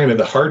call it kind of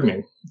the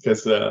hardening,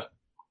 because I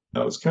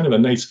was kind of a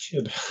nice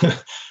kid,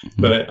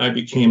 but I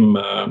became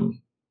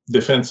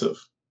defensive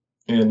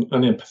and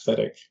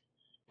unempathetic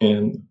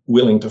and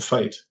willing to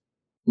fight.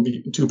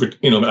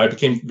 I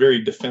became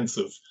very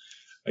defensive,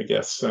 I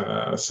guess.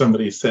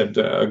 Somebody said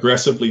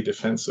aggressively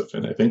defensive,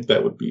 and I think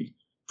that would be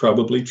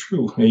probably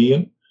true,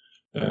 Ian.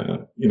 I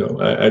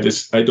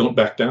don't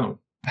back down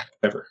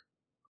ever.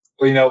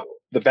 Well,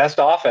 the best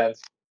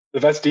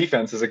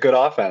defense is a good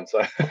offense.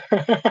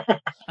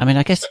 I mean,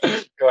 I guess.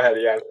 Go ahead,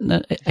 yeah.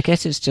 No, I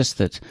guess it's just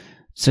that.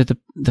 So the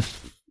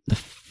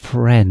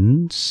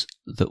friends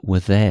that were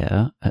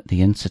there at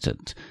the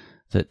incident,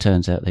 that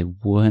turns out they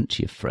weren't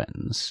your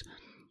friends.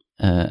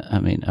 I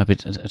mean, I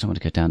don't want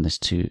to go down this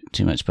too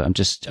much, but I'm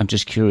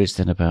just curious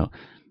then about,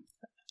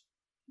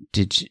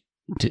 did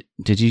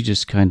you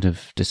just kind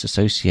of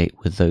disassociate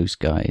with those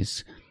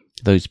guys,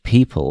 those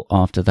people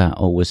after that,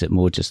 or was it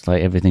more just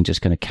like everything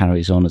just kind of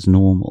carries on as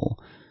normal,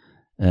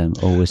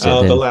 or was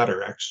it the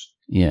latter, actually?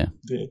 Yeah,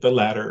 the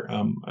latter.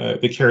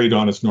 They carried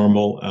on as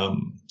normal.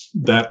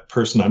 That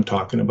person I'm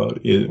talking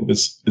about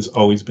has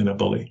always been a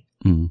bully.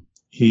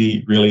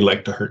 He really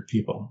liked to hurt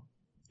people,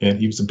 and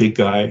he was a big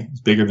guy.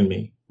 He's bigger than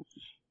me,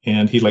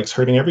 and he likes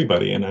hurting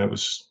everybody. And I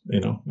was,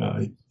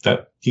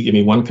 that he gave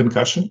me one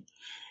concussion,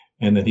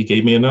 and then he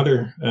gave me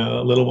another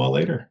a little while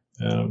later.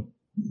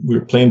 We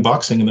were playing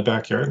boxing in the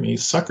backyard, and he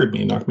suckered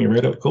me, knocked me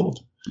right out cold.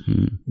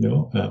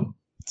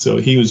 So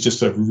he was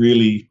just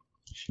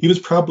he was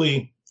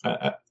probably,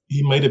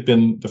 he might have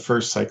been the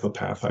first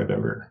psychopath I've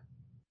ever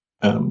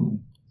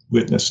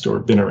witnessed or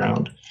been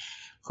around.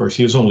 Of course,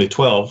 he was only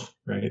 12,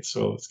 right?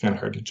 So it's kind of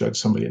hard to judge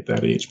somebody at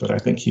that age, but I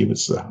think he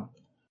was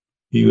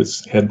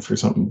headed for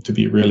something to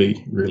be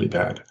really, really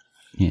bad.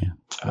 Yeah.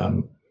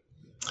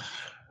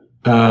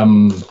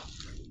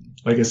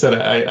 Like I said,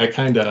 I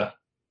kind of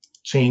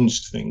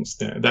changed things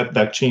there.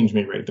 That changed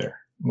me right there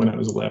when I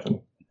was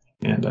 11,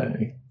 and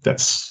I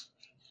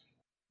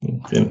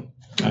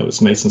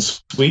was nice and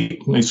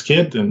sweet, nice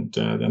kid, and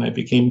then I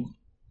became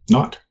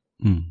not.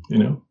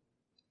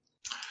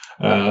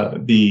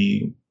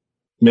 The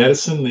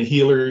medicine, the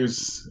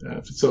healers.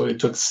 So it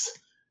took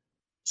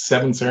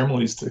 7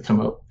 ceremonies to come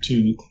up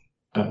to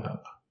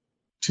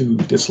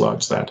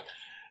dislodge that.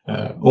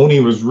 Oni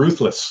was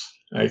ruthless.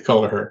 I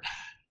call her.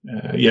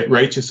 yet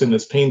righteous in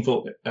this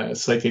painful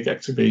psychic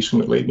excavation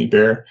that laid me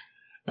bare.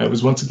 I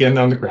was once again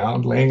on the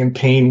ground, laying in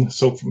pain,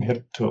 soaked from head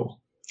to toe.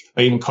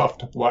 I even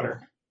coughed up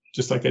water,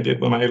 just like I did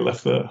when I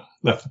left the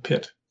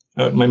pit.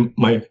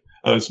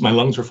 My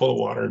lungs were full of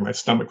water, and my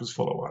stomach was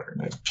full of water,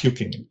 and I was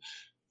puking and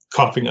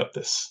coughing up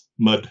this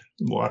mud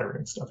and water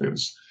and stuff. It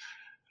was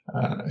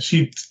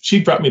she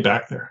brought me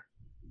back there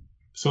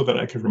so that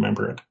I could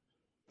remember it,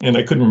 and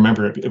I couldn't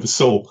remember it. It was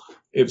so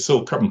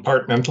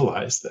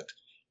compartmentalized that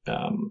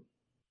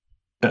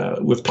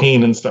with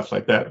pain and stuff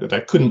like that I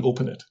couldn't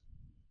open it,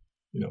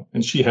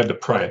 and she had to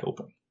pry it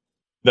open.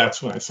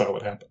 That's when I saw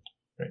what happened,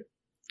 right?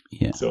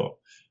 Yeah. So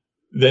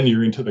then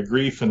you're into the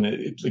grief, and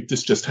it like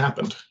this just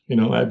happened.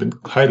 I've been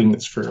hiding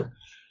this for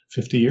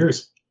 50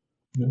 years.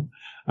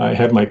 I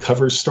had my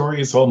cover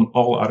stories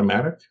all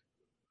automatic.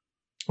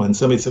 When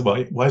somebody said,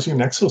 "Why is your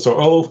neck so sore?"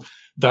 Oh,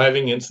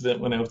 diving incident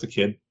when I was a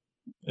kid,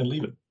 and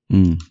leave it.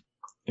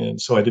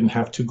 And so I didn't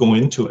have to go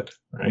into it,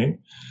 right?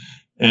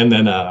 And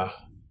then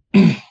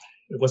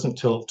it wasn't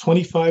until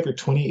 25 or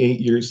 28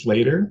 years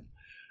later,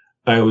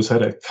 I was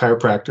at a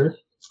chiropractor,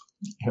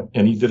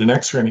 and he did an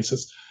X-ray, and he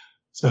says,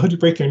 "So how'd you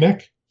break your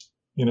neck?"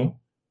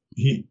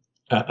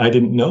 I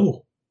didn't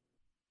know.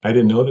 I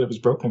didn't know that it was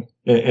broken.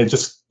 It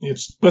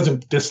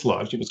wasn't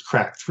dislodged. It was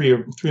cracked. Three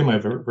of my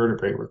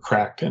vertebrae were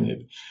cracked,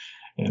 and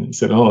he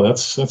said, "Oh,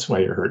 that's why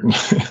you're hurting."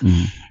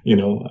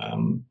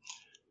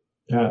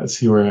 Let's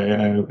see where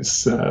I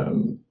was.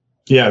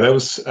 That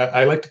was.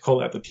 I like to call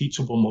that the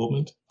teachable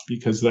moment,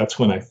 because that's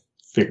when I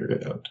figured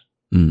it out,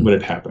 what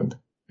had happened,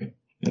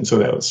 and so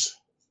that was.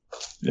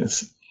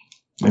 Yes.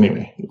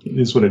 Anyway, it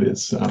is what it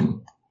is.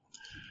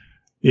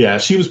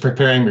 She was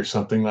preparing for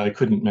something that I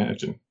couldn't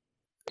imagine.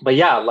 But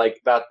yeah,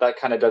 like that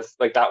kind of does,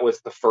 like that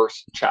was the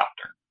first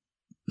chapter.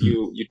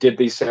 You did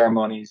these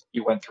ceremonies,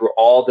 you went through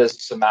all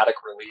this somatic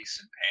release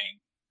and pain.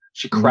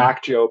 She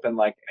cracked you open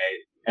like an egg,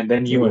 and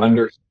then you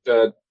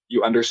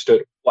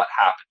understood what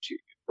happened to you.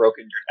 You've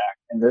broken your neck,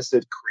 and this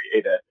had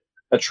created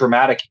a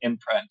traumatic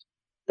imprint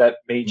that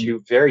made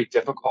you very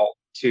difficult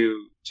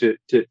to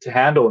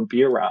handle and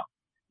be around.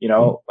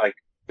 Like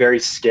very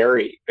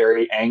scary,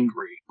 very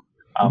angry,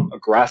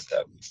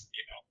 aggressive.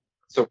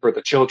 So for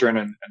the children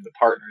and the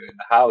partner in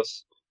the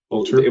house,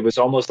 it was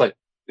almost like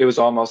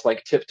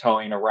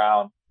tiptoeing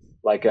around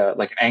like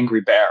an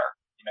angry bear.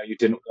 You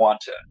didn't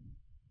want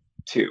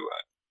to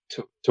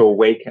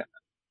awaken.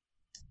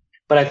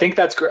 But I think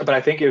that's great. But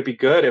I think it would be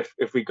good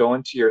if we go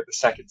into the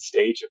second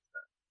stage of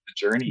the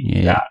journey.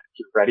 Yeah, if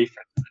you're ready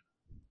for that.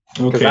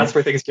 Because that's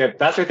where things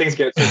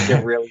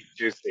get really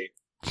juicy.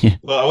 Yeah.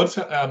 Well, I would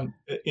say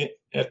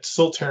at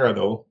Solterra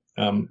though,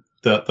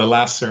 the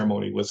last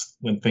ceremony was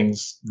when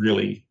things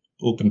really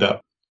opened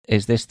up.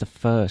 Is this the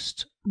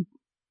first?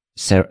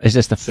 Is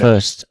this the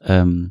first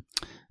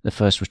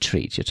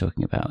retreat you're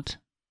talking about?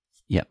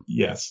 Yeah.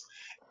 Yes,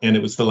 and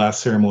it was the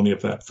last ceremony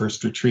of that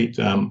first retreat.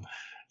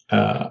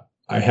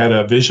 I had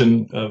a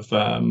vision of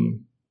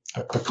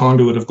a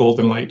conduit of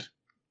golden light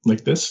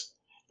like this,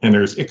 and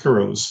there's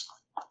Icaros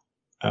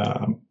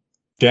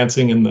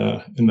dancing in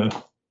the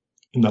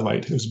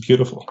light. It was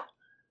beautiful.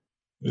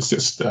 It was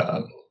just.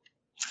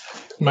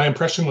 My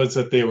impression was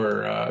that they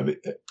were,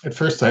 at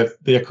first, the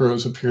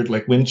Icaros appeared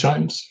like wind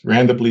chimes,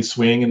 randomly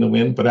swaying in the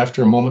wind, but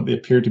after a moment, they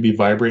appeared to be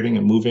vibrating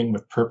and moving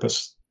with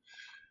purpose.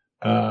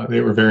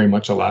 They were very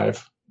much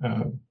alive.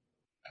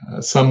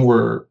 Some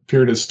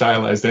appeared as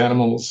stylized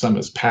animals, some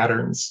as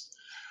patterns.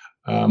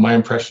 My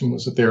impression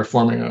was that they were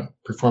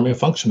performing a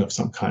function of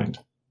some kind,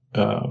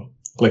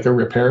 like a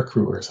repair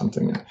crew or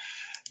something. And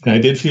I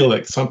did feel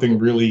like something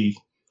really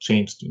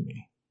changed in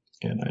me,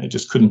 and I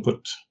just couldn't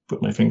put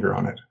my finger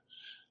on it.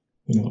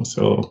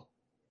 So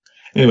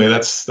anyway,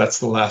 that's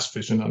the last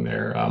vision on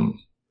there.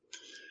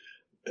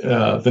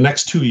 The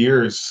next 2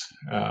 years,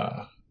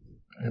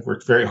 I've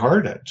worked very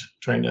hard at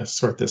trying to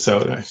sort this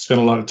out. I spent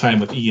a lot of time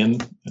with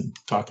Ian and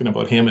talking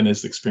about him and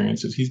his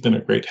experiences. He's been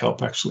a great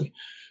help, actually.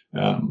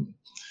 But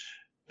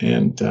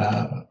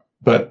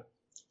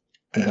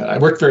I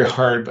worked very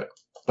hard. But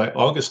by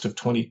August of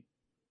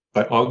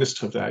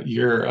that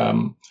year,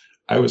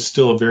 I was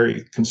still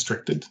very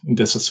constricted and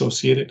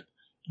disassociated.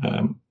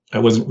 I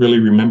wasn't really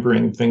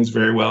remembering things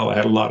very well. I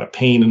had a lot of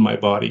pain in my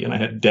body, and I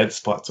had dead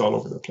spots all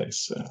over the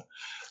place.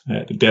 I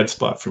had a dead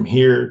spot from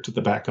here to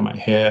the back of my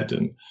head,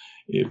 and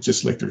it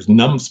just like there's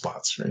numb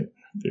spots right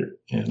there.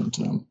 And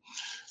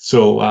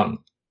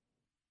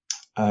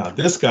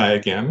this guy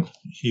again,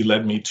 he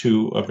led me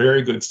to a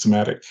very good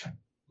somatic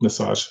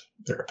massage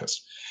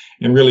therapist,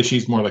 and really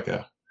she's more like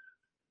a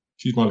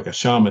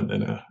shaman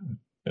than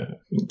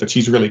but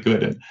she's really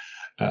good. And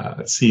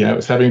let's see, I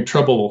was having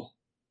trouble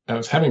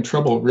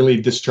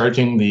really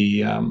discharging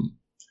the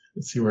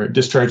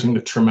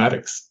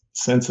traumatic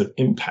sense of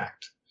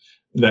impact.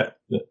 That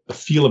the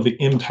feel of the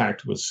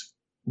impact was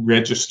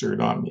registered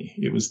on me.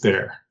 It was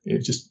there.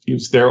 It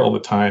was there all the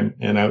time.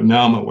 And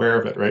now I'm aware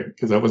of it, right?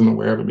 Because I wasn't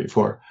aware of it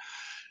before.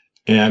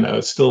 And I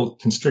was still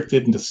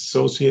constricted and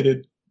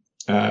dissociated.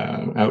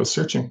 I was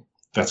searching.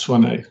 That's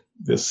when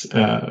this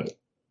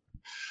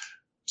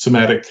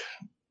somatic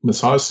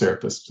massage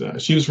therapist.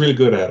 She was really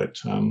good at it.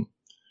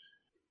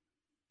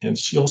 And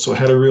she also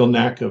had a real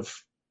knack of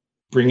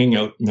bringing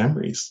out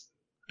memories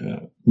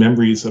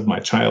of my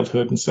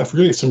childhood and stuff.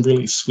 Really, some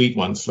really sweet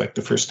ones. Like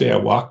the first day I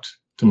walked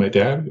to my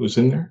dad, it was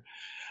in there.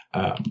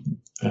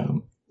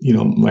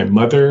 My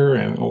mother,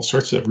 and all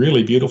sorts of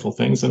really beautiful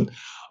things. And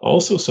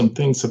also some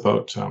things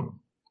about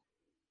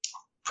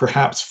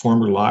perhaps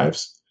former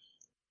lives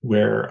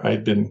where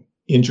I'd been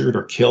injured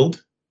or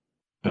killed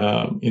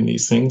in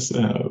these things.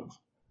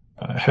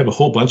 I have a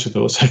whole bunch of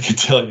those, I could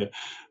tell you,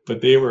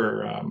 but they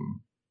were,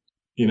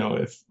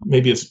 if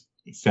maybe it's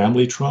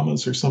family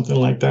traumas or something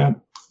like that,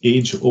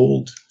 age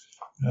old,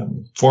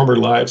 former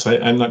lives.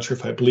 I'm not sure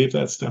if I believe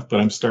that stuff, but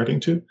I'm starting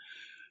to.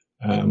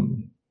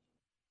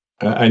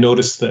 I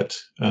noticed that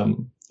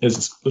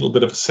as a little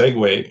bit of a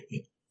segue,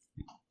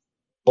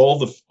 all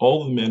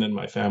the men in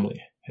my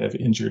family have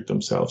injured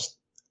themselves,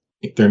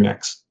 their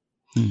necks.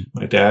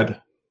 My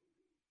dad,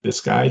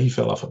 this guy, he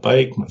fell off a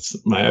bike.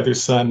 My other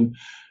son,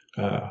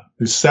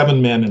 there's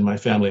 7 men in my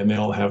family, and they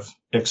all have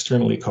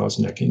externally caused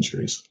neck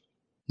injuries.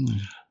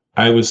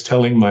 I was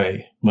telling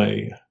my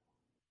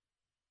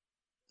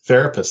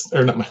therapist,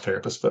 or not my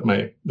therapist, but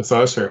my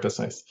massage therapist,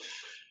 I said,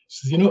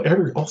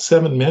 all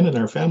 7 men in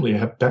our family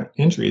have back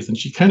injuries. And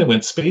she kind of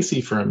went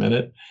spacey for a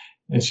minute.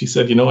 And she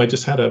said,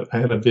 I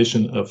had a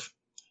vision of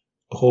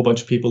a whole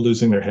bunch of people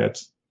losing their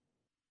heads.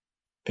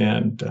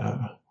 And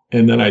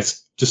then I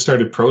just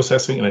started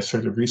processing, and I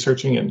started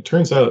researching. And it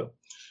turns out,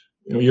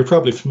 you're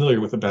probably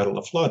familiar with the Battle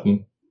of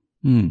Flodden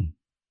in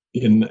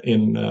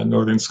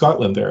northern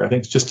Scotland there. I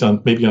think it's just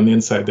maybe on the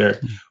inside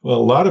there. Well,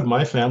 a lot of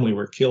my family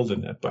were killed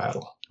in that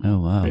battle. Oh,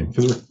 wow.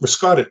 Because right? We're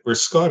Scottish,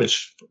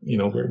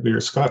 we're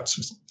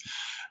Scots.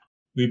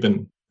 We've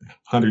been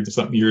hundreds of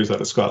something years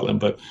out of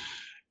Scotland,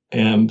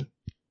 and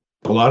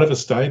a lot of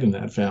us died in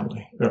that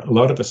family. A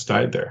lot of us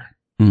died there.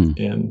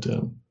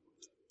 And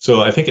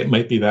so I think it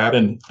might be that,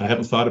 and I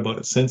haven't thought about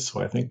it since.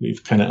 So I think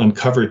we've kind of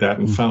uncovered that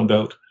and found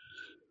out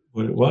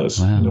what it was.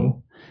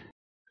 Wow.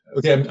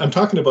 Okay, I'm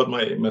talking about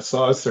my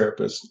massage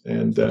therapist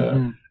and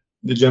the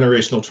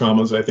generational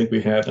traumas I think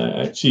we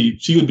had.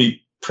 She would be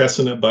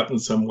pressing a button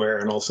somewhere,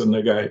 and all of a sudden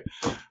a guy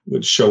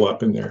would show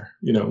up in there.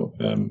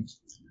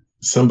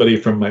 Somebody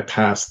from my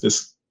past,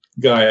 this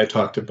guy I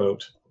talked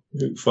about,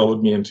 who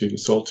followed me into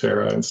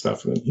Solterra and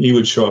stuff, and he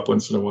would show up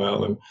once in a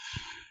while, and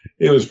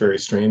it was very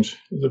strange.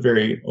 It was a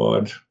very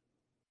odd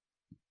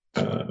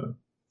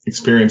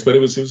experience, but it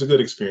was a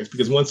good experience,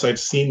 because once I've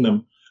seen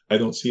them, I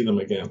don't see them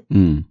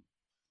again.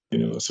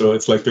 So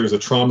it's like there's a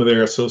trauma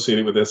there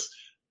associated with this.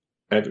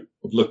 I've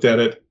looked at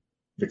it,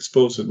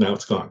 exposed it, now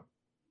it's gone.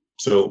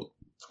 So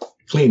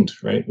cleaned,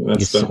 right? And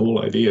that's the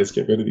whole idea, is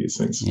get rid of these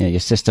things. Yeah, you're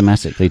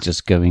systematically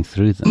just going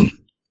through them.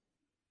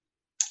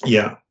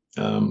 Yeah.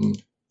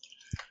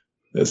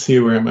 Let's see,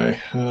 where am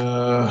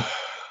I?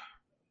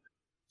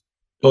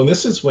 And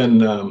this is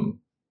when,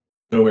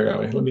 where are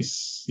we? Let me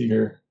see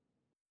here.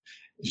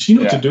 She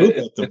knew what to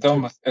do about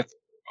them.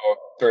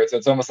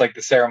 It's almost like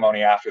the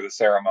ceremony after the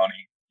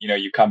ceremony.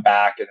 You come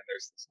back, and then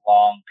there's this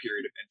long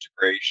period of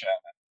integration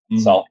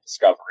and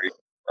self-discovery,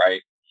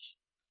 right?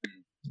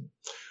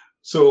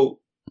 So,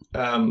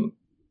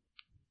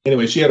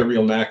 anyway, she had a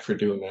real knack for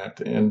doing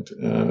that.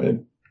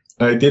 And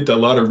I did a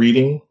lot of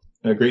reading,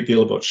 a great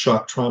deal about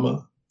shock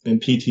trauma and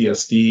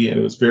PTSD, and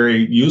it was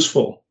very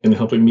useful in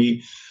helping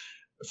me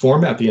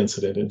format the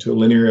incident into a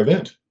linear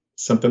event,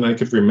 something I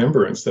could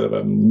remember instead of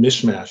a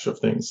mishmash of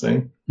things.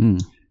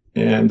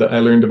 And I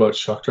learned about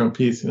shock trauma.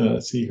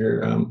 See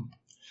here.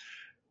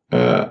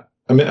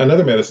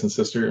 Another medicine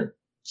sister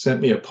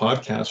sent me a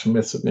podcast from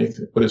Myths That Make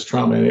What Is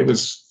Trauma, and it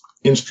was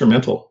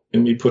instrumental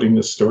in me putting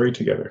this story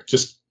together.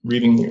 Just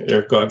reading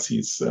Eric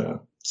Godsey's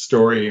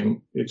story,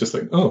 and it just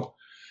like,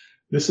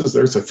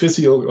 there's a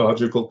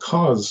physiological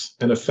cause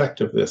and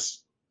effect of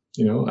this.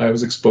 I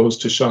was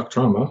exposed to shock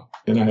trauma,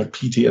 and I have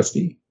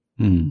PTSD.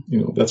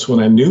 That's when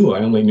I knew.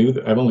 I've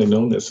only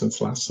known this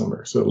since last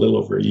summer, so a little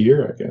over a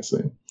year, I guess.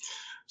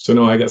 So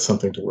no, I got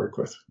something to work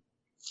with.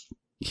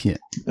 Yeah.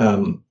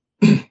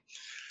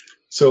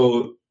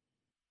 So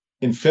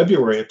in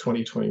February of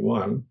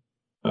 2021,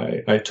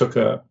 I took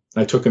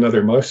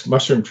another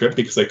mushroom trip,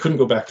 because I couldn't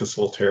go back to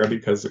Solterra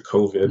because of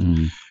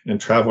COVID and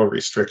travel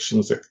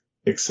restrictions,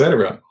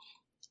 etc.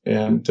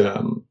 And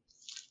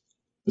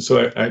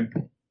so I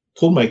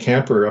pulled my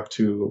camper up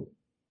to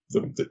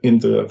in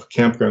the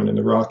campground in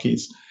the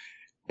Rockies,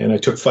 and I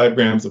took 5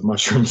 grams of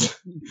mushrooms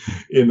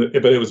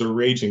but it was a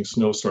raging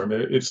snowstorm.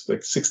 It's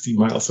like 60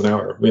 miles an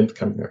hour wind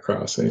coming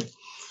across.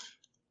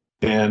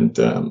 And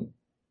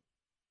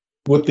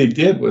what they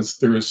did was,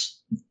 there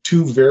was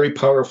 2 very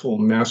powerful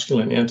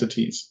masculine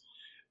entities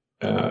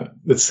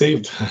that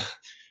saved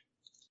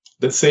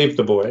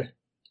the boy.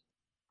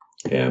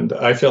 And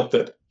I felt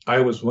that I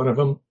was one of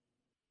them,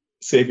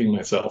 saving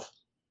myself.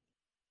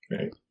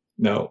 Right?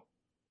 Now,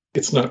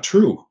 it's not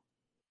true.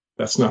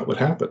 That's not what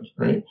happened,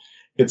 right?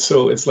 It's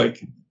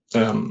like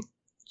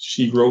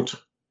she wrote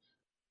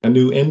a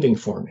new ending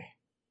for me,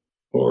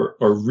 or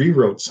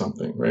rewrote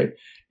something, right?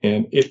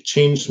 And it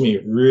changed me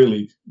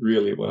really,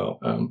 really well.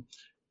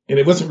 And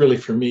it wasn't really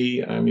for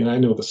me. I mean, I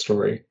know the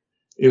story.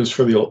 It was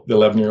for the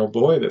 11-year-old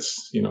boy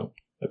that's, you know,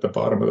 at the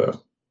bottom of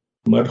the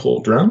mud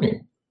hole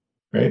drowning,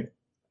 right?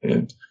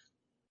 And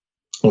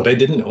what I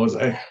didn't know is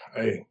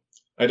I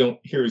don't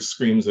hear his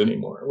screams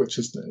anymore, which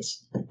is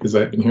nice, because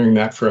I've been hearing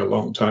that for a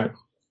long time,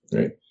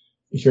 right?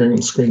 Hearing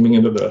him screaming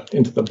into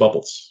the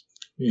bubbles.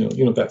 You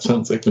know what that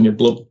sounds like when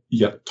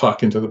you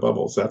talk into the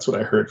bubbles. That's what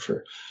I heard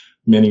for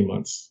many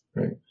months,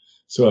 right?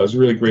 So I was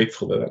really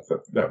grateful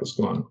that was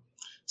gone.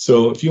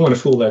 So if you want to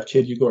fool that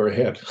kid, you go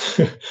ahead,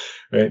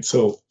 right?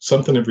 So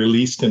something had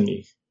released in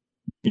me,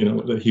 you know,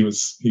 that he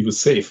was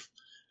safe.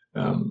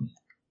 In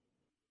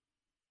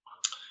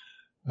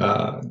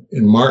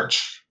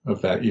March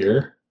of that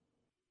year,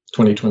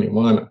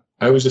 2021,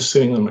 I was just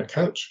sitting on my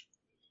couch,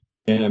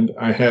 and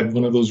I had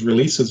one of those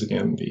releases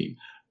again.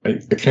 I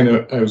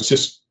was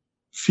just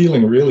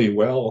feeling really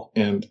well,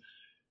 and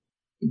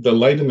the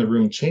light in the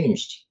room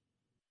changed.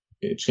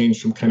 It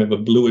changed from kind of a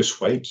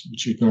bluish white,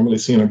 which you'd normally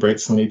see on a bright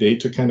sunny day,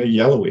 to kind of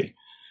yellowy.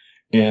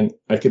 And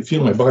I could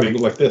feel my body go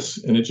like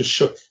this, and it just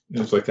shook. It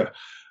was like a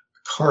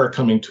car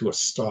coming to a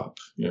stop.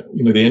 You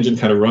know, the engine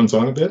kind of runs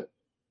on a bit,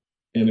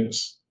 and it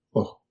was,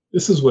 oh,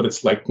 this is what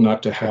it's like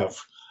not to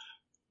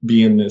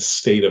be in this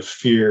state of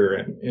fear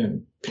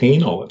and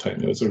pain all the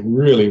time. It was a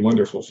really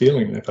wonderful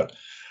feeling. And I thought,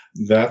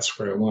 that's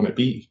where I want to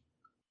be.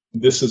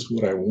 This is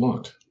what I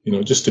want, you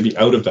know, just to be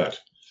out of that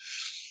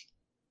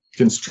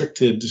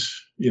constricted,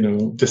 you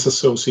know,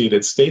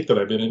 disassociated state that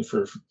I've been in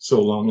for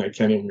so long I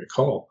can't even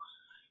recall.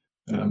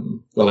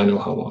 Well, I know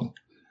how long.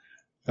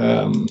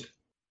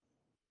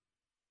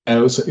 It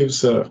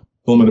was a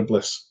moment of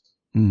bliss.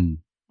 It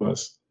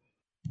was.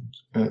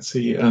 Let's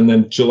see. And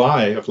then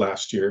July of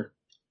last year,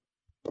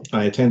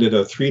 I attended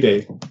a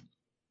 3-day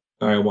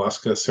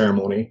ayahuasca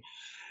ceremony,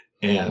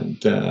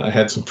 and I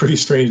had some pretty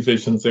strange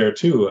visions there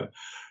too.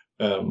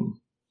 Do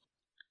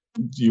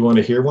you want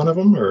to hear one of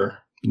them, or?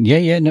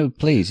 Yeah, no,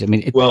 please. I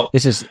mean,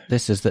 this is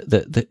is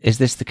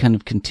this the kind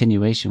of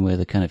continuation where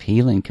the kind of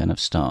healing kind of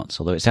starts?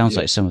 Although it sounds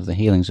like some of the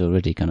healing's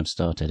already kind of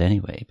started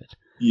anyway. But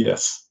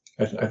yes,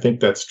 I think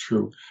that's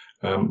true.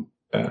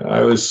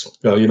 I was,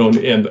 well, you know,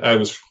 and I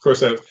was, of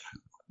course,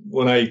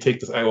 when I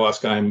take this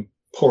ayahuasca, I'm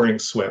pouring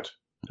sweat.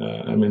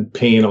 I'm in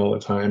pain all the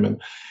time,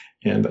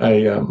 and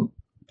I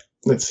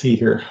let's see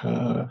here.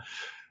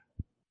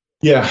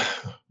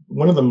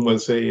 One of them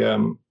was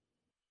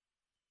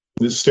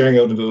was staring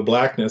out into the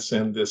blackness,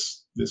 and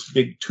this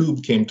big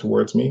tube came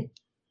towards me,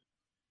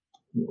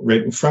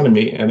 right in front of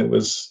me, and it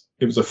was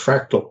a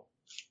fractal.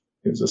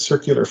 It was a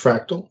circular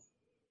fractal,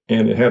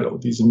 and it had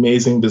these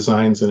amazing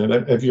designs in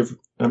it.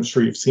 I'm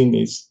sure you've seen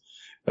these.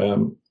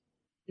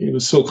 It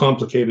was so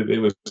complicated. It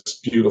was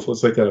beautiful.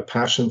 It's like a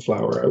passion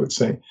flower, I would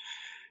say.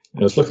 And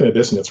I was looking at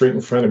this, and it's right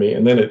in front of me,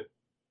 and then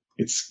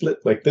it split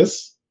like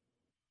this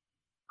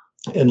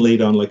and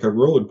laid on like a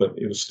road, but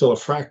it was still a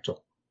fractal.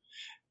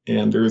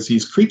 And there's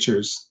these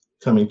creatures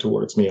coming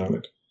towards me on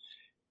it,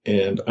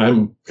 and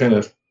I'm kind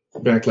of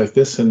back like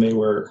this, and they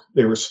were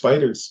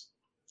spiders.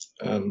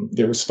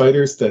 They were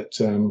spiders that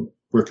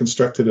were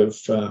constructed of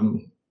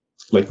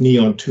like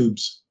neon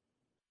tubes,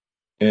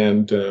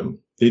 and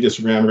they just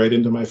ran right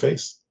into my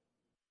face.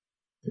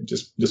 It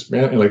just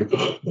ran like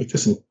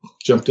this and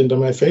jumped into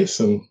my face,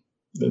 and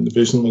then the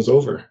vision was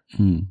over,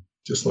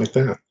 just like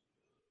that.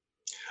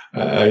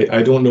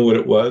 I don't know what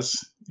it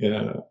was.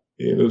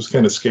 It was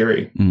kind of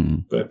scary,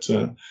 but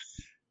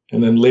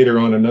and then later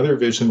on, another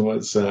vision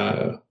was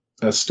a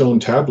stone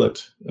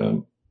tablet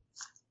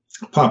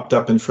popped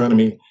up in front of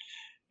me,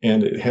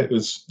 and it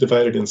was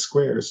divided in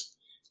squares,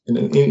 and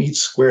in each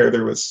square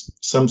there was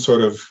some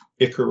sort of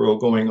Icaro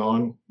going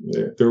on.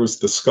 There was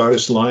the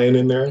Scottish lion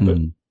in there, but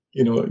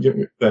you know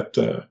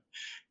that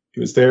it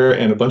was there,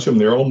 and a bunch of them.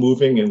 They're all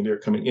moving, and they're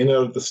coming in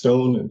out of the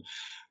stone, and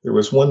there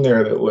was one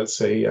there that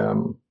was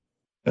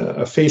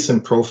a face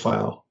and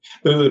profile.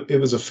 But it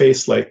was a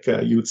face like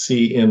you would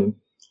see in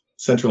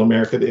Central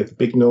America. They have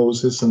big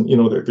noses, and you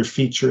know their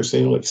features,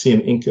 you know, like you see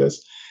in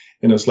Incas,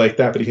 and it was like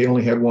that. But he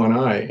only had one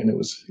eye, and it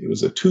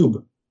was a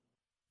tube.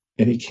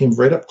 And he came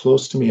right up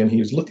close to me, and he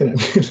was looking at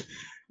me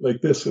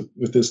like this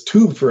with this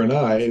tube for an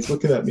eye. He's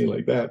looking at me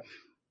like that,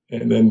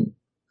 and then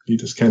he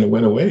just kind of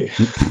went away.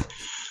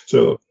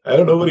 So I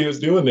don't know what he was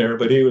doing there,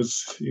 but he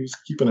was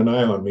keeping an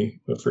eye on me,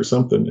 but for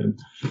something. And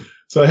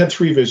so I had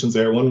 3 visions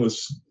there. One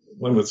was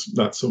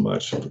not so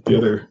much, but the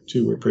other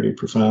 2 were pretty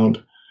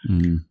profound.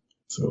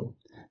 So,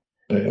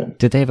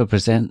 did they ever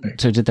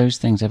present? So, did those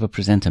things ever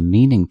present a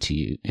meaning to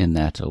you in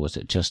that, or was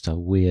it just a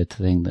weird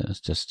thing that was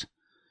just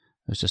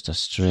a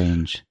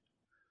strange?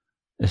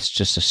 It's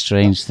just a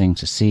strange thing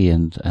to see,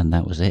 and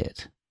that was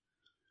it.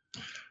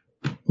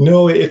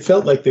 No, it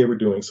felt like they were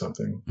doing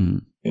something,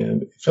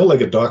 and it felt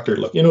like a doctor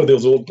look. You know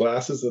those old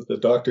glasses that the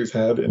doctors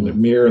had in the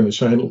mirror and the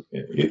shine.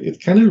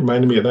 It kind of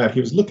reminded me of that. He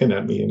was looking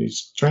at me, and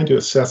he's trying to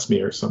assess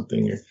me or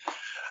something.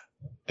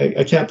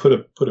 I can't put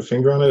a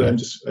finger on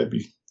it. I'd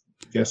be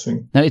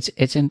guessing. No,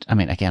 it's. I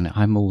mean, again,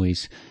 I'm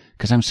always,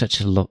 because I'm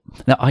such a lot.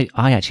 No,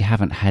 I actually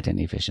haven't had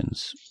any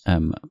visions.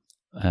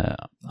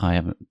 I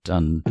haven't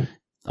done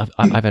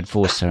I've had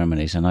 4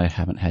 ceremonies, and I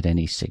haven't had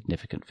any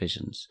significant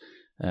visions.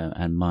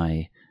 And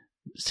my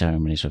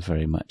ceremonies were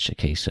very much a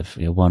case of,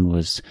 one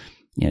was,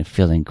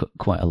 feeling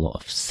quite a lot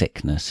of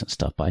sickness and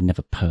stuff, but I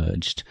never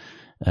purged.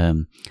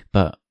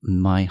 But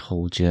my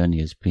whole journey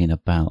has been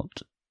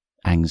about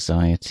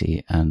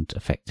anxiety and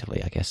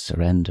effectively, I guess,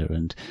 surrender,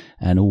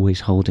 and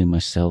always holding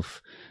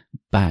myself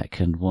back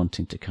and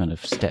wanting to kind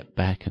of step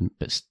back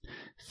but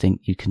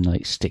think you can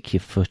like stick your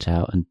foot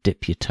out and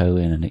dip your toe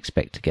in and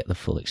expect to get the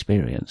full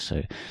experience.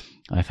 So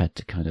I've had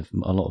to kind of,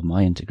 a lot of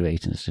my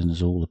integration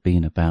has all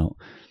been about,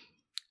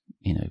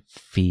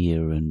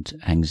 fear and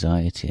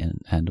anxiety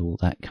and all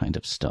that kind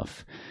of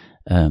stuff.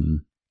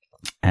 And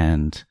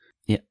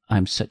yeah,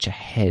 I'm such a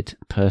head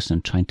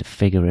person trying to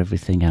figure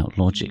everything out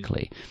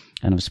logically.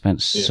 And I've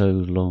spent so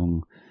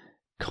long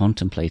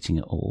contemplating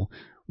it all,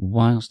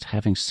 whilst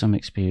having some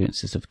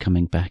experiences of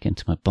coming back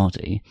into my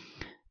body,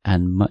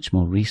 and much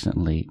more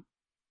recently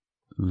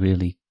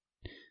really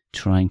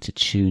trying to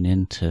tune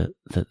into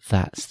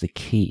that's the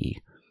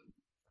key,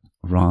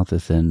 rather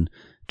than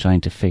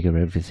trying to figure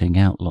everything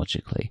out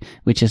logically,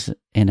 which is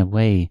in a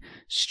way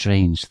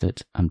strange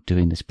that I'm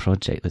doing this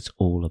project that's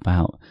all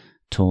about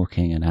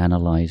talking and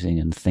analysing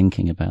and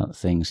thinking about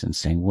things and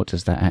saying, what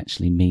does that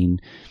actually mean?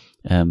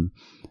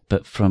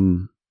 But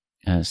from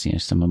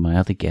some of my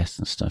other guests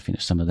and stuff,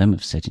 some of them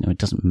have said, it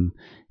doesn't,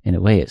 in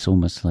a way, it's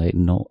almost like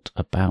not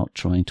about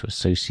trying to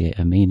associate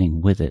a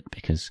meaning with it,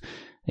 because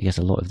I guess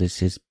a lot of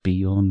this is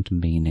beyond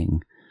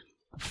meaning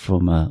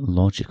from a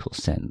logical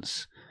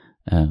sense.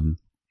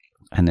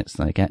 And it's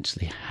like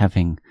actually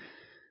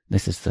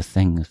this is the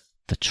thing,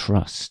 the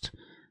trust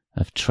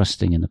of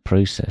trusting in the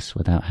process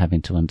without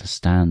having to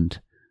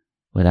understand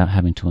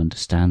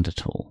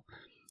it all.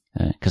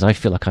 Because I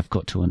feel like I've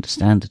got to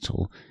understand it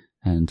all.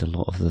 And a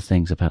lot of the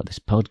things about this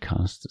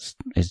podcast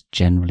is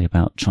generally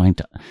about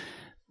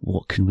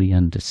what can we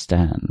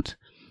understand?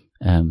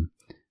 And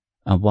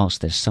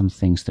whilst there's some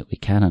things that we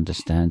can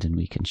understand and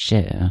we can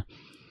share,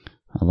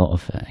 a lot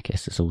of it, I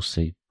guess, is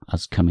also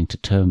us coming to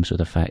terms with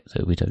the fact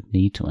that we don't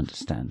need to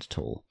understand at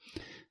all.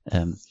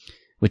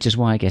 Which is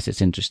why I guess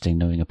it's interesting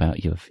knowing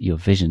about your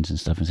visions and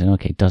stuff and saying,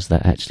 okay, does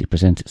that actually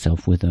present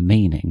itself with a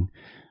meaning?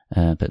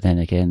 But then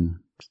again,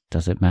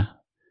 does it matter?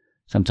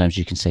 Sometimes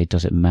you can say,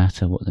 does it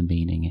matter what the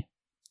meaning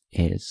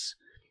is?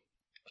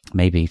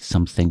 Maybe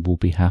something will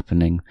be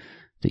happening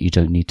that you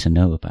don't need to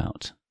know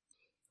about.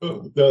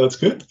 Oh, no, that's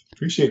good.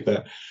 Appreciate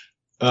that.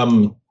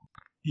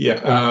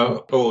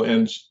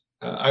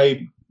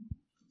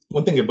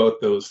 One thing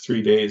about those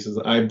 3 days is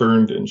I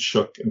burned and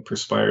shook and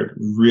perspired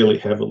really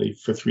heavily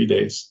for 3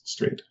 days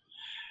straight.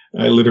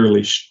 I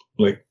literally,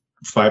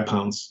 5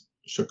 pounds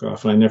shook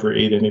off, and I never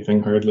ate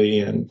anything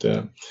hardly.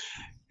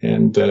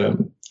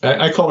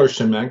 I call her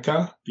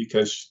Shamanka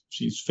because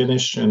she's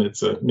Finnish and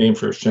it's a name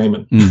for a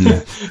shaman. Mm-hmm.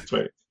 That's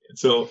right.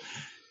 So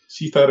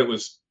she thought it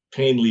was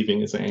pain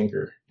leaving as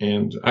anger.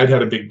 And I'd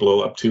had a big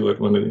blow up too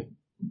at one of the,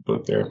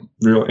 but there,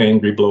 real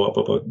angry blow up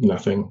about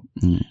nothing.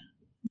 Mm.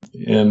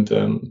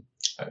 And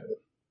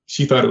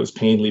she thought it was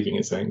pain leaving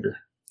as anger.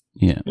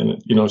 Yeah.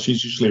 And,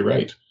 she's usually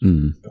right.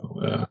 Mm.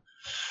 So,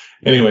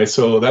 anyway,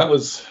 so that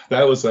was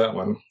that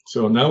one.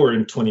 So now we're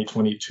in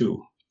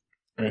 2022.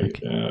 Right,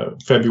 okay.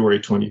 February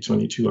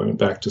 2022, I went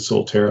back to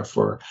Solterra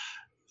for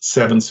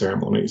 7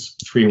 ceremonies,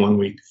 3 1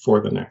 week,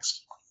 4 the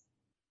next.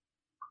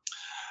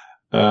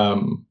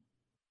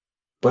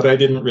 But I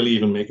didn't really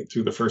even make it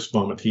through the first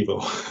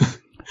vomitivo.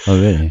 Oh,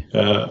 really?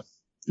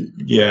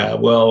 Yeah,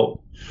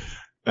 well,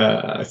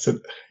 I said,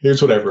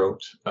 here's what I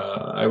wrote.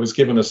 I was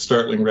given a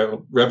startling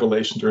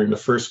revelation during the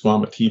first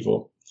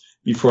vomitivo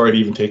before I'd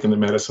even taken the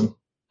medicine.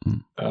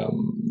 Mm.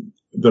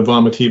 The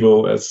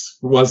vomitivo, as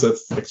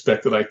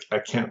expected, I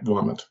can't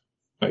vomit.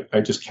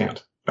 I just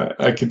can't.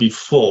 I could be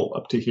full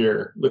up to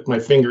here with my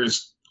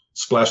fingers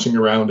splashing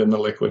around in the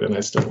liquid and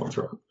I still won't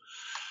throw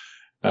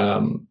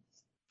up.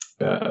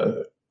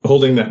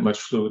 Holding that much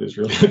fluid is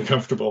really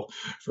uncomfortable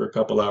for a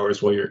couple hours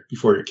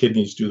before your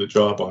kidneys do the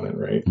job on it,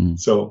 right? Mm.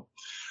 So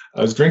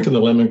I was drinking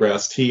the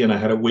lemongrass tea and I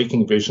had a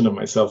waking vision of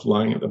myself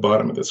lying at the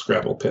bottom of this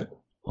gravel pit.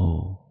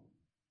 Oh.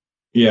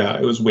 Yeah,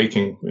 I was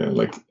waking,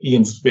 like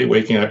Ian's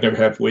waking. I've never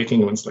had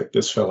waking ones like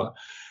this fella.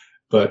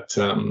 But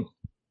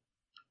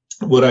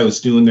what I was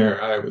doing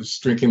there, I was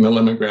drinking the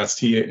lemongrass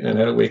tea and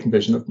had a waking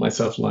vision of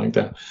myself lying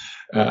down.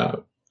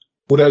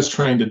 What I was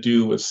trying to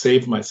do was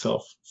save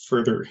myself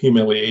further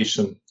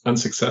humiliation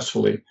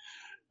unsuccessfully,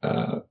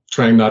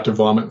 trying not to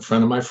vomit in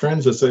front of my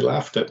friends as they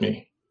laughed at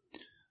me.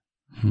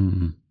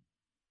 Hmm.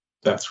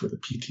 That's where the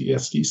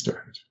PTSD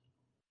started,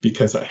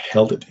 because I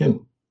held it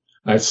in.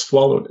 I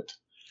swallowed it.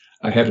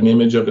 I had an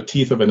image of the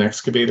teeth of an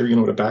excavator. You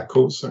know what a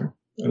backhoes are?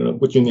 I don't know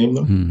what you name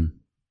them.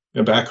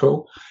 A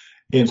backhoe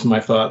into my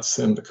thoughts.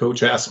 And the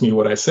coach asked me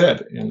what I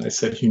said. And I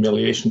said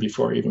humiliation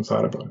before I even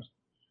thought about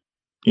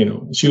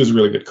it. She was a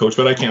really good coach,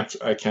 but I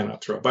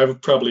cannot throw up.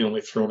 I've probably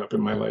only thrown up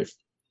in my life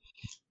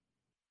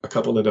a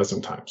couple of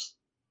dozen times.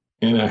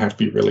 And I have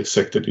to be really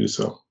sick to do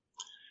so.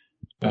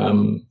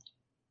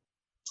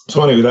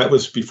 So anyway, that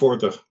was before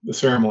the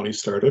ceremony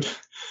started.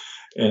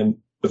 And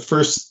the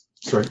first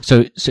Sorry.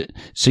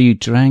 So you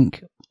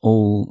drank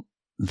all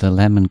the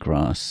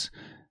lemongrass,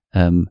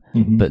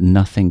 but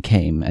nothing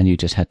came, and you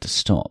just had to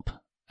stop,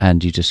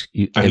 and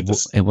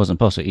it wasn't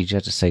possible. You just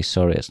had to say,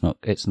 sorry, it's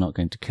not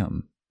going to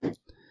come.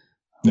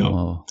 No.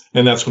 Oh.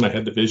 And that's when I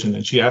had the vision,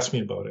 and she asked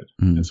me about it,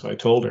 and so I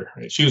told her.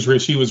 Right? She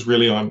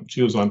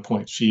was on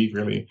point. She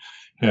really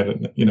had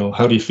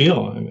how do you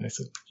feel? And I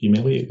said,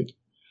 humiliated.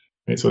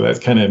 Right? So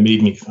that kind of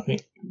made me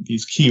think.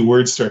 These key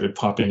words started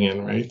popping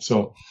in, right?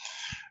 So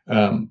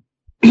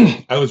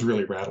I was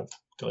really rattled, to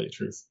tell you the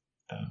truth.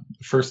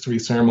 The first 3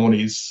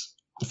 ceremonies,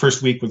 the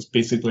first week was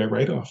basically a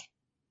write-off.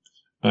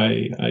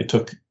 I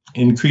took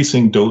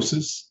increasing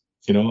doses.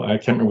 I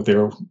can't remember what they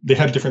were. They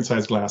had different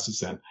size glasses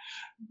then,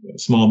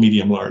 small,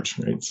 medium, large,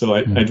 right? So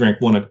I drank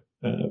one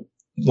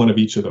of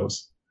each of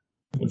those,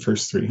 the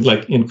first 3,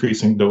 like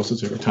increasing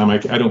doses every time. I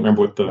don't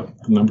remember what the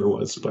number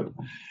was, but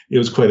it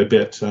was quite a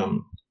bit.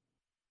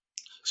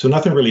 So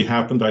nothing really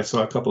happened. I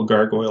saw a couple of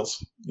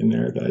gargoyles in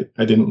there that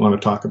I didn't want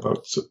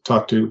to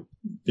talk to.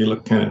 They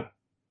looked kind of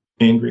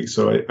angry,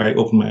 so I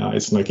opened my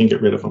eyes and I can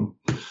get rid of them.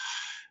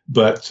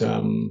 But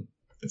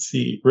let's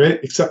see,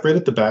 right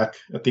at the back,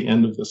 at the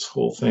end of this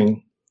whole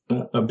thing,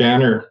 a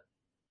banner.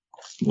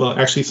 Well,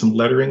 actually, some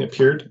lettering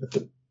appeared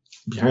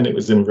behind it.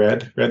 Was in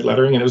red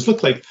lettering, and it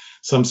looked like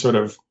some sort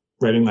of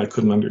writing I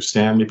couldn't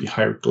understand, maybe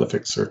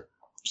hieroglyphics or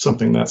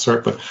something of that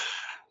sort. But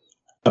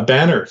a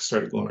banner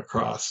started going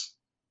across,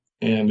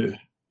 and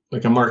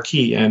like a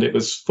marquee, and it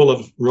was full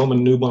of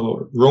Roman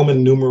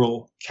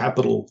numeral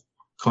capital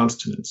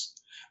consonants.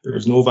 There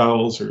was no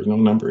vowels, there was no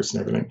numbers and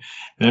everything.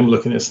 And I'm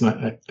looking at this,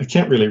 and I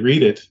can't really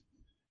read it,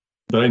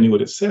 but I knew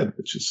what it said,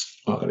 which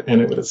is odd.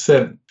 And what it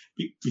said,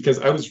 because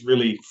I was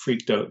really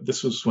freaked out.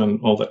 This was when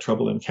all that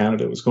trouble in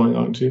Canada was going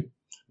on too.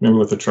 Remember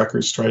with the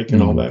truckers' strike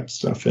and all that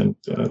stuff and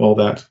all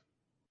that.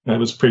 I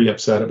was pretty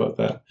upset about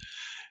that.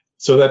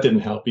 So that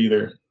didn't help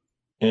either.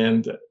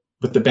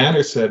 But the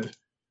banner said,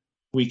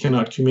 "We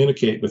cannot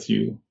communicate with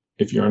you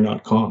if you are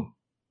not calm."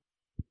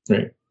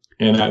 Right.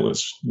 And I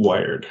was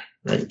wired.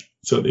 Right.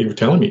 So they were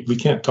telling me, we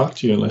can't talk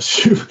to you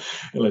unless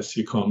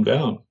you calm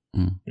down.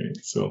 Right.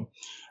 So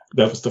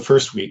that was the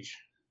first week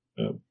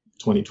of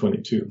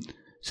 2022.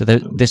 So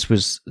this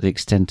was the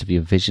extent of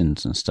your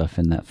visions and stuff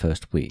in that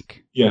first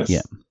week. Yes.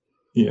 Yeah.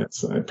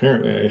 Yes.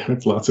 Apparently I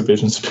had lots of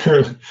visions,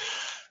 apparently.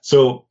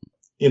 So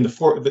it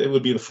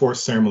would be the 4th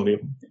ceremony,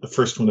 the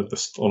first one of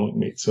this following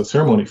week. So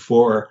ceremony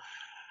 4,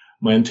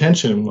 my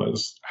intention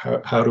was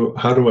how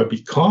do I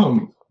be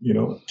calm?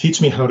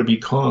 Teach me how to be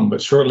calm.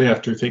 But shortly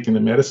after taking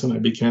the medicine, I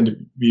began to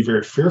be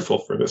very fearful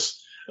for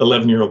this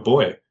 11-year-old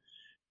boy.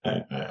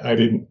 I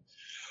didn't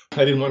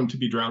want him to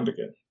be drowned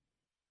again.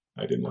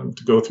 I didn't want him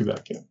to go through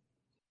that again.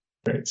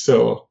 Right.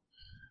 So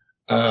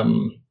I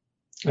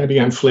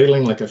began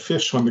flailing like a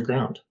fish on the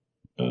ground,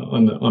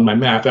 on my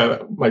mat.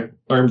 My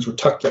arms were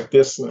tucked like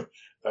this, and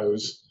I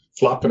was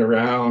flopping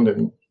around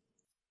and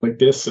like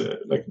this,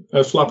 like I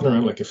was flopping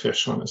around like a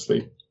fish,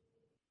 honestly.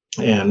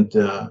 And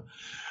I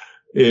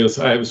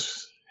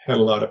had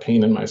a lot of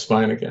pain in my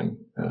spine again.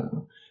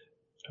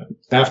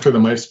 After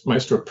the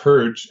maestro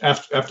purge,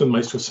 after the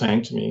maestro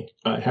sang to me,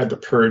 I had to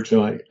purge,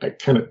 and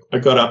I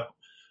got up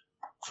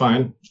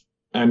fine.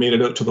 I made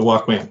it out to the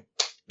walkway, and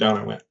down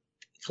I went,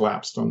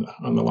 collapsed on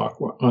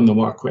the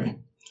walkway.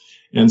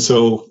 And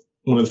so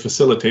one of the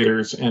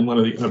facilitators and one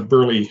of the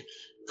burly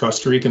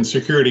Costa Rican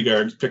security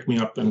guards picked me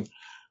up and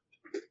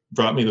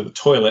brought me to the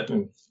toilet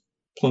and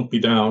plunked me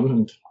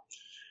down,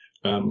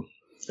 and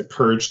I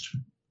purged.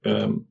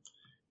 And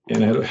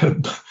I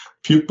had a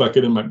puke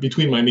bucket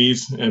between my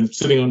knees and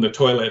sitting on the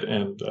toilet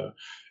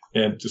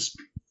and just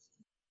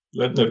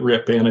letting it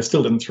rip, and I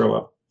still didn't throw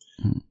up.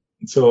 And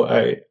so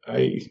I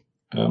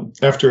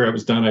after I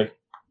was done,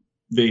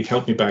 they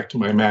helped me back to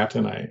my mat,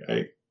 and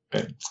I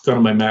got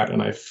on my mat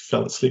and I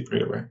fell asleep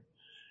right away.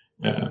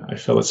 I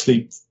fell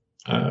asleep.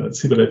 Let's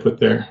see what I put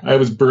there. I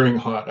was burning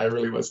hot. I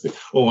really was.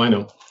 I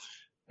know.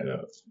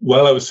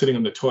 While I was sitting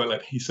on the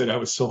toilet, he said I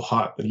was so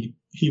hot that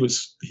he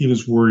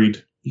was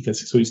worried,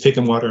 because he's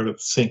taking water out of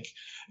the sink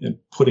and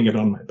putting it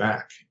on my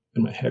back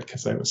and my head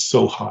because I was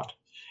so hot,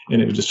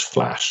 and it would just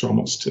flash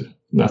almost to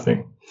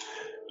nothing.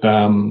 He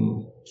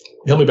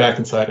held me back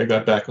inside. I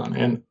got back on,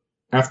 and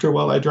after a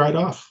while, I dried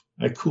off.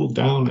 I cooled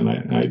down,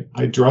 and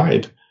I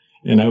dried,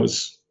 and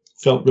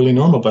felt really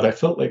normal. But I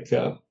felt like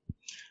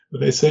what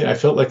they say. I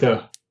felt like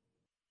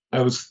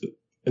I was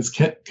as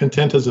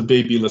content as a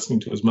baby listening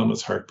to his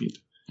mama's heartbeat.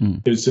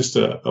 It was just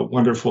a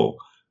wonderful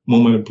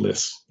moment of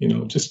bliss.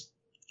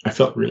 I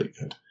felt really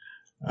good.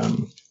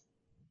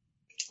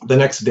 The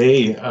next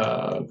day,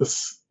 the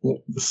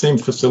same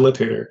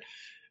facilitator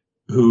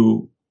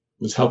who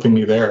was helping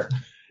me there,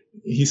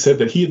 he said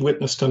that he had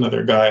witnessed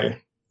another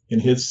guy in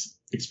his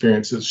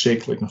experiences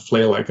shake like a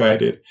flail like I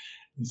did.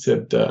 He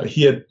said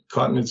he had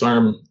caught his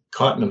arm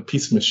caught in a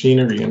piece of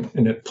machinery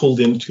and it pulled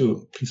into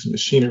a piece of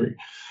machinery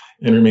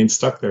and remained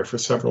stuck there for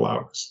several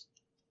hours.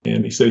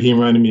 And he said he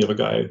reminded me of a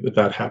guy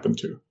that happened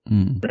to,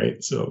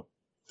 right? So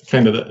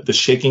kind of the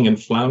shaking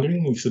and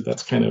floundering, he said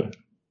that's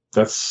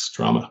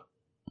trauma.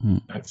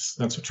 That's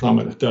what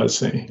trauma does.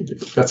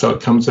 That's how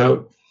it comes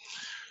out.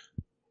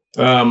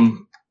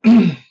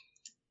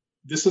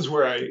 This is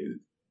where I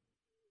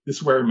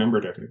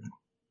remembered everything.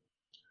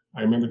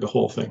 I remembered the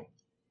whole thing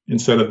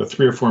instead of the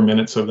 3 or 4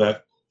 minutes of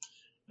the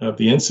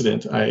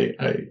incident. I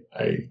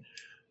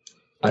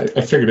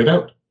figured it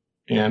out,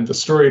 and the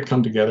story had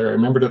come together. I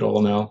remembered it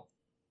all now.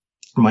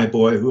 My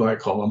boy, who I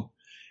call him,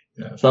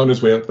 found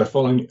his way out by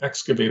following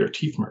excavator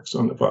teeth marks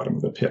on the bottom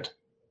of the pit.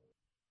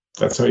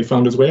 That's how he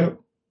found his way out.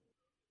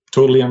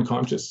 Totally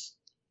unconscious.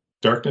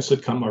 Darkness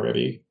had come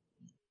already.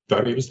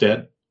 Thought he was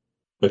dead,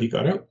 but he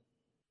got out.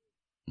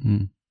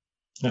 I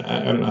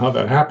don't know how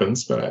that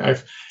happens, but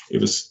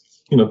it was,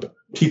 the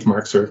teeth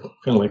marks are kind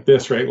of like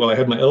this, right? Well, I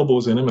had my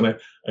elbows in them, and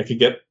I could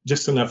get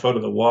just enough out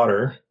of the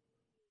water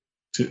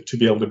to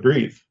be able to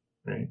breathe,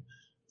 right?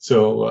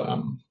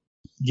 So,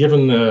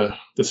 given the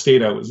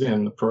state I was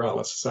in, the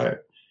paralysis,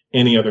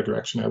 any other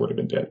direction I would have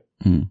been dead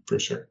for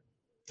sure,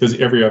 because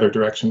every other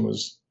direction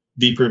was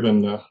deeper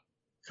than the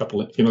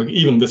couple of,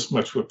 even this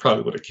much would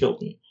have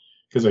killed me,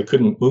 because I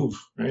couldn't move,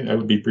 right? I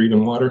would be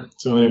breathing water.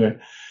 So anyway,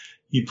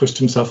 he pushed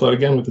himself out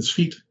again with his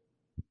feet.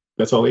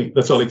 That's all he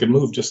could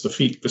move, just the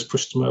feet, just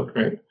pushed him out,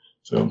 right?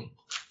 So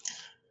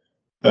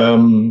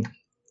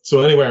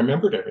anyway, I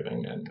remembered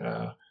everything, and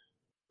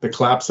the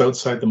collapse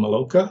outside the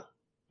Maloka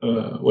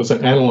was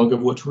an analog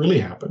of what really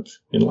happened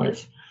in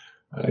life.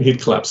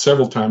 He'd collapsed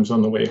several times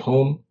on the way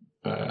home.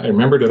 I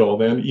remembered it all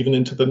then, even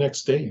into the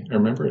next day. I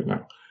remember it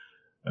now.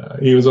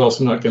 He was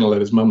also not going to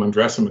let his mom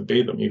undress him and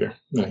bathe him either.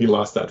 No, he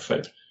lost that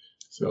fight.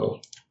 So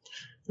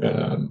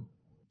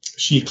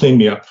she cleaned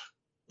me up,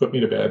 put me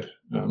to bed.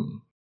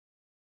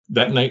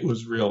 That night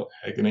was real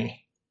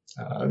agony.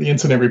 The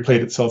incident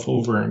replayed itself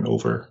over and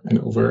over and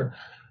over.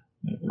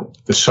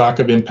 The shock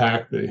of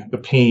impact,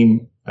 the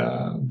pain,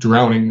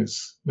 drowning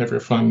is never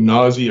fun.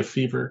 Nausea,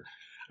 fever.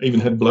 I even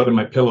had blood in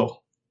my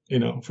pillow,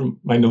 from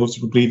my nose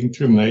bleeding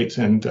through the night.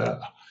 And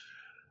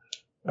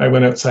I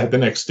went outside the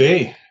next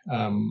day,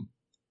 and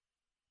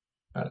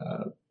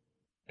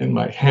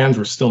my hands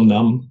were still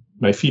numb.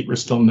 My feet were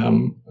still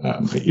numb.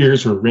 My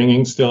ears were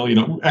ringing still.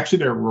 Actually,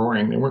 they were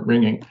roaring. They weren't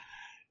ringing.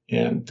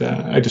 And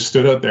I just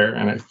stood out there,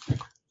 and I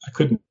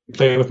couldn't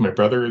play with my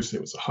brothers.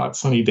 It was a hot,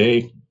 sunny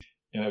day,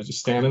 and I was just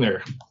standing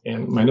there,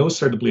 and my nose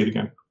started to bleed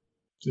again.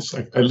 Just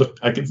like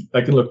I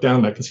can look down,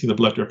 and I can see the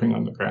blood dripping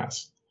on the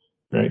grass,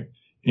 right?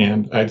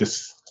 And I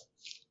just,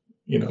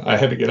 I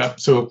had to get up.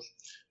 So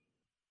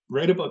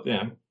right about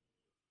then,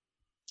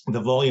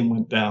 the volume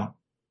went down,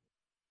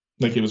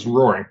 like it was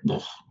roaring,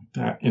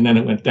 and then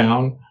it went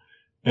down,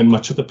 and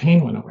much of the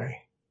pain went away.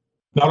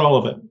 Not all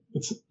of it,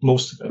 it's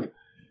most of it.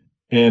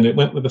 And it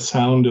went with the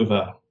sound of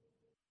a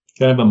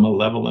kind of a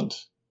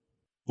malevolent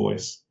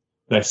voice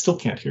that I still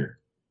can't hear.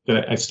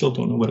 That I still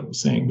don't know what it was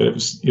saying, but it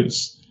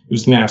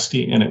was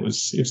nasty, and it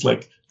was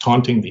like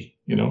taunting me,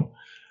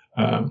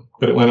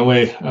 But it went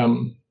away. I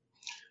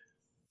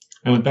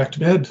went back to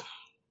bed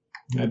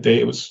that day.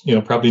 It was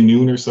probably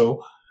noon or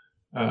so.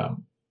 I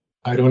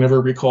don't ever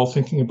recall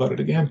thinking about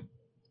it again,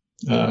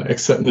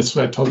 except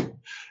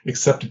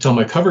to tell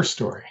my cover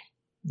story.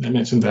 I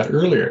mentioned that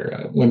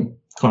earlier. When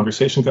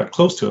conversation got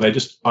close to it, I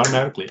just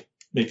automatically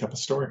make up a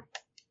story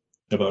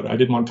about it. I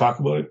didn't want to talk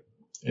about it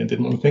and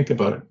didn't want to think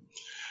about it.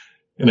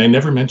 And I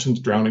never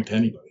mentioned drowning to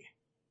anybody,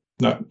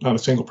 not a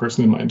single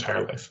person in my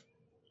entire life.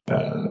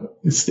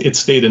 It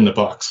stayed in the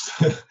box.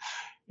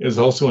 It was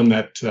also in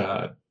that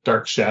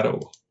dark shadow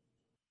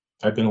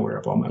I've been aware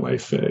of all my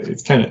life.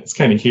 It's kind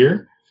of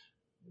here.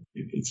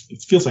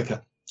 It feels like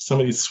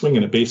somebody's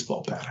swinging a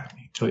baseball bat at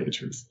me, to tell you the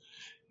truth.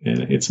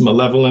 And it's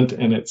malevolent,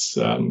 and it's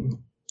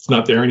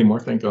not there anymore,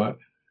 thank God.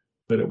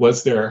 But it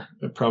was there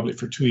probably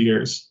for 2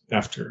 years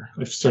after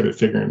I started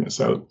figuring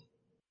this out.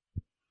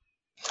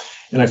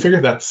 And I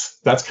figured that's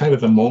kind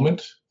of the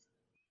moment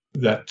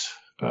that's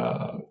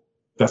when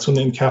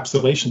the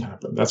encapsulation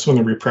happened. That's when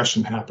the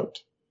repression happened.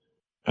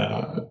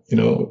 I'm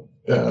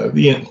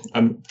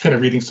kind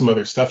of reading some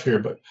other stuff here,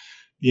 but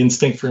the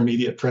instinct for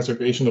immediate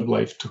preservation of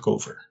life took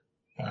over.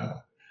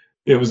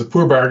 It was a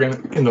poor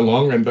bargain in the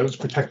long run, but it was to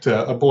protect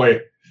a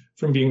boy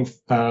from being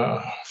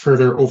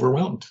further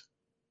overwhelmed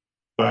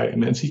by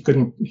immense. He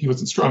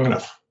wasn't strong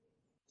enough.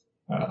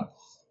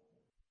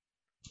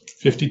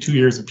 52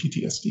 years of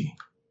PTSD.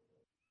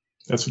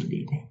 That's what it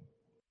gave me.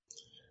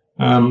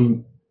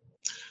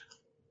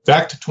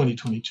 Back to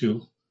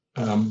 2022.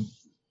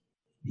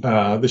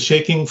 The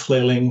shaking,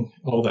 flailing,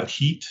 all that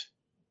heat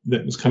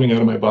that was coming out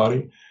of my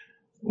body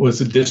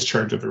was a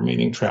discharge of the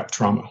remaining trapped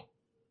trauma.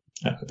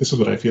 This is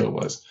what I feel it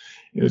was.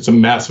 It's a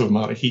massive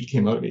amount of heat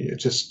came out of me. It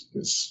just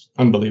is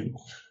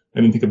unbelievable.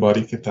 I didn't think a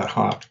body could get that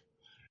hot.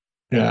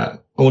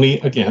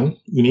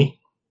 Uni,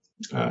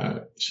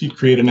 she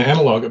created an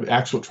analog of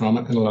actual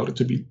trauma and allowed it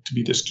to be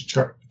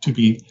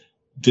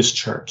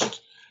discharged.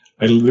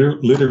 I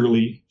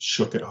literally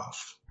shook it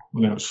off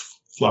when I was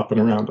flopping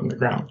around on the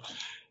ground.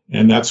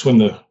 And that's when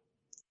the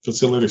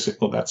facilitator said,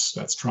 well,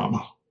 that's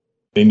trauma.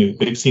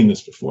 They've seen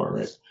this before,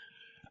 right?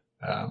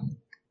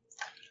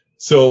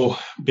 So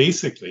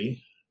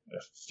basically,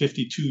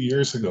 52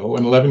 years ago,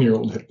 an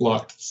 11-year-old had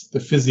blocked the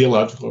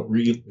physiological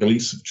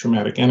release of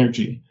traumatic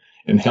energy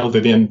and held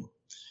it in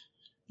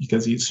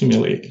because he's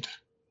humiliated.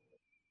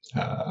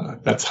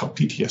 That's how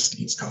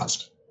PTSD is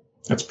caused.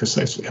 That's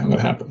precisely how that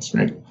happens,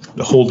 right?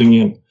 The holding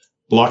in,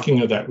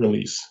 blocking of that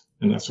release,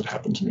 and that's what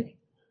happened to me.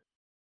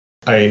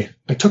 I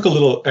took a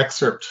little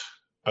excerpt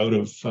out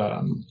of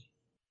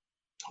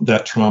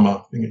that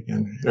trauma thing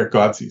again,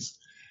 Godsi's.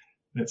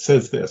 It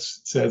says this.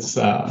 It says,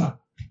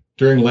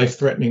 during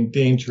life-threatening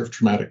danger of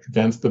traumatic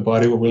events, the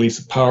body will release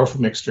a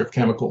powerful mixture of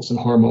chemicals and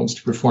hormones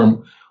to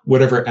perform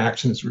whatever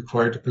action is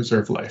required to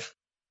preserve life.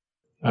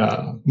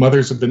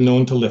 Mothers have been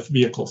known to lift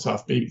vehicles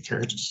off baby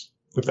carriages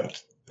with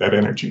that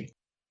energy.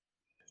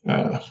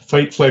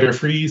 Fight, flight, or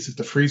freeze, if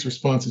the freeze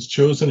response is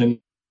chosen and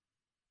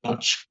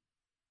not,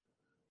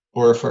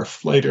 or if our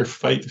flight or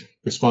fight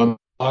response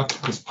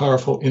blocked, this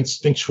powerful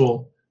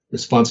instinctual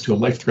response to a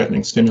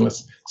life-threatening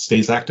stimulus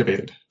stays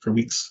activated for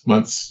weeks,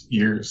 months,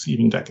 years,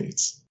 even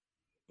decades.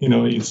 And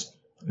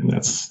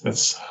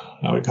that's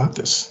how I got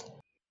this.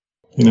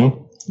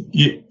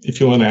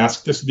 If you want to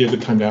ask, this would be a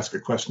good time to ask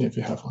a question if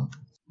you have one.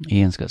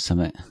 Ian's got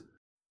something.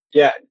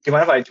 Yeah. Do you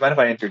mind if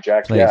I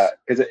interject? Please. Yeah.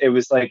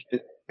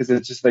 Because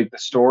it's just like the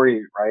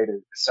story, right?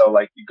 So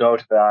like you go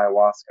to the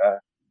ayahuasca,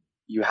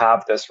 you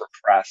have this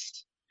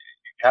repressed,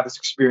 you have this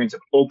experience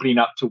of opening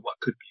up to what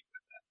could be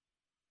with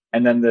it.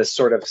 And then this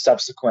sort of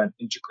subsequent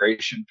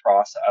integration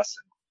process,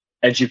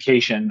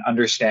 education,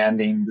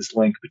 understanding this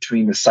link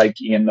between the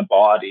psyche and the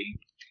body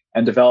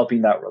and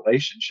developing that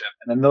relationship.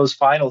 And then those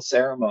final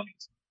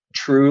ceremonies,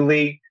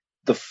 truly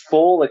the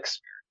full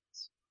experience,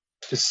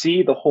 to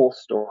see the whole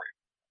story,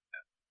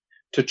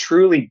 to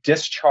truly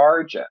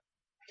discharge it.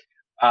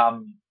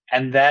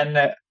 And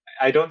then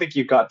I don't think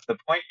you got to the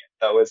point yet,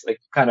 though. It's like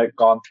you've kind of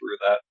gone through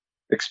the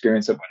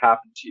experience of what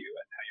happened to you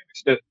and how you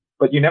understood,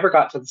 but you never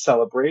got to the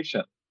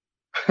celebration.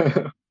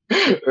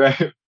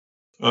 Right?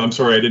 I'm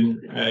sorry, I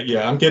didn't.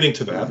 I'm getting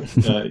to that.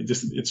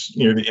 It's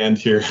near the end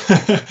here.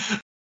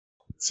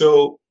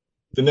 So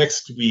the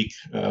next week,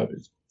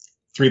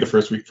 3 the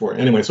first week, 4.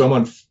 Anyway, so I'm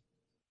on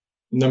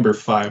number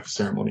 5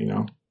 ceremony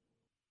now.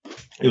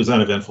 It was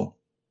uneventful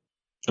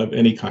of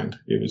any kind.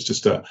 It was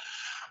just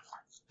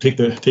take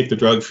the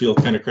drug, feel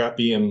kind of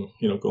crappy, and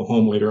go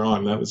home later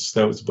on. That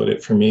was about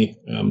it for me.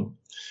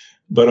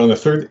 But on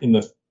in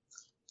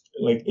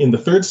the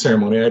third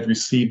ceremony, I'd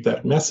received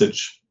that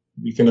message: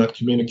 we cannot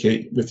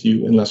communicate with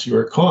you unless you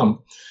are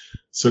calm.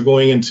 So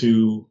going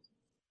into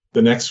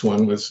the next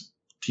one was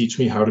teach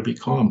me how to be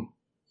calm.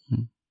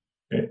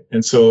 Okay?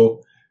 And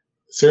so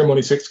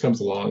ceremony 6 comes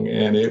along,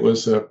 and it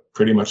was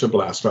pretty much a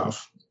blast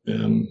off.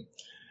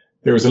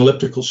 There was an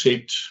elliptical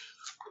shaped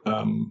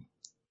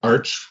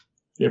arch.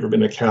 You ever been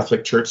to a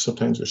Catholic church?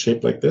 Sometimes they're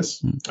shaped like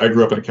this. I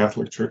grew up in a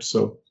Catholic church,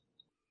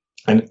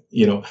 and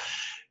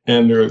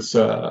there was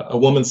a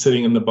woman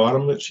sitting in the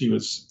bottom of it. She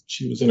was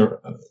in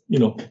her,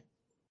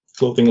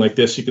 clothing like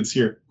this. You could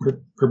see her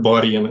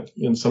body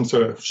in some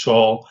sort of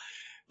shawl,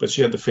 but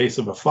she had the face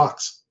of a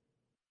fox,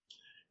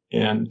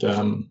 and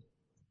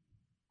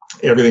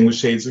everything was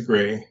shades of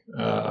gray.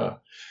 There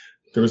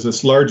was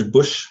this large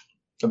bush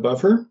above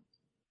her,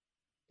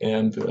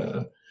 and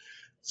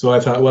so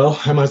I thought, well,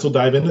 I might as well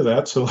dive into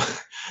that. So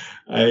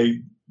I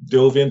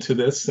dove into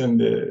this, and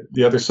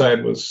the other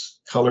side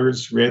was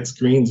colors, reds,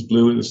 greens,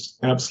 blues,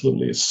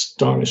 absolutely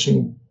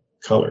astonishing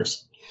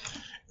colors.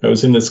 I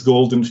was in this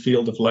golden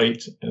field of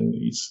light, and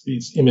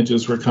these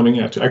images were coming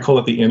at you. I call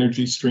it the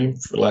energy stream,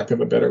 for lack of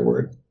a better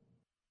word.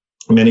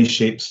 Many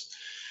shapes.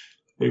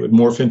 They would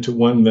morph into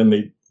one, then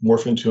they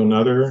morph into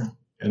another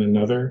and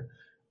another.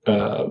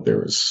 There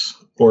was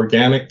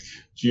organic,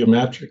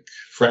 geometric,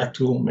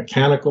 fractal,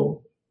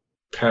 mechanical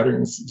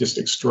patterns, just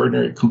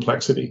extraordinary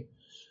complexity.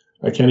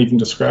 I can't even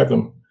describe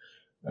them.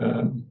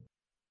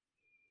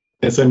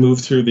 As I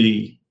moved through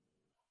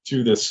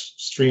this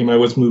stream, I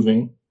was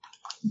moving.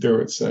 There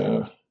was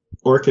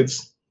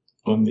orchids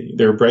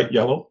they're bright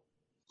yellow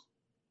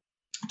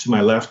to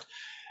my left.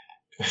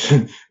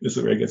 This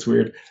is where it gets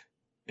weird.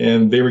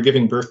 And they were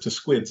giving birth to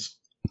squids.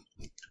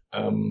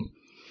 That's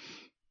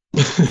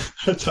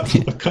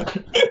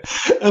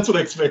what I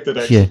expected,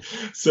 actually. Yeah.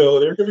 So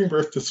they were giving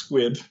birth to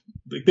squid.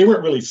 They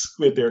weren't really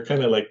squid. They were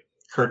kind of like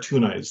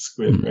cartoonized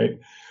squid, right?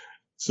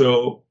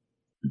 So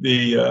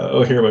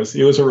here it was.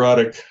 It was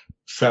erotic,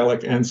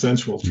 phallic, and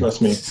sensual,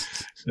 trust me.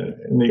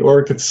 And the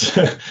orchids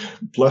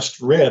blushed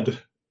red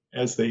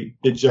as they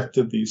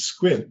ejected these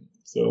squid.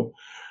 So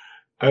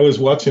I was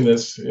watching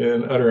this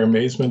in utter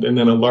amazement, and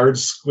then a large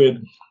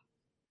squid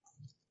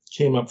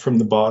came up from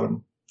the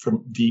bottom,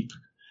 from deep,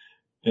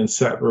 and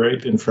sat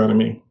right in front of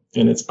me.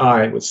 And its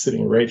eye was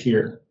sitting right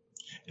here.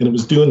 And it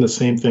was doing the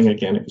same thing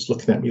again. It was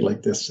looking at me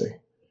like this,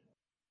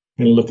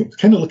 and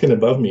looking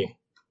above me.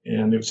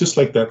 And it was just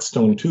like that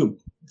stone tube,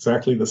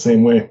 exactly the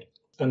same way,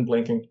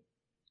 unblinking.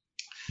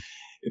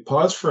 It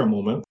paused for a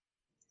moment,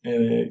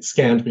 and it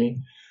scanned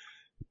me,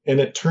 and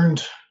it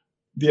turned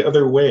the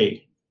other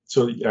way.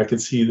 So I could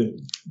see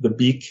the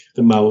beak,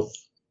 the mouth,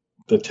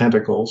 the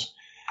tentacles,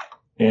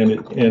 and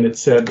it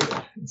said,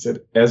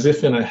 as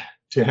if in a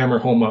to hammer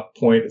home a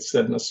point, it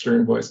said in a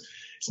stern voice,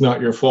 "It's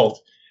not your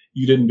fault.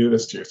 You didn't do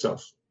this to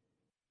yourself."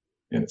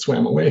 And it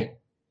swam away.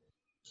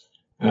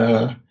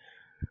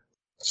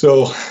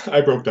 So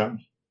I broke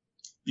down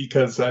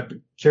because I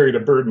carried a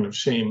burden of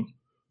shame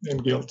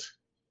and guilt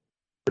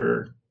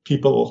for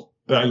people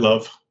that I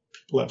love,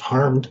 people I've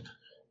harmed,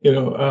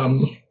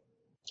 and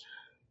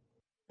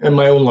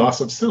my own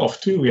loss of self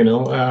too.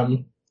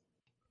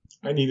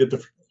 I needed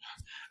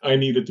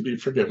to be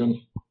forgiven,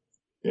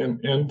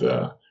 and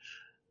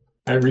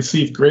I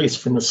received grace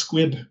from a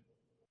squid.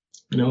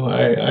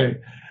 I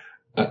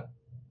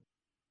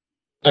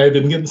had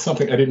been given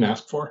something I didn't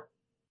ask for,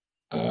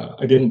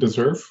 I didn't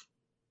deserve,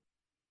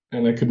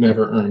 and I could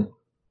never earn.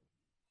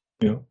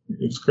 It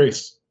was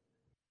grace.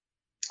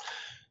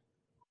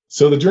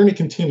 So the journey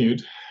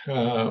continued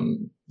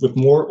with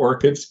more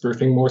orchids,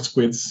 birthing more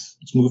squids,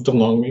 which moved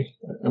along me.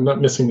 I'm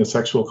not missing the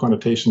sexual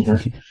connotation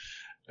here.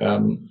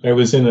 I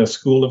was in a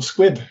school of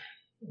squid,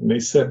 and they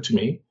said to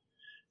me,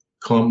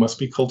 "Calm must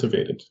be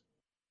cultivated.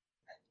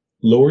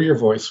 Lower your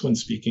voice when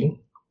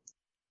speaking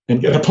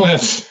and get a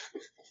plant."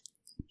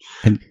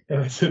 And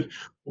I said,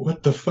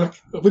 "What the fuck?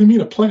 What do you mean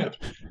a plant?"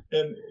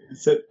 And it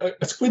said,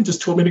 "A squid just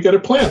told me to get a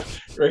plant,"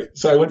 right?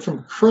 So I went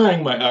from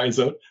crying my eyes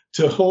out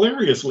to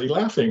hilariously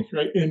laughing,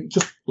 right? And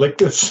just like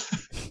this.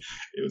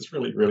 It was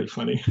really, really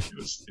funny.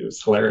 It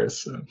was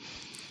hilarious.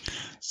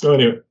 So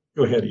anyway,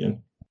 go ahead,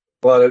 Ian.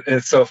 Well,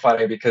 it's so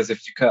funny because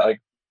if you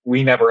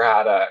we never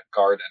had a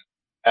garden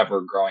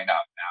ever growing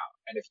up now.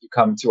 And if you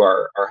come to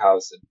our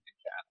house in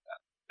Canada,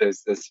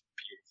 there's this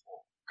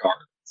beautiful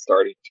garden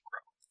starting to grow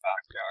in the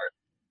backyard.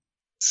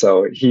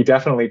 So he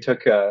definitely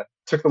took the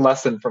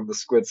lesson from the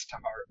squids to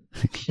heart.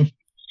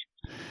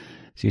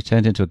 So you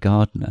turned into a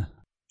gardener?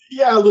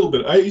 Yeah, a little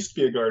bit. I used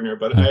to be a gardener,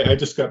 but I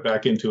just got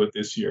back into it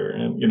this year.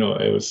 And,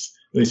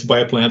 I used to buy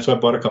a plant, so I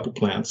bought a couple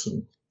plants,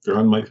 and they're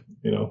on my,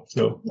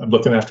 so I'm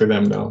looking after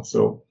them now.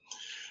 So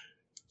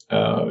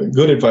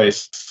good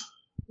advice.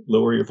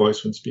 Lower your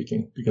voice when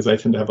speaking, because I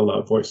tend to have a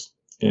loud voice.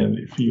 And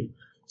if you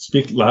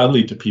speak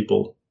loudly to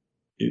people,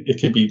 it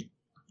can be,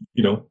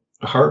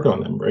 hard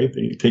on them, right?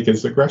 They take it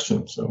as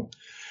aggression. So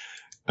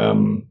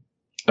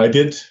I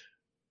did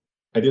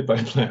buy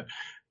a plant.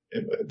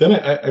 Then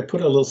I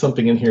put a little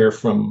something in here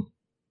from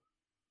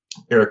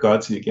Eric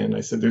Godsey again.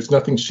 I said, "There's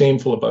nothing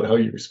shameful about how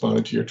you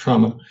responded to your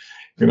trauma.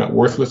 You're not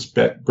worthless,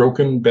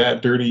 broken, bad,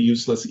 dirty,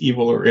 useless,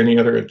 evil, or any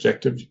other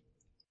adjective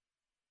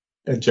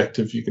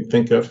you can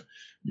think of.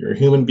 You're a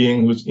human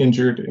being who's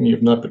injured, and you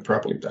have not been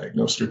properly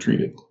diagnosed or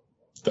treated."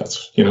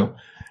 That's, you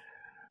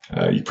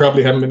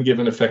probably haven't been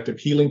given effective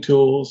healing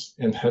tools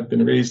and have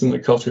been raised in a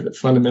culture that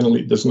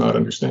fundamentally does not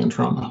understand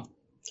trauma,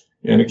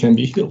 and it can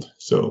be healed.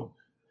 So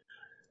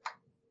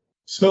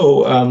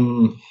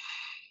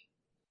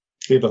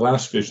okay, the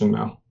last vision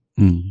now.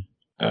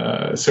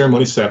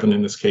 Ceremony 7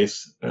 in this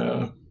case.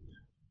 The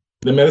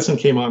medicine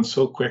came on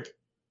so quick,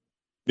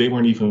 they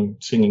weren't even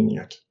singing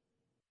yet.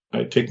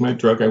 I take my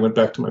drug, I went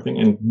back to my thing,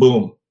 and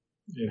boom,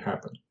 it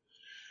happened.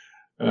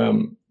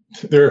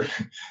 There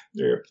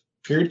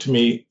appeared to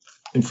me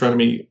in front of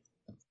me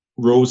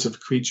rows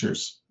of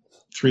creatures,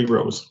 3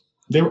 rows.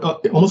 They were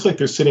almost like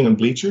they're sitting on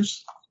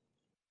bleachers.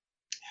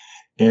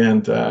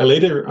 And I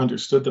later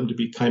understood them to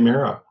be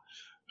chimera,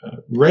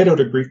 right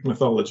out of Greek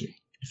mythology.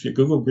 If you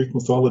Google Greek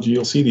mythology,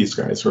 you'll see these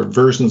guys, or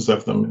versions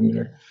of them in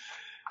there.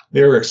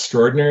 They were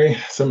extraordinary.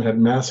 Some had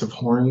massive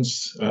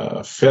horns,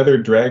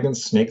 feathered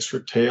dragons, snakes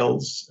for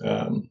tails.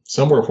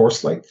 Some were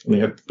horse-like, and they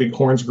had big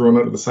horns growing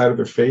out of the side of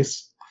their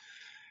face.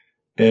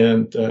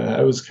 And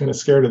I was kind of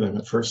scared of them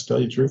at first, to tell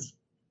you the truth.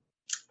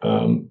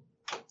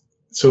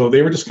 So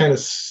they were just kind of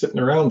sitting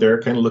around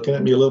there, kind of looking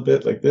at me a little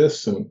bit like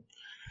this.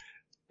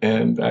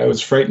 And I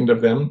was frightened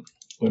of them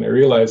when I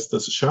realized the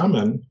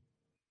shaman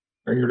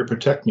are here to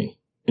protect me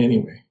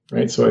anyway,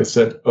 right? So I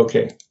said,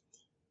 "Okay,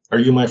 are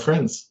you my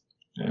friends?"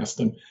 I asked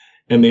them,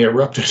 and they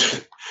erupted.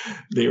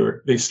 They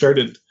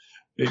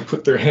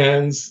put their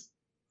hands,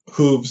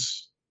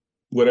 hooves,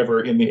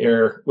 whatever in the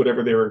air,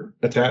 whatever they were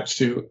attached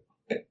to,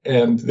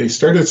 and they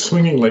started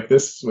swinging like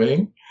this,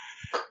 swaying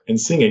and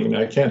singing. And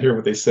I can't hear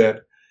what they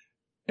said.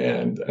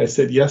 And I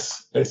said,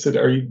 "Yes." I said,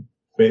 "Are you?"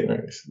 Wait,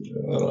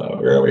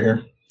 where are we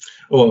here?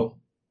 Well,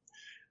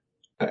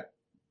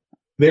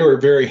 they were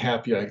very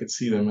happy I could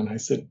see them. And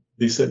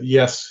they said,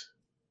 "Yes,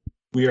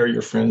 we are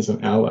your friends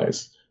and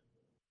allies.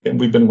 And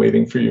we've been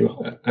waiting for you."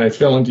 I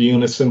fell into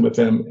unison with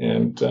them,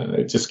 and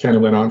it just kind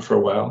of went on for a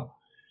while.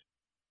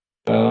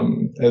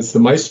 As the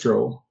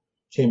maestro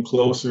came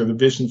closer, the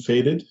vision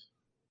faded,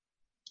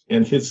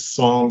 and his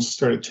songs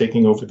started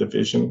taking over the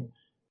vision.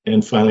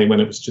 And finally, when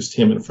it was just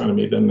him in front of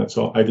me, then that's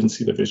all. I didn't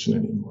see the vision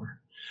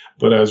anymore.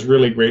 But I was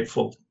really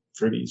grateful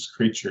for these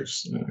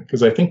creatures,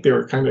 because I think they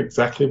were kind of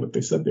exactly what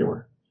they said they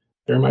were.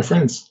 They're my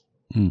friends.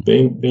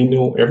 They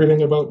know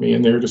everything about me,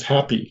 and they were just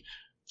happy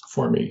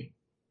for me,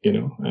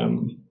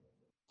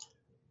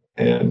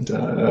 and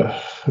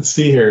let's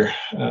see here.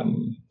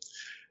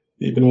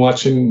 They've been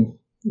watching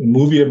the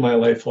movie of my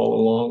life all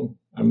along.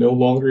 I'm no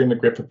longer in the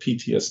grip of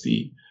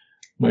PTSD.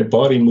 My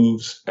body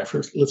moves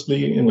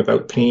effortlessly and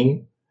without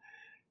pain.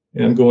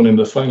 And I'm going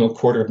into the final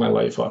quarter of my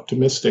life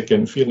optimistic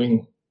and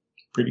feeling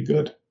pretty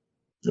good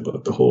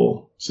about the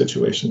whole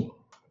situation.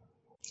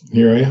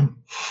 Here I am.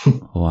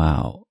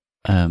 Wow.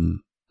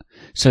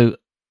 So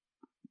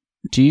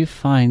do you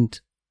find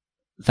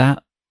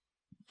that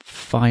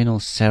final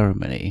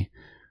ceremony,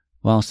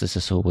 whilst this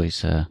is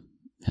always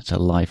it's a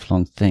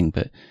lifelong thing,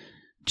 but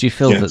do you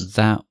feel that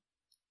that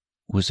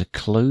was a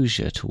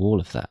closure to all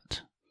of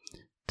that?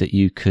 That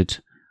you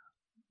could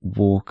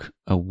walk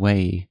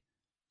away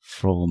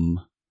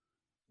from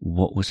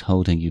what was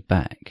holding you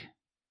back?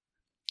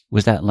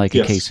 Was that like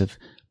a case of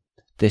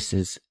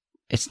it's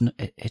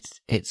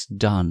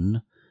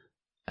done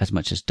as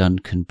much as done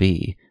can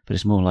be, but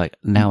it's more like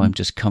now I'm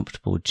just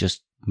comfortable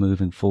just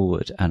moving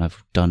forward and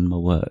I've done my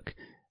work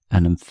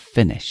and I'm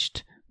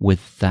finished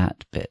with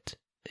that bit.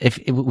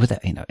 With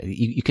that,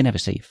 you can never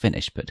say you're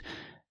finished, but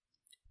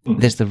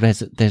there's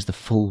the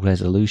full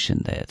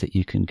resolution there that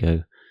you can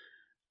go,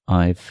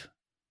 I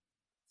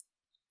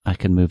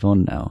can move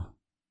on now.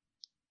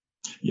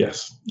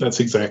 Yes, that's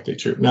exactly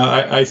true. Now,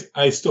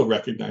 I still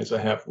recognize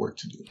I have work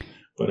to do,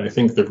 but I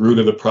think the root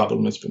of the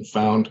problem has been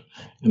found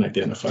and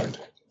identified,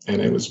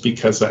 and it was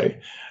because the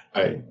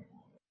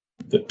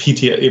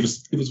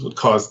PTSD. It was what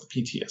caused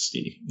the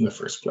PTSD in the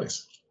first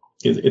place.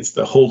 It's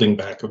the holding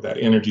back of that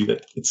energy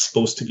that it's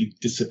supposed to be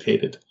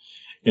dissipated,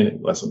 and it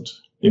wasn't.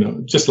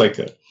 Just like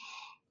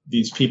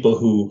these people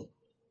who,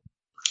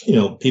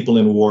 people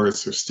in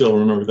wars who still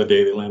remember the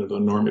day they landed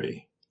on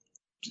Normandy,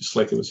 just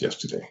like it was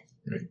yesterday,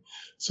 right?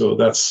 So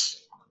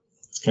that's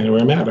kind of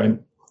where I'm at. I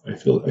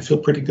feel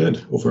pretty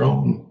good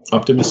overall. I'm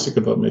optimistic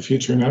about my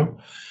future now.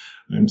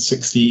 I'm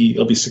 60.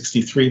 I'll be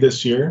 63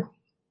 this year.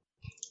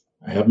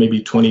 I have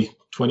maybe 20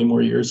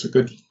 more years of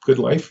good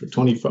life, or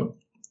 20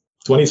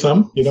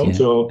 some,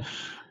 so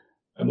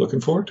I'm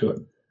looking forward to it.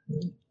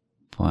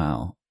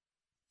 Wow.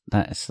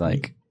 That's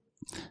like,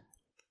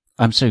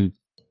 I'm so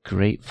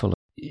grateful.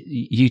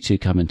 You two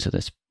coming to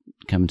the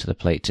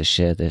plate to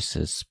share this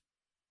has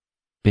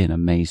been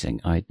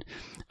amazing. I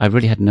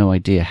really had no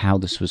idea how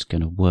this was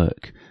going to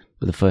work,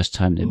 for the first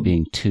time there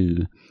being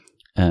two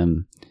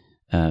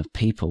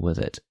people with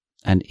it.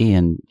 And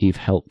Ian, you've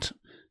helped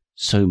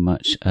so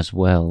much as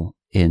well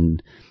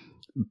in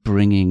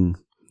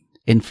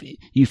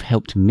you've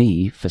helped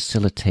me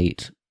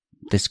facilitate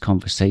this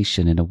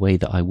conversation in a way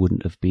that I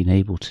wouldn't have been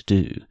able to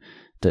do.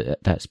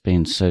 It's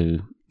been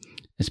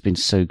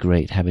so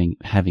great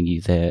having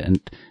you there and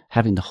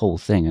having the whole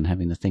thing and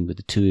having the thing with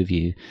the two of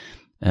you,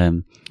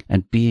 and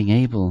being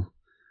able,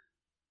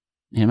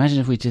 imagine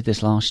if we did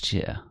this last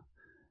year,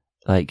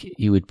 like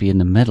you would be in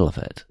the middle of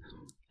it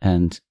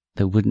and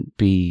there wouldn't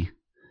be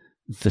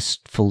the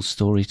full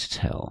story to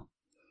tell,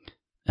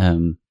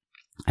 and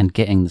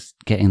getting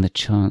the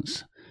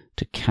chance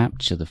to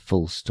capture the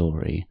full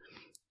story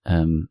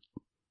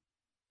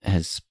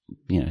has,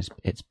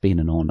 it's been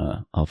an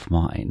honor of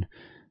mine,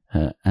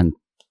 and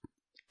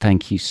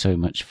thank you so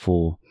much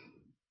for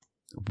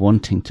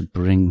wanting to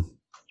bring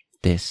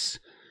this.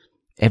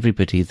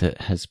 Everybody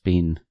that has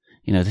been,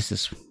 this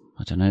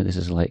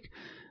is like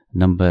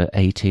number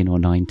 18 or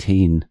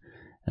 19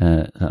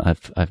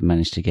 that I've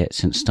managed to get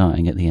since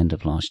starting at the end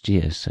of last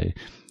year. So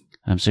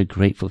I'm so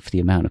grateful for the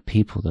amount of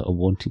people that are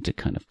wanting to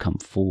kind of come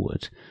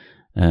forward.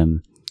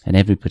 And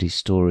everybody's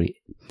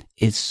story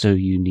is so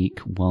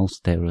unique,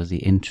 whilst there are the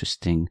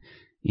interesting,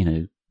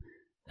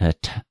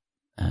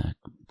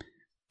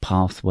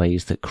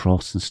 pathways that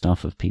cross and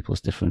stuff of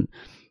people's different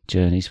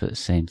journeys for the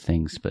same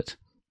things. But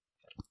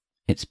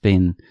it's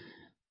been,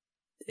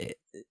 like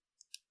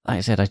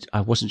I said,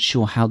 I wasn't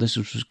sure how this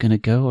was going to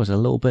go. I was a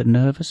little bit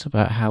nervous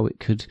about how it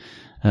could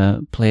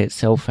play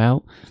itself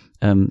out.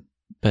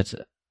 But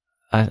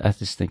I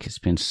just think it's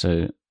been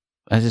so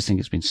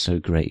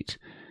great.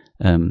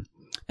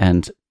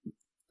 And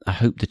I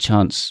hope the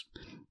chance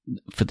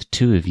for the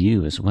two of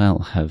you as well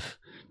have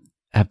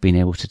been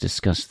able to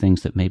discuss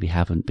things that maybe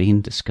haven't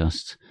been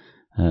discussed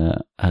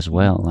as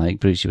well. Like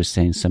Bruce, you were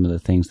saying some of the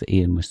things that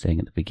Ian was saying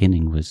at the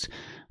beginning was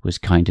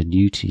kind of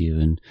new to you,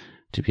 and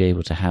to be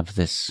able to have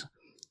this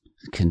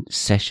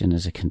session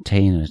as a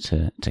container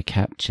to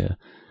capture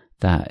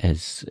that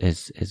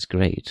is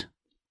great.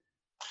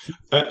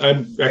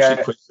 I'm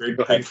actually very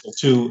grateful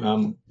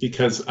too,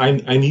 because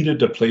I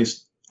needed a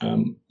place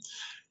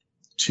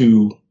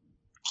to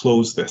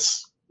close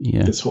this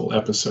whole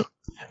episode.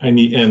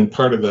 And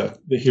part of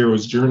the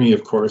hero's journey,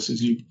 of course,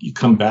 is you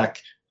come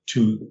back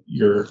to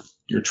your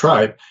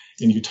tribe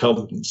and you tell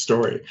them the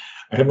story.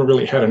 I haven't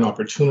really had an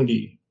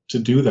opportunity to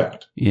do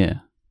that. Yeah.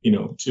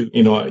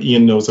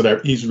 Ian knows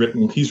that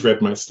he's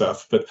read my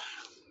stuff, but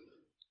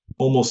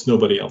almost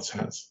nobody else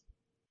has.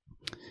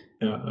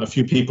 A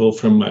few people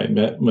from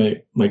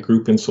my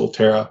group in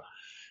Solterra,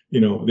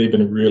 they've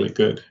been really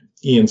good.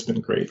 Ian's been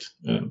great,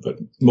 but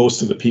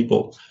most of the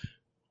people,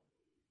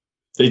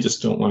 they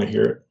just don't want to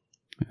hear it.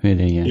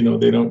 Really, yeah.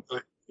 They don't.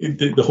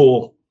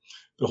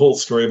 The whole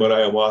story about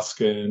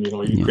ayahuasca and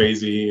you're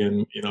crazy,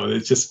 and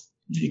it's just,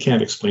 you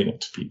can't explain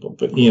it to people.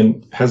 But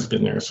Ian has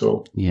been there,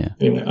 so yeah.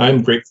 Anyway,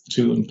 I'm grateful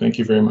too, and thank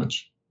you very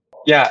much.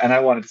 Yeah, and I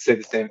wanted to say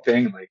the same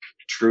thing. Like,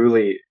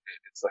 truly,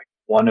 it's like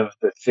one of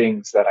the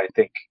things that I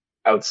think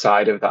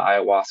outside of the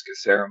ayahuasca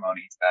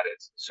ceremonies that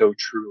is so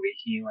truly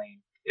healing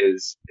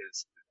is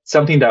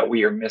something that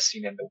we are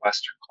missing in the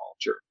Western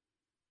culture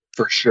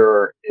for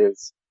sure.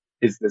 Is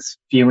this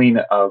feeling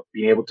of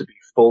being able to be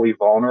fully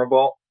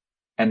vulnerable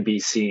and be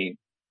seen.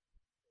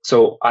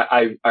 So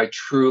I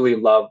truly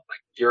love, like,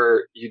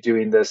 you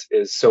doing this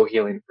is so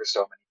healing for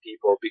so many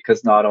people,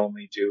 because not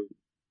only do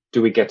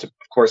we get to,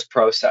 of course,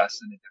 process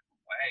in a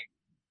different way,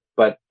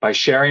 but by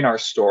sharing our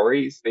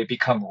stories, they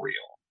become real,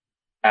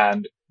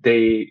 and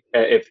they're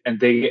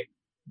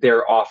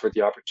offered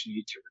the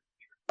opportunity to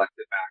reflect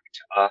it back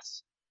to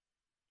us.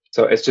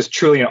 So it's just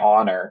truly an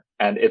honor,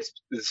 and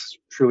this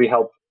truly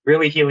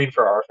really healing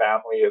for our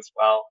family as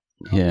well.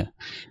 Yeah.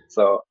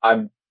 So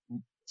I'm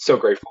so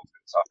grateful for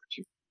this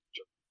opportunity.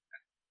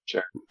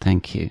 Sure.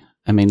 Thank you.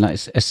 I mean, like,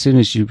 as soon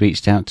as you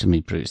reached out to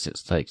me, Bruce,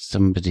 it's like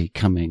somebody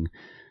coming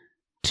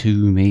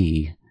to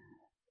me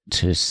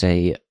to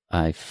say,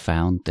 I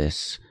found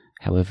this,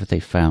 however they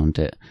found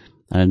it.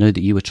 And I know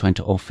that you were trying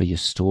to offer your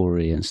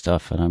story and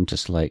stuff, and I'm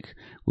just like,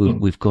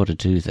 we've got to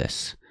do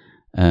this.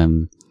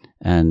 And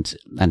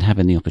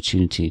having the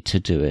opportunity to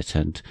do it.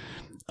 And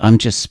I'm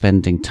just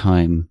spending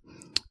time,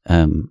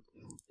 I'm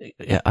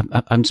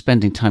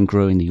spending time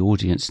growing the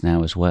audience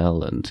now as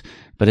well.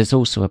 But it's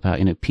also about,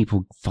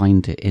 people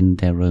find it in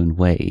their own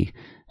way,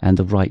 and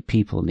the right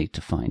people need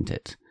to find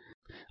it.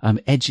 I'm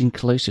edging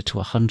closer to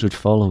 100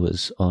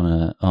 followers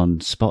on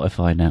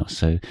Spotify now,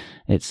 so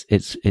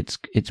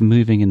it's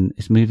moving in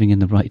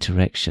the right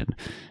direction,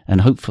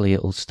 and hopefully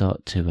it'll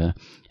start to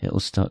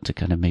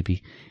kind of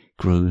maybe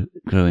grow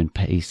in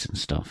pace and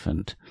stuff.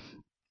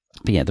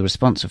 But yeah, the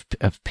response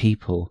of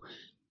people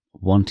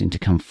wanting to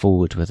come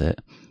forward with it,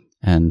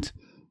 and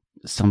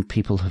some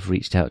people have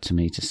reached out to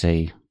me to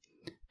say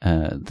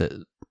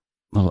that,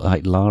 well,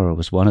 like Lara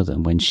was one of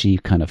them when she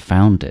kind of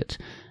found it.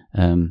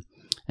 And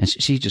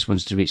she just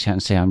wanted to reach out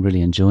and say, I'm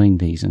really enjoying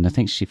these. And I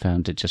think she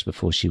found it just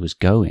before she was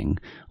going.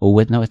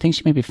 I think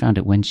she maybe found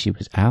it when she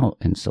was out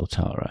in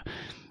Soltara.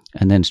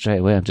 And then straight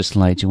away, I'm just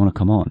like, do you want to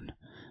come on?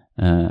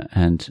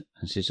 And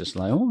she's just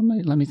like, oh,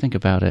 let me think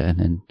about it. And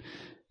then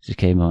she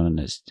came on, and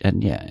it's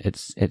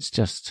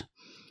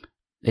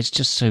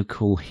just so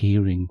cool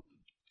hearing.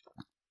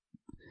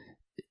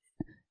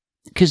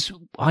 Because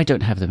I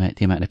don't have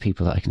the amount of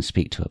people that I can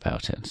speak to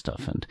about it and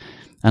stuff, and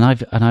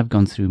I've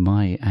gone through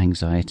my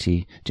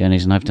anxiety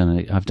journeys, and I've done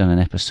an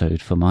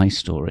episode for my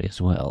story as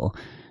well,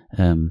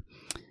 and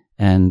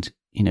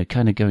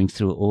kind of going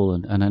through it all,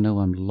 and I know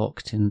I'm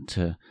locked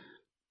into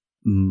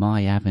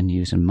my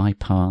avenues and my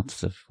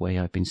paths of way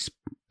I've been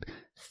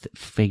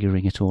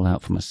figuring it all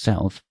out for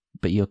myself,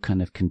 but you're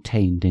kind of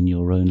contained in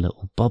your own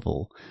little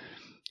bubble,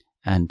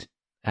 and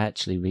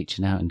actually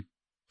reaching out and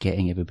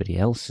getting everybody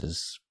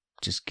else's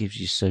just gives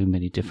you so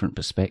many different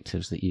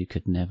perspectives that you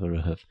could never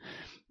have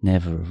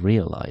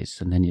realized,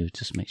 and then it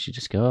just makes you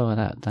just go, oh,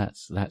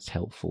 that's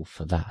helpful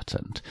for that.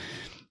 And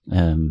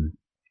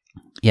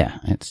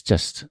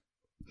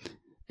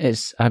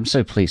I'm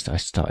so pleased I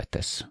started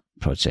this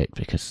project,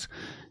 because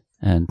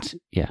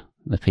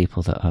the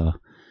people that are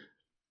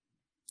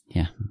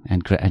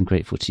and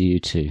grateful to you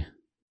too.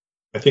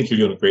 I think you're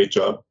doing a great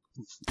job.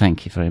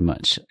 Thank you very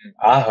much.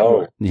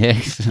 Aho.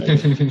 Yes.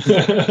 And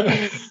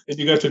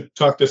you got to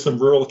talk to some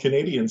rural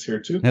Canadians here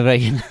too.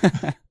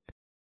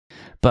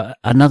 But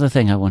another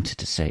thing I wanted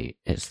to say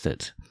is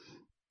that,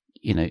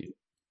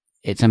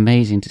 it's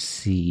amazing to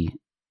see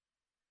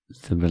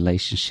the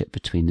relationship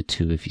between the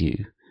two of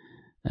you.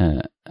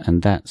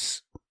 And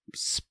that's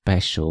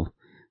special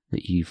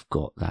that you've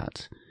got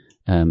that.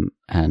 And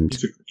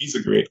he's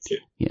a great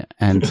kid. Yeah.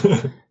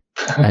 And,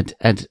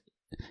 and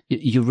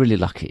you're really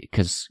lucky,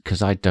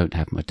 because I don't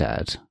have my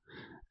dad.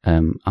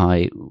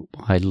 I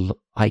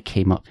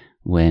came up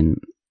when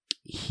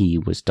he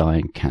was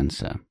dying of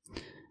cancer,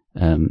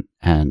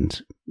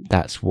 and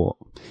that's what.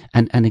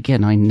 And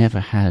again, I never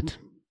had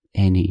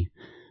any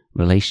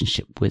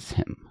relationship with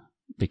him,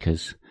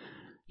 because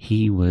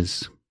he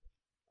was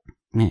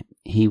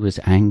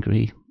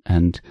angry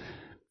and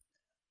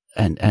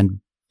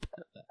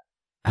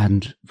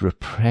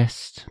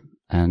repressed,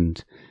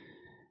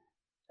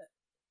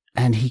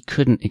 and he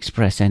couldn't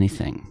express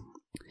anything.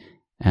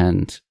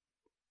 And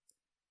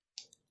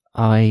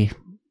I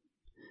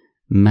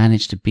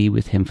managed to be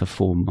with him for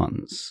 4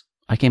 months.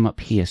 I came up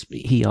here.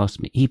 He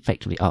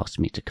effectively asked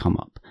me to come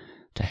up,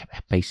 to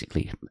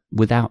basically,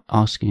 without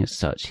asking as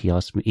such. He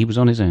asked me. He was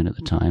on his own at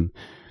the time,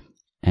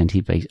 and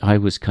I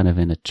was kind of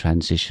in a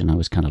transition. I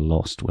was kind of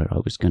lost where I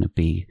was going to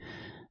be,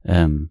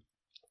 and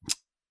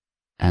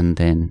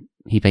then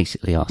he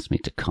basically asked me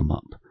to come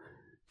up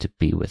to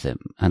be with him,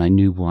 and I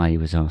knew why he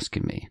was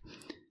asking me.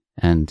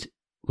 And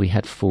we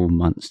had 4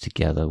 months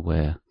together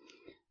where,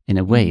 in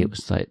a way, it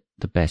was like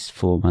the best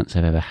 4 months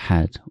I've ever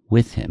had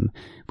with him.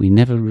 We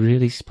never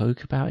really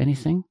spoke about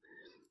anything,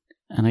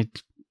 and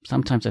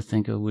sometimes I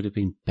think it would have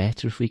been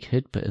better if we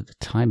could, but at the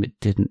time it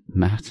didn't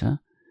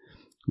matter.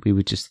 We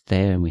were just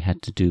there, and we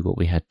had to do what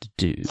we had to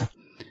do.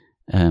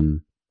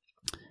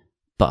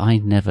 but I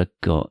never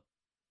got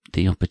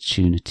the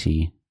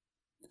opportunity.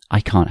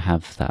 I can't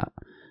have that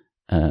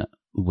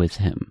with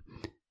him.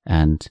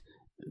 And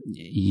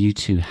you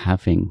two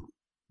having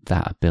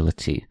that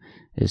ability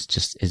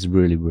is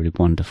really, really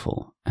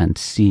wonderful. And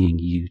seeing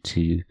you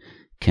two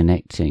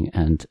connecting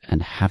and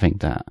having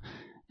that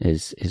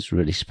is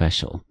really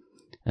special.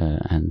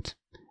 And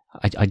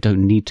I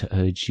don't need to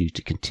urge you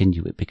to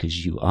continue it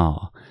because you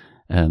are.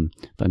 But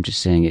I'm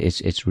just saying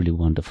it's really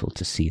wonderful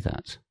to see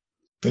that.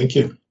 Thank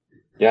you.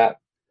 Yeah.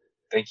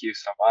 Thank you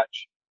so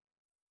much.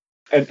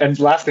 And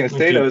last thing to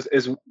say though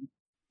is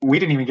we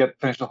didn't even get to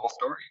finish the whole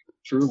story.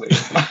 Truly.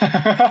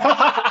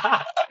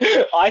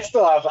 I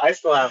still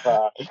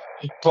have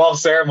 12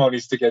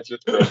 ceremonies to get you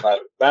through, but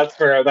that's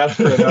for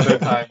another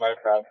time, my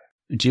friend.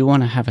 Do you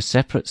want to have a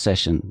separate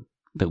session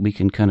that we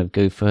can kind of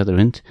go further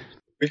into?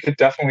 We could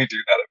definitely do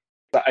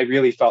that. I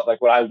really felt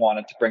like what I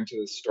wanted to bring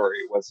to this story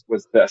was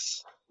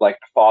this, like,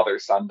 the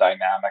father-son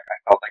dynamic.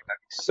 I felt like that'd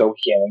be so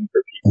healing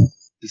for people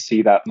to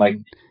see that, like,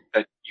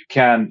 that you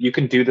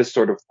can do this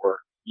sort of work.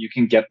 You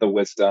can get the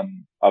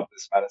wisdom of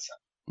this medicine.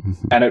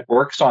 Mm-hmm. And it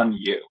works on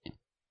you,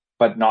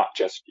 but not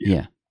just you.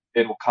 Yeah.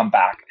 It will come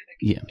back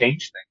and it can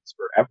change things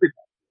for everyone.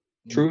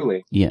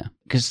 Truly. Yeah.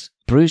 Because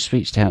Bruce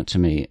reached out to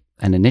me,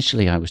 and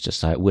initially I was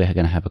just like, we're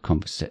going to have a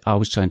conversation. I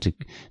was trying to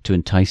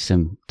entice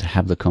him to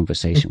have the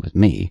conversation with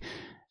me.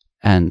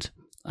 And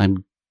I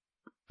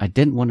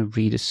didn't want to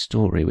read a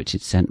story which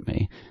he'd sent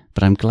me,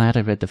 but I'm glad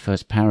I read the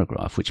first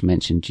paragraph, which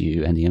mentioned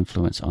you and the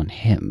influence on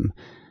him.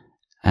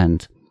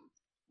 And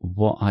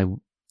what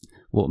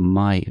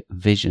my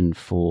vision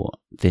for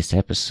this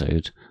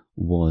episode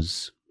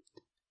was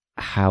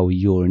how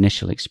your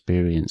initial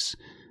experience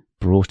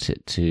brought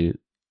it to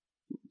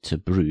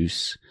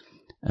Bruce,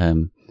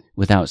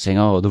 without saying,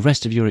 "Oh, the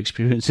rest of your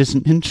experience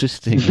isn't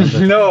interesting."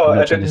 No, I'm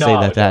not trying to say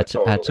that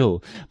at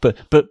all. But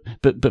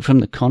from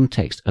the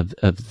context of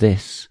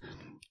this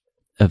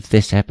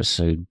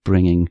episode,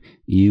 bringing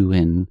you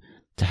in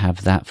to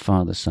have that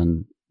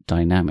father-son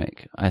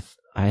dynamic, I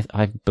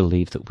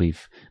believe that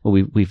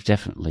we've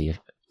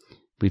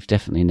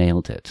definitely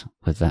nailed it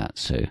with that.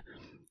 So,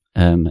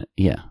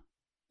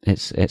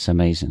 it's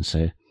amazing. So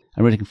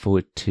I'm really looking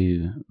forward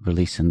to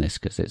releasing this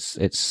because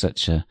it's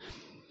such a.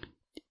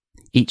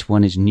 Each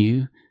one is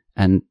new,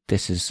 and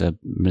this is a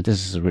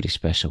really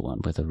special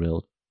one with a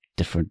real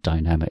different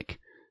dynamic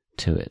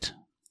to it.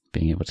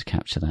 Being able to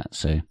capture that,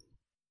 so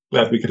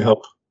glad we could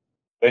help.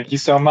 Thank you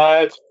so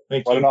much.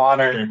 Thank what you. An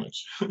honor. Very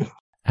much.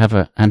 have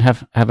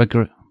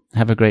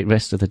a great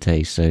rest of the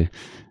day. So,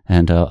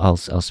 and I'll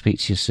speak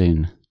to you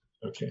soon.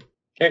 Okay.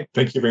 Okay.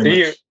 Thank you very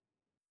See much.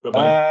 You.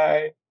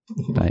 Bye.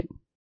 Bye.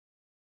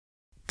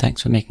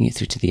 Thanks for making it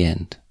through to the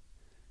end.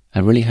 I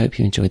really hope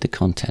you enjoyed the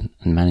content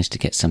and managed to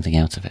get something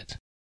out of it.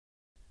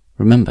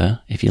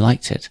 Remember, if you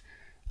liked it,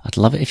 I'd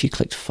love it if you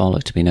clicked follow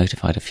to be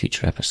notified of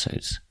future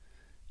episodes.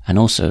 And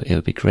also, it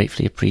would be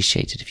gratefully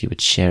appreciated if you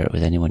would share it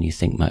with anyone you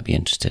think might be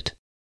interested.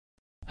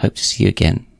 Hope to see you again